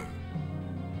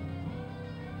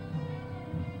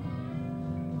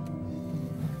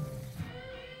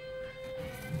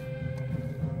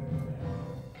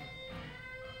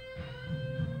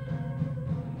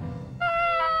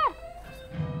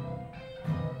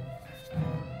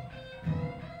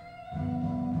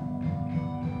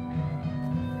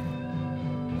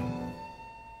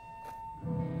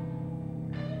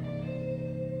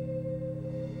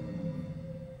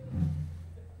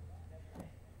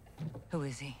 Who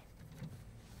is he?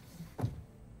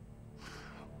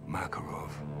 Makarov.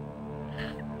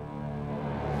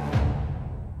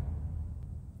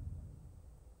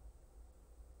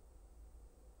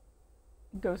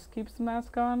 Ghost keeps the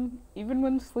mask on, even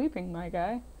when sleeping, my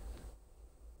guy.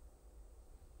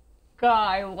 God,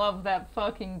 I love that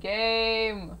fucking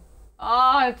game!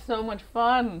 Ah, it's so much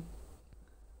fun!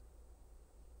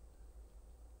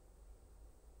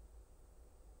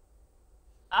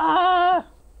 Ah!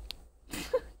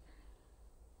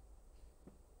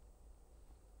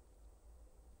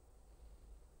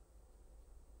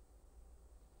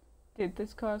 Did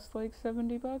this cost like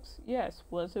 70 bucks? Yes.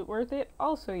 Was it worth it?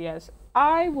 Also yes.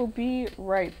 I will be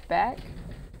right back.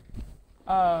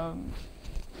 I'm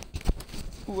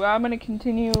gonna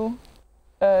continue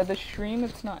the stream.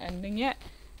 It's not ending yet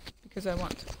because I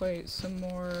want to play some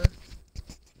more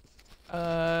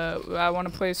I want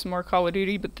to play some more Call of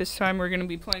Duty, but this time we're gonna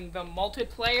be playing the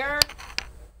multiplayer.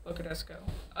 Look at us go.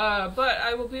 But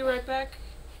I will be right back.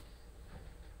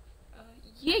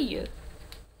 Yeah.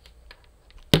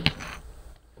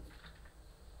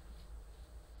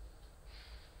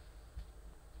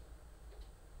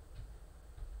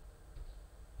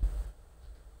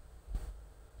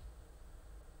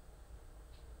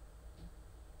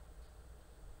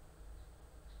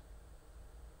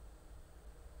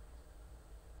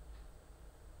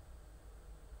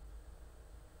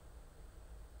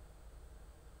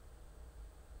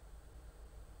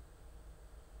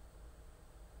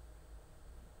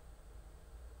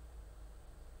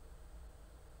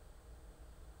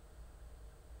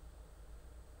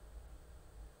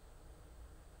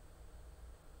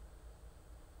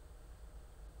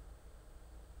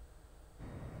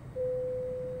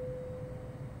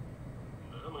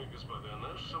 Дамы и господа,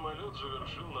 наш самолет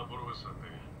завершил набор высоты.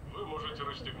 Вы можете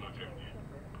расстегнуть ремни.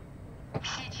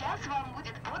 Сейчас вам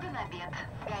будет подан обед.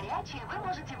 Горячий вы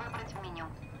можете выбрать в меню.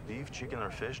 Beef, chicken, or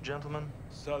fish, gentlemen?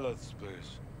 Salads,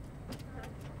 please.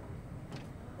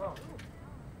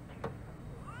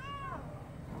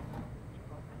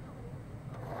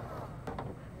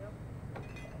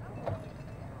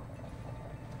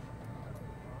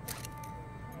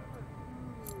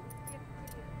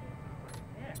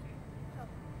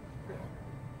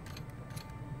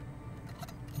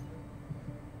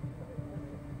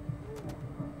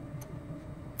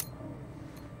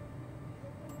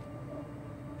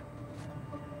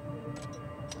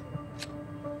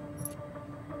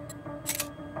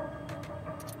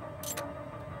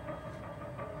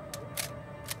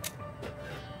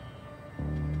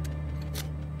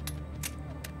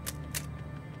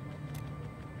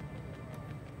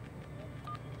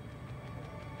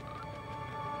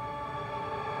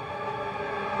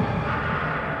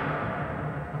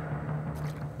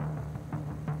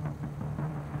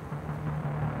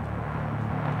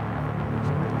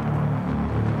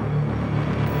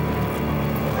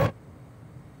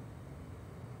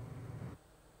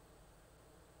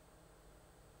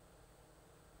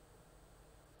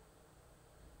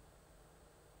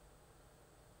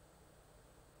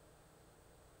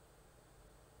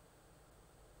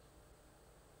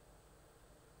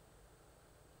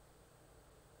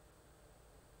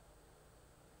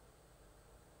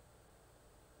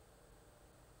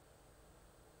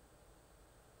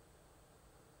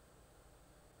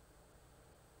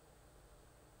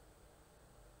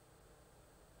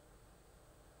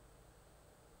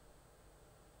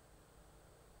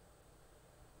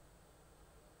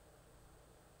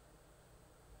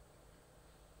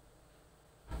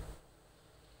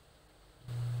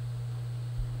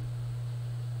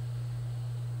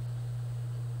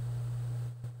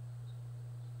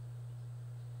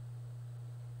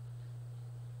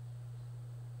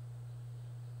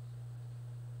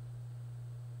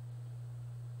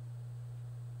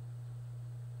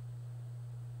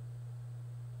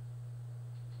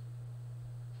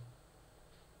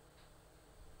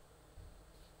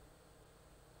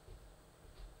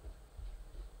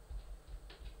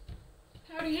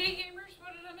 Howdy, hey gamers,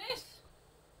 what did I miss?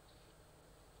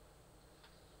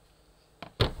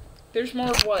 There's more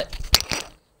of what?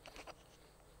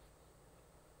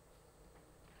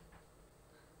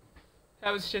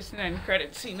 That was just an end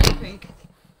credit scene, I think.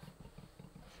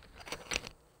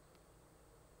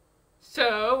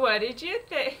 So, what did you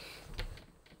think?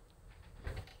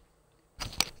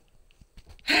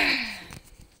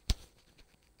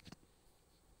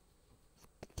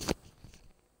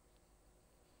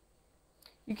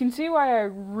 You can see why I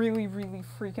really, really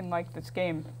freaking like this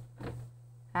game.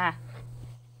 Ah.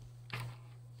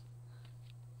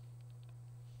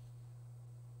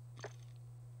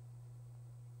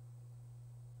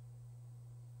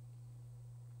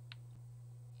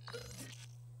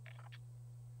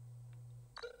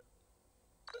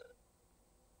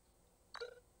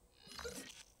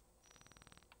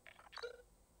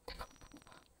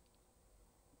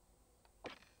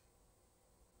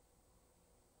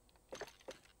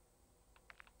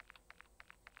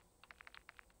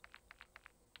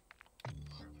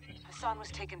 Hassan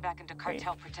was taken back into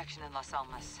cartel protection in Las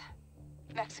Almas.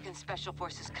 Mexican Special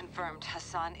Forces confirmed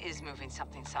Hassan is moving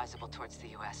something sizable towards the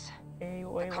U.S.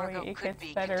 Wait, it could gets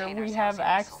be better. We containers have housing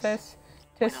access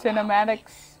to We don't know how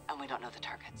cinematics. and we don't know the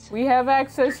targets. We have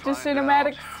access to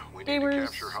cinematics. We need to Gamers,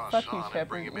 capture fuck you, Hassan and Shepard.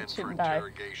 bring him You in for shouldn't die.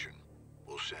 interrogation.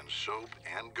 We'll send Soap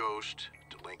and Ghost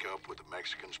to link up with the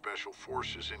Mexican Special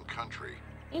Forces in country,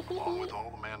 along with all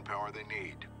the manpower they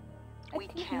need. We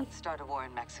can't start a war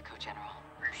in Mexico, General.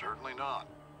 Certainly not.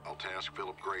 I'll task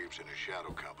Philip Graves and his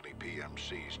shadow company,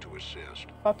 PMCs, to assist.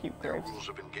 Fuck you, Their Graves. rules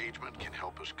of engagement can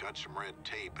help us cut some red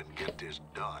tape and get this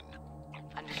done.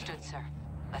 Understood, sir.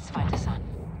 Let's find Hassan.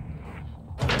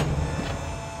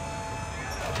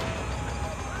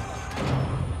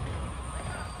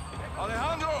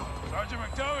 Alejandro! Sergeant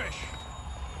McTavish!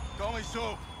 Call me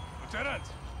Soap. Lieutenant!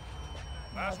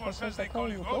 Last one says they call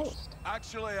you Ghost.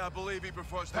 Actually, I believe he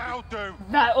prefers to That'll do.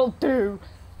 That'll do.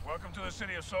 Welcome to the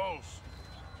City of Souls.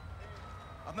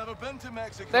 I've never been to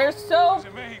Mexico. They're so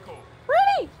in Mexico.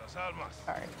 pretty. Las Almas.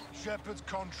 Sorry. Shepard's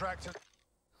contractor.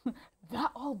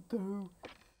 That'll do.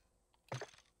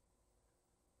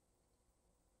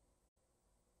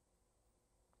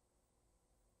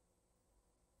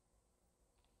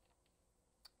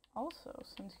 Also,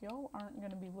 since y'all aren't going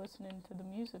to be listening to the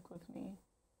music with me,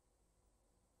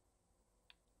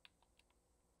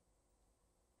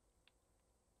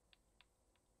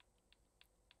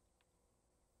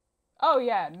 oh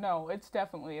yeah, no, it's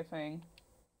definitely a thing.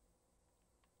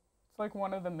 It's like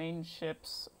one of the main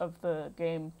ships of the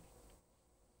game.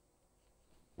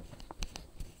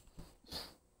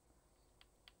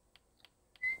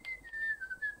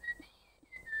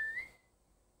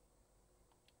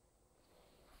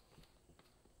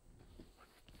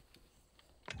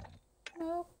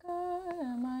 Oh God,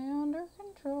 am I under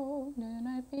control? Did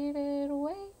I beat it?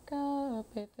 Wake up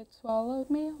if it swallowed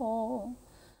me whole.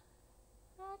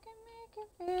 I can make you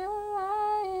feel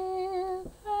alive.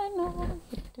 I know,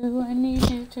 but do I need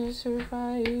you to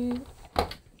survive?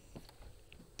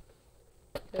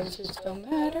 Does it still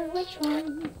matter which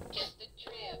one?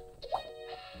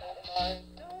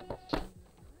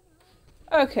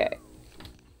 Okay.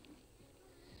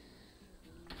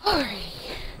 Alright.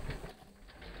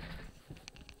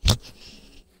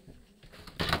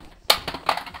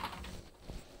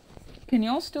 Can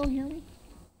y'all still hear me?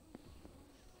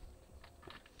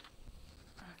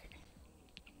 Okay.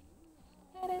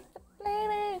 That is the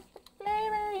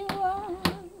flavor you want.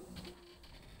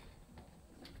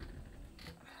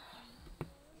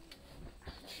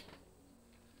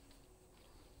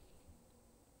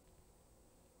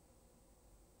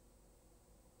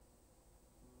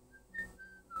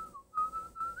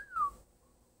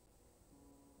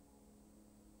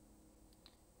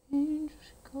 Angel,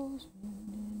 she calls me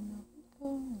on the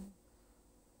phone.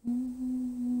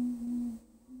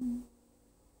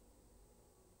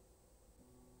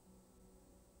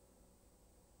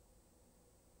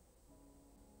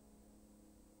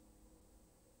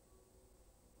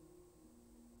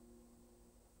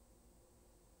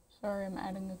 Sorry, I'm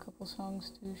adding a couple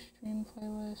songs to stream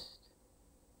playlist.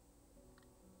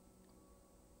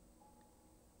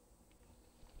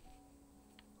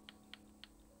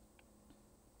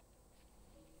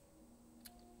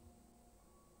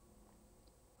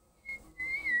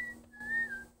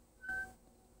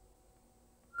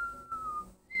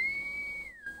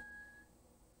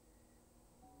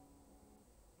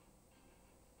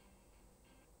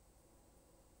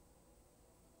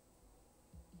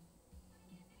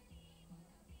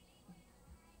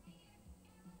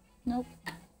 Nope.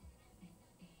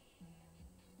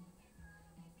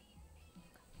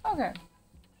 Okay.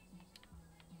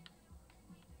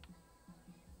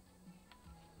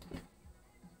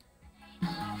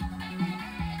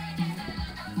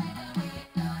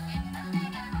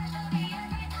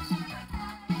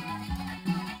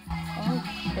 Oh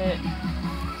shit.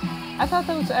 I thought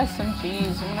that was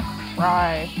SMGs. I'm gonna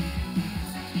cry.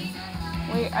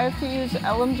 Wait, I have to use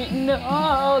LMG.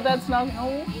 No, that's not.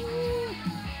 No.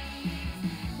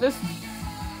 This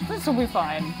will be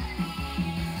fine.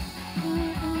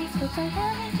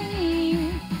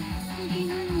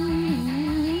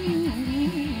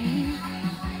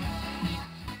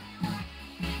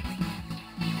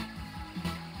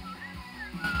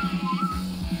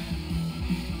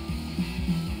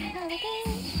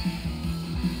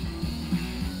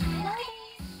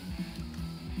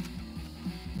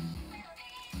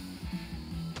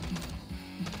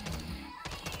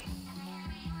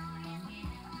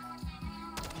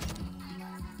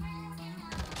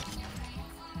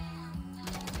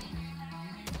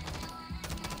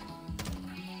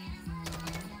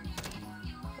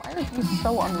 Why is this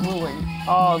so unruly?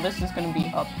 Oh, this is gonna be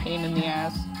a pain in the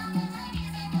ass.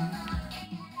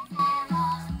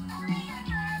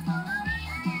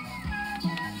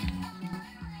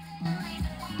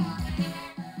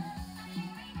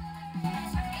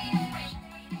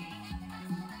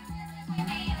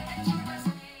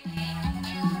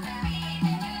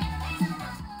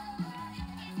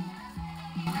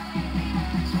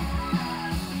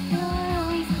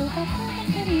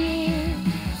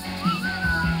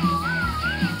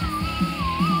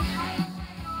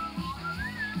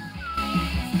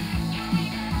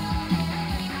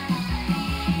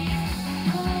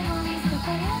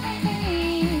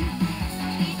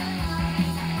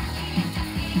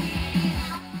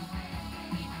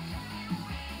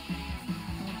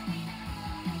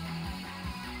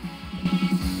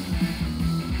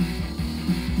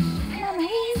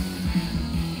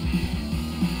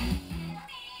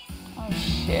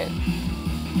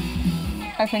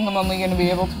 I think I'm only going to be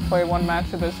able to play one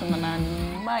match of this and then I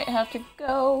might have to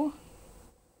go.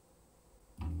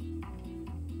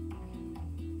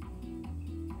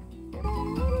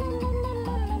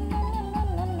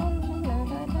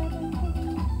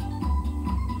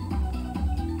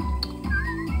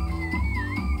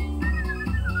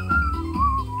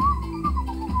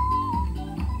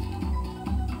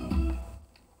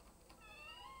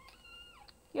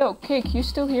 Yo, Cake, you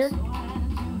still here?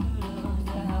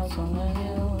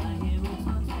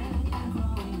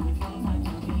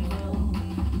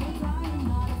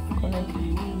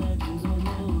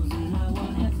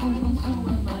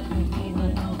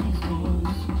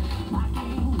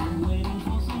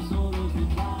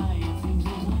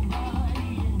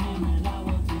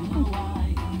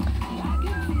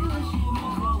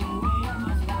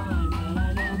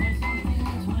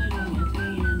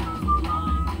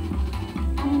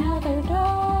 Another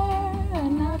door.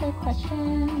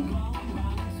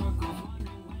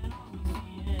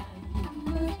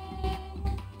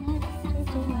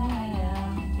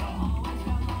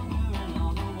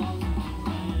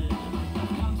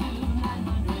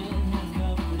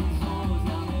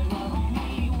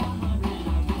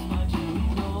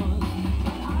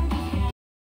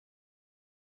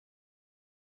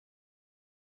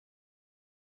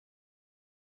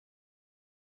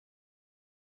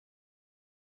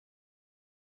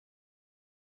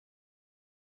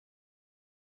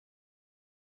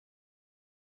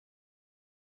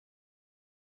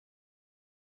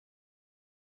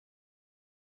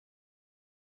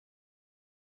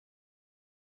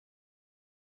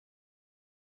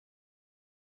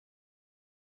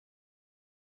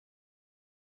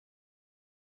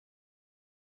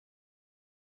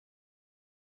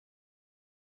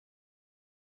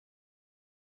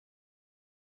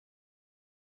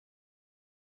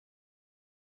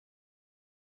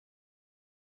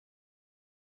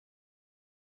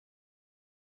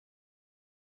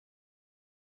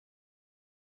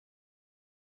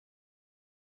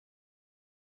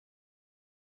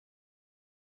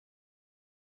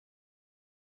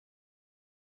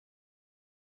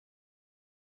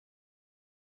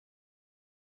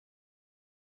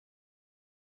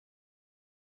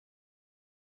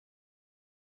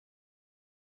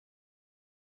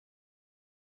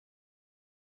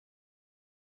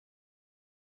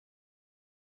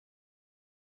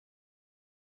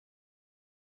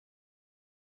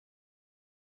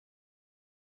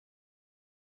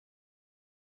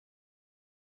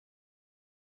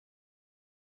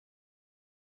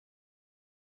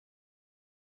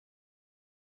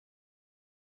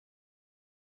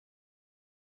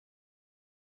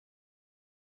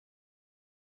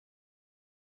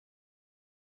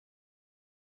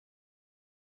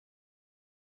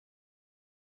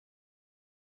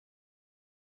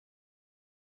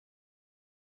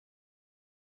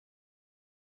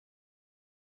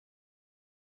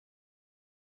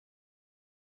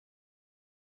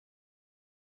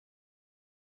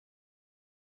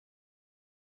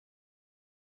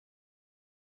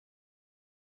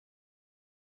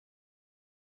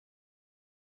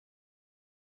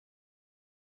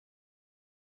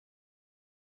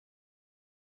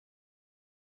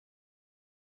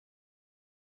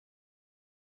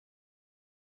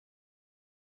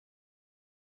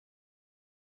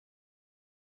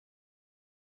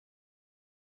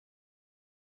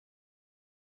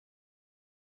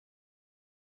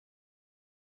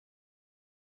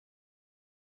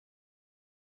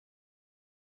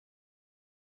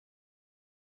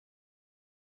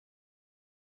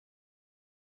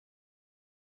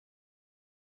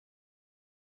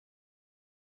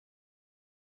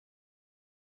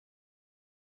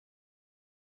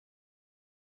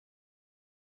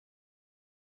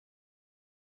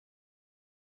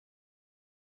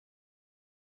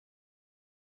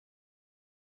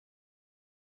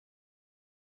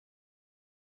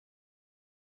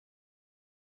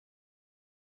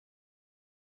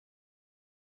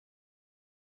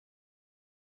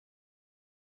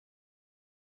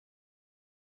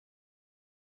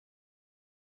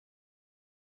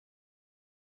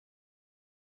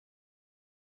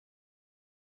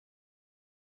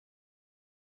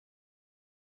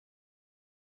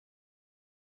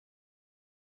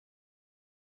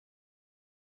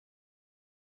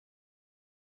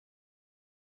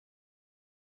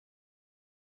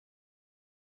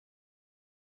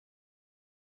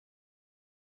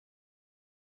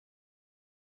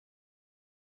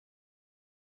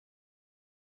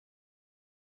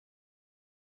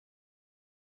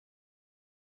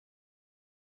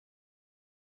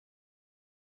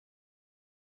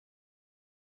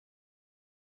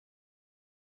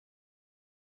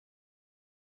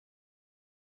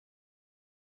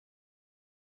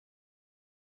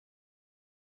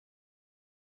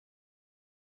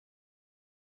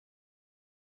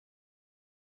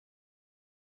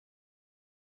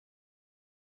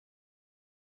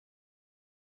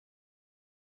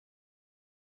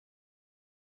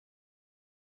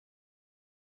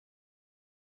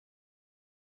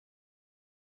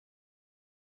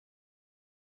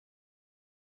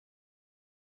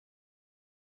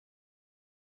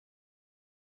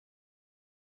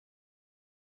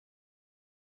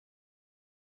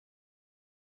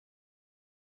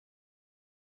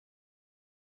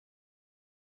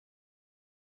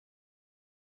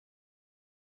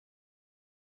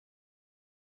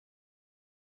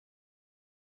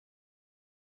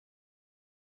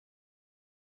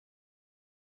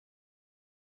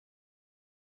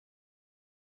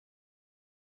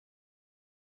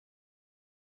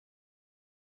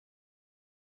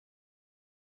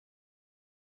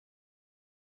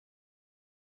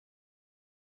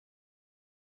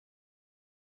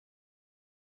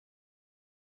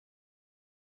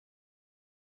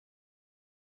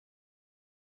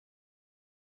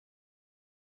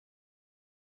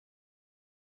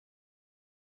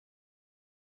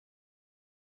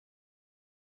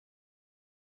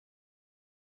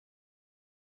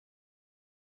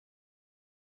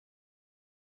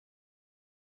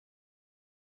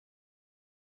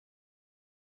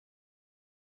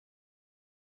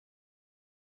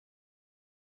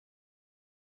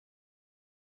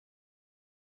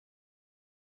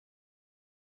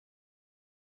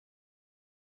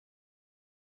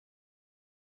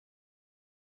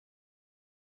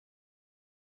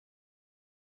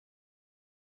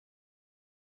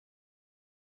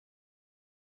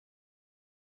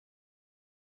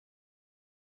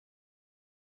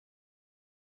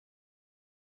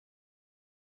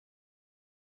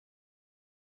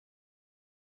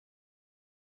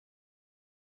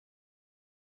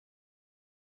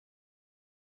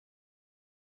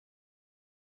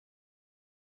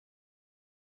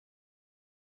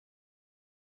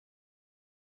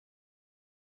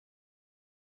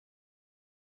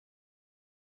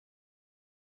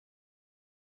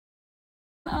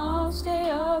 I'll stay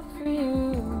up for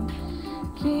you.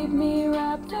 Keep me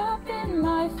wrapped up in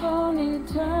my phone,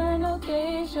 eternal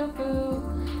deja vu.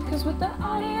 Cause with the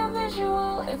audio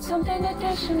visual, it's something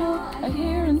additional. I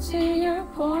hear and see your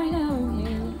point of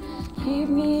view. Keep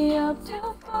me up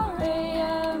till 4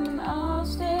 a.m. I'll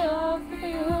stay up for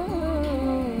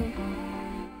you.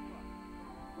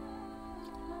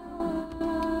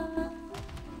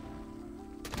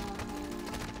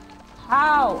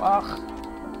 How? Ugh.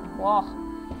 Whoa.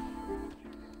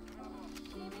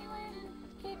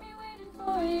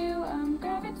 For you, I'm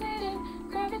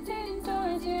gravitating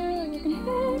towards you. You can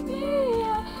hit me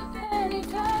up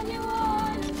anytime you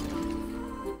want.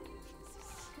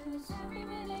 Cause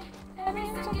every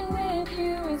second with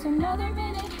you is another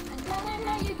minute, another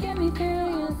night you get me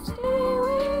through. I'll stay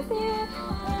with you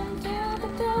until the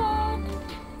dawn.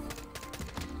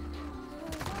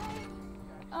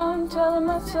 I'm telling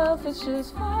myself it's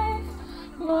just 5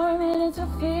 more minutes of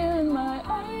feel in my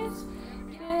eyes.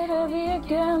 Get heavy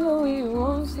again, but we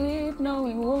won't sleep, no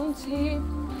we won't sleep.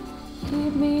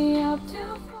 Keep me up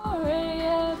till 4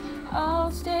 a.m.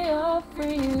 I'll stay up for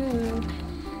you.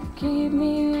 Keep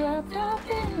me wrapped up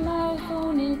in my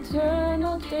phone,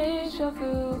 eternal deja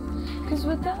vu. Cause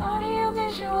with the audio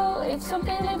visual, it's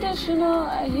something additional.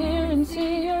 I hear and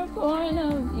see your point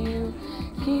of view.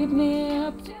 Keep me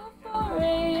up till 4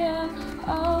 a.m.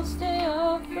 I'll stay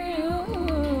up for you.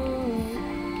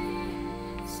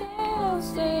 I'll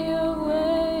stay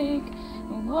awake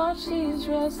and watch these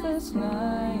restless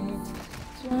nights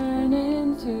turn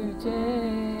into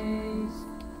days.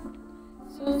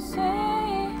 So say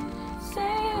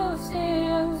I'll stay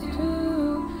up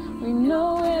too. We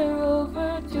know we're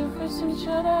overdue for some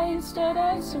shut-eye. Instead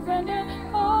I surrender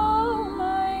all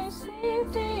my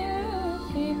sleep to you.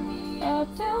 Keep me up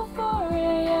till 4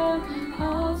 a.m.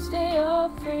 I'll stay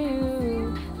up for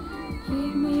you.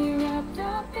 Keep me wrapped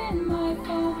up in my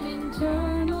phone,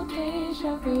 eternal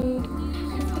deja vu.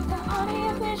 With the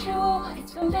audio visual,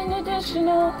 it's something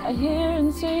additional. I hear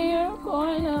and see your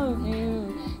point of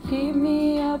view. Keep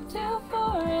me up till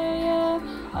 4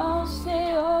 a.m. I'll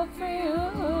stay up for you.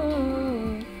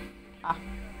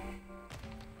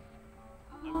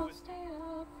 I'll stay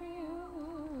up for you.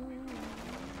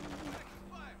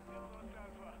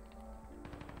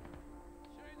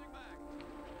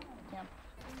 Damn.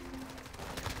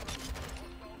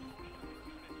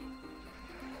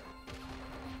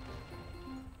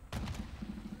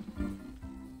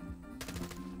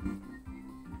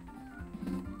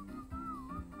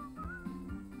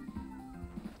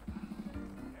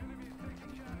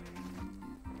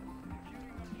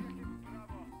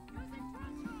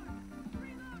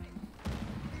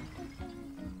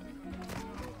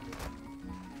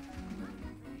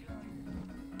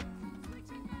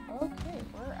 Okay,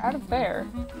 we're out of there.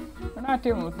 We're not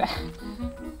dealing with that.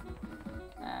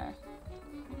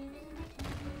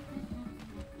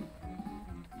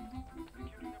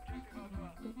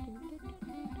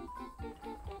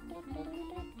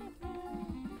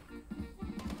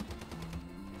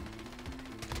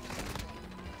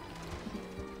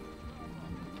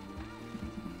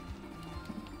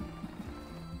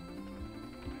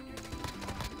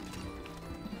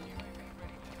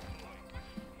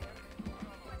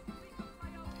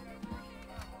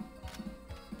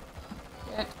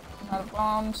 Shit, out of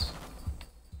bombs.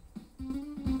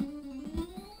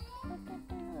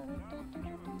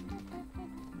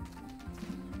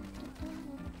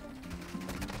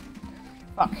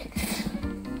 Fuck.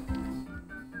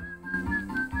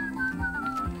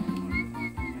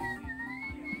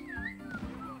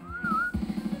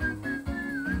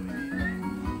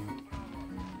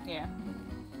 Yeah.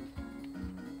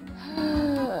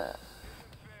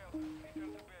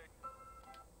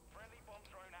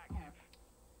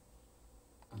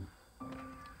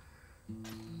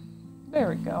 There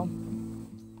we go.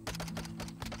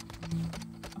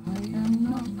 I am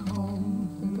not cold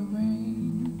for the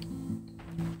rain.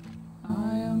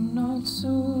 I am not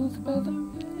soothed by the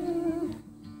wind.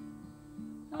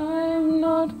 I am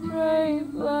not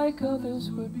brave like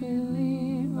others would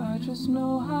believe. I just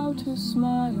know how to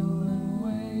smile and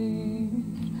wait.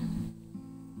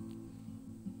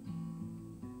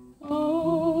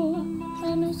 Oh, the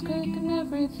man who's taken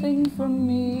everything from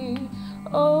me.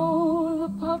 Oh,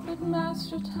 the puppet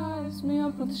master ties me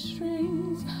up with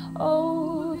strings.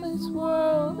 Oh, this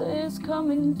world is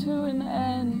coming to an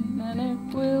end, and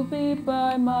it will be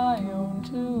by my own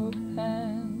 2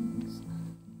 hands.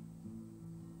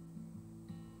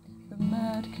 The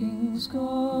Mad King's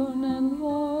gone and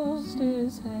lost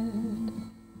his head.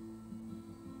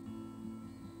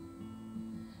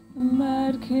 The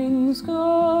Mad King's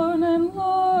gone and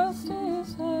lost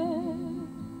his head.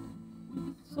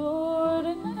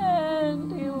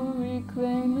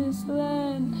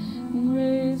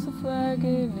 flag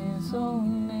in his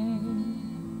own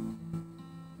name.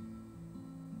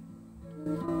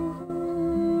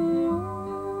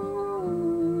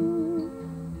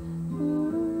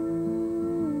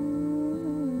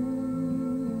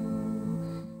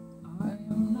 I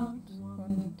am not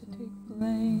one to take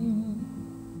blame.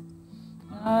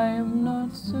 I am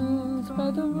not soothed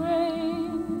by the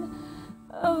rain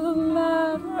of the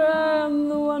mad ram,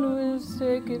 the one who has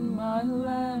taken my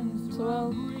land. So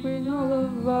I'll bring all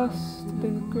of us to the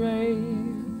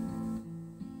grave.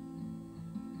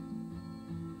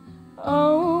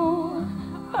 Oh,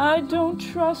 I don't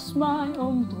trust my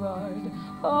own blood.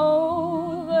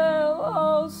 Oh, they'll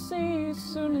all see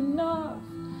soon enough.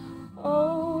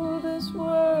 Oh, this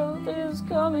world is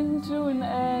coming to an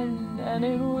end, and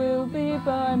it will be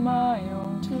by my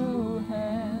own two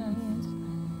hands.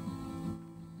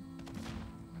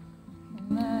 The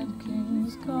Mad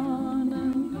King's gone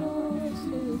and lost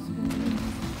his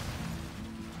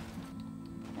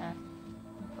head.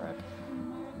 Rip.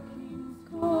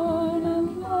 Gone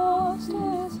and lost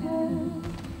his head.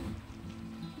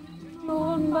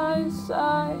 On by his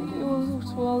side, he will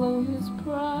swallow his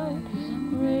pride,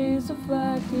 raise a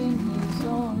flag in his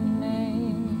own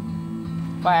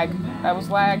name. Flag. That was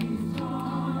lag.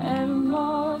 And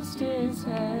lost his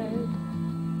head.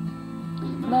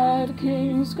 Mad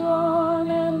King's gone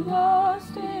and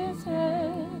lost his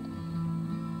head.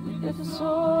 With a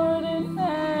sword in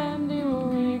hand, he will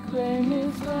reclaim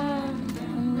his land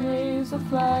and raise a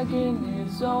flag in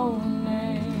his own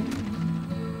name.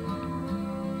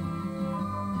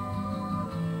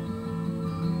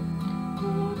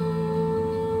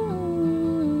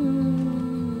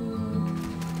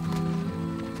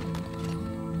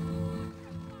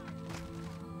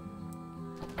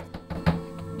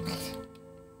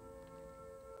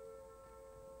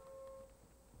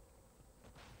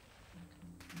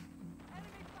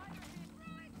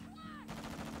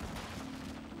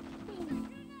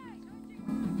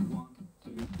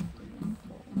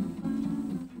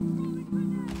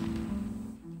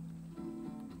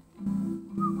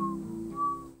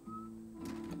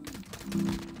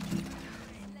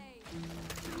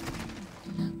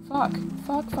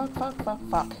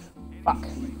 Fuck.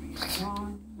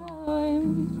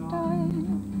 I'm dying.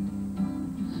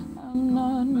 I'm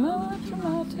not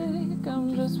melodramatic.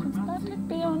 I'm just dramatic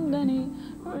beyond any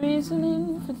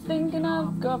reasoning for thinking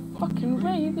I've got fucking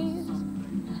rabies.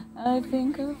 I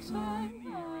think of time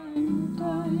I'm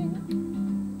dying.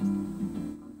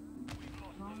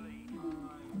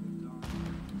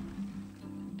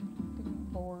 Getting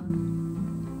bored.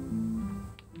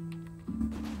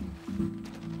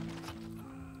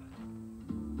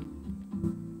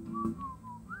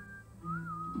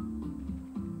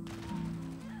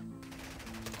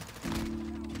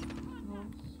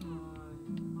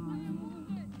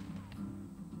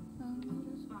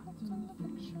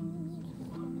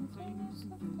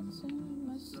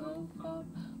 Myself up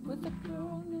with a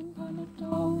girl named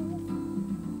Panadol.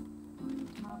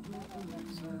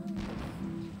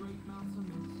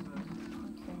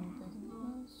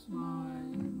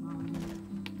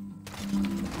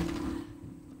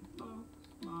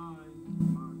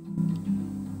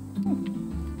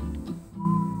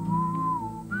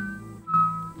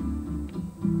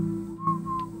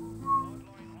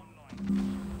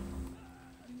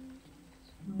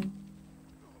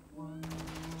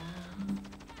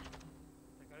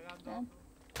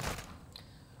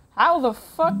 How the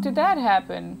fuck did that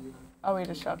happen? Oh, wait,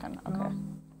 a shotgun. Okay.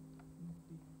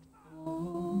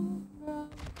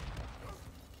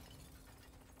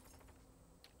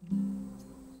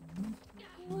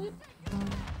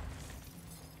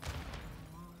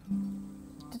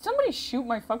 Did somebody shoot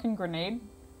my fucking grenade?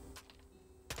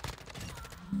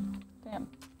 Damn.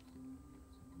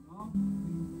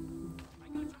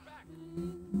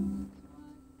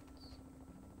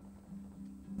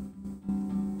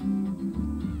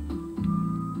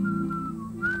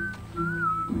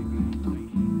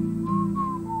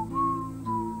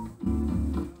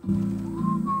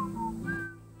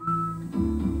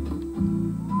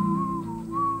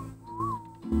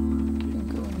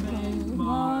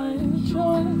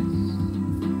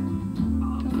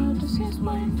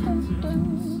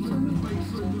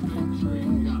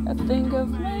 I think I've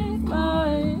made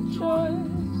my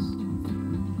choice.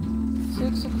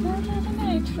 6 o'clock and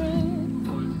hatred.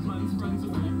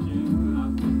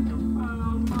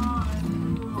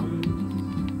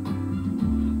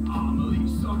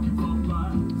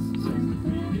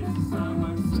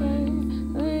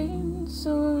 Saline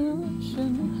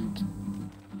solution.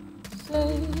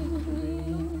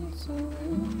 Saline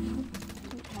solution.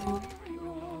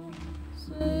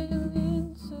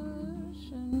 Saline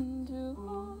solution.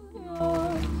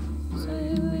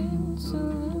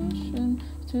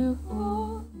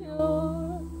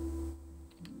 your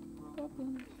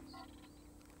problems.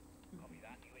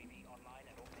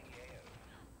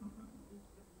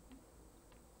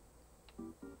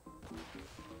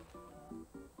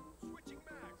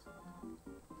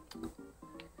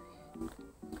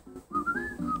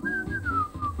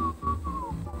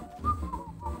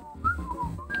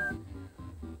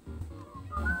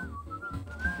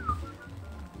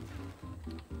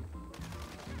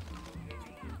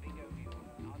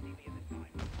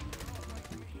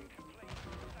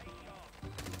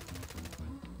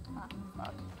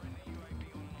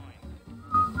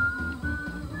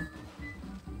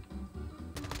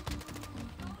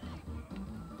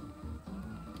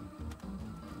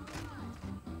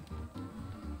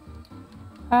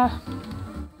 Ah.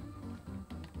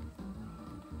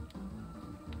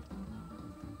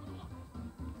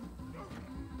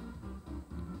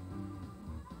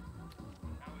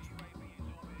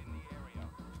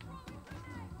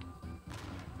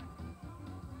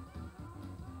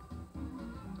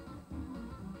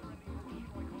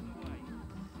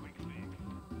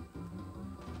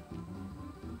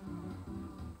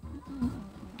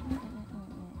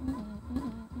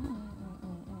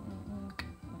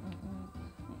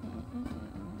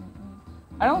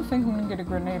 I don't think I'm gonna get a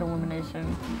grenade elimination,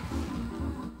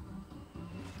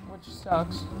 which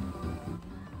sucks.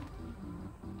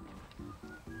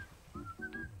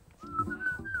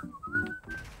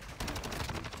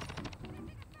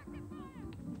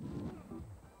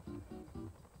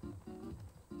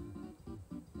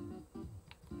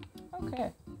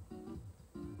 Okay.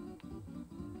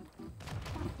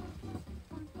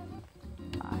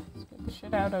 Let's get the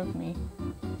shit out of me.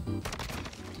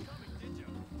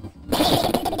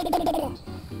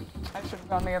 I should have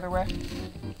gone the other way.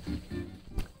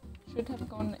 Should have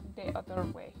gone the other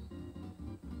way.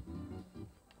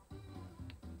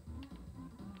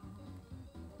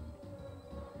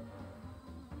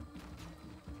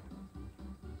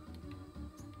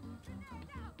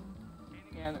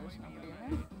 Yeah, there's nobody in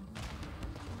there.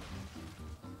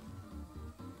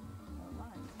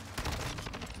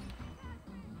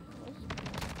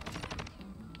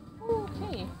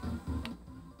 Okay.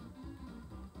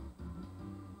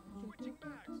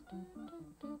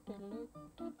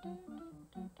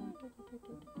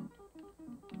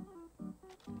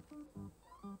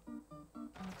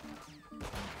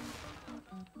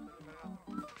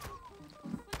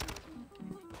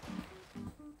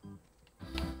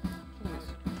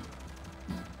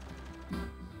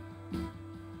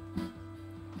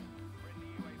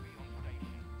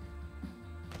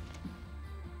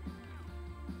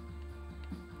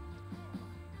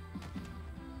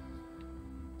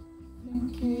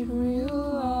 Think he'd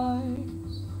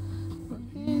realize that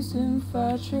he's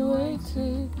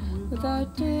infatuated with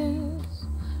ideas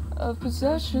of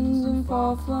possessions and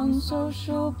far-flung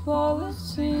social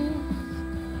policies.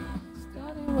 His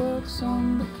daddy works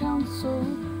on the council,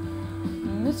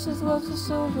 and Mrs. loves a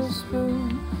silver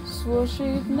spoon. Swore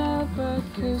she'd never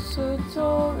kiss a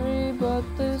Tory, but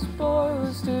this boy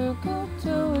was too good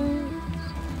to lose.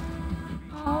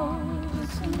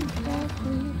 Hours and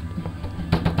carefully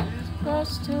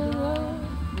press to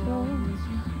the doors,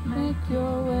 make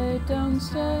your way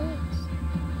downstairs.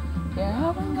 You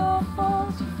haven't got far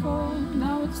to fall.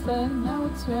 Now it's there, now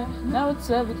it's there, now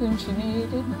it's everything she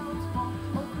needed.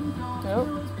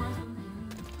 Nope.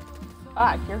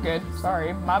 Ah, you're good.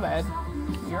 Sorry, my bad.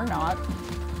 You're not.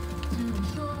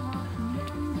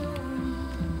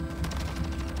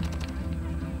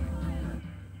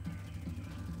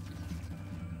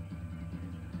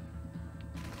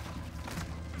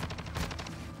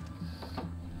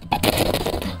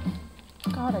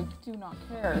 God, I do not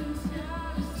care.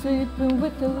 Sleeping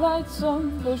with the lights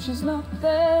on, though she's not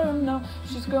there, and no,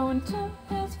 she's going to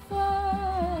his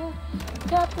flat.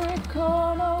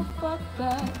 Capricorn, oh fuck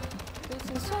that.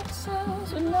 This is sex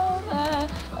sells, we know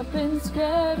that. I've been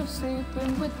scared of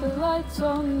sleeping with the lights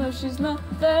on, though she's not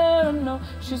there, and no,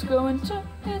 she's going to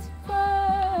his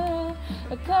flat.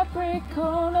 A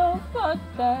Capricorn, oh fuck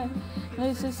that.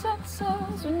 This is sex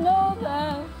sells, we know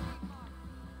that.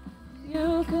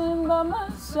 You can buy my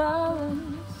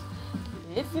silence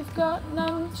if you've got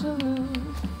none to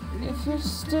lose. If you're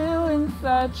still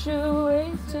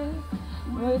infatuated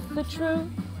with the truth,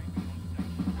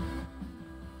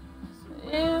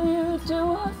 will you do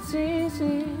what's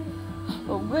easy,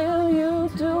 or will you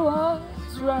do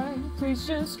what's right? Please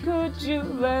just could you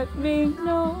let me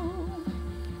know,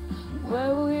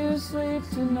 where will you sleep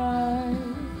tonight?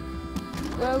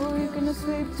 Where will you gonna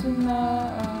sleep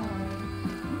tonight?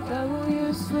 Where will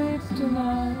you sleep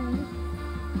tonight?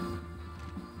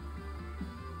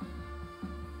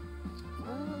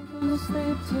 Where will you gonna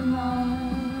sleep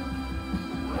tonight?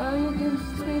 Well, you can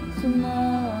sleep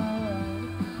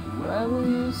tonight. Where will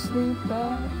you sleep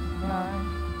at night?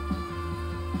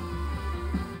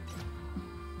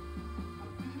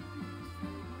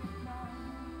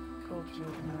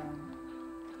 Cultured land,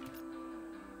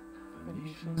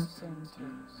 Venetian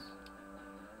centers,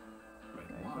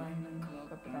 red wine and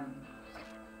club bands,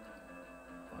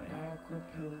 Viagra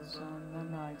pills on the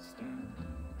nightstand.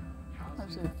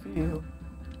 How's it feel?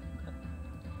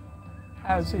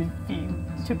 How's it feel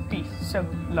to be so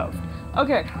loved?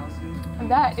 Okay,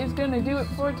 that is gonna do it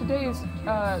for today's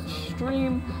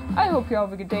stream. I hope you all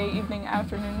have a good day, evening,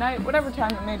 afternoon, night, whatever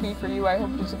time it may be for you. I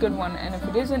hope it's a good one, and if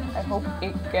it isn't, I hope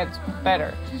it gets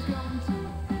better.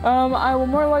 I will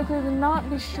more likely than not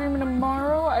be streaming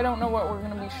tomorrow. I don't know what we're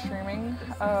gonna be streaming.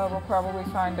 We'll probably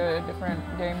find a different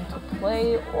game to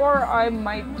play, or I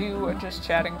might do a just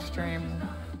chatting stream.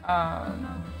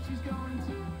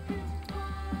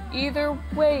 Either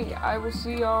way, I will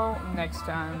see y'all next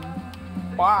time.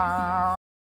 Bye.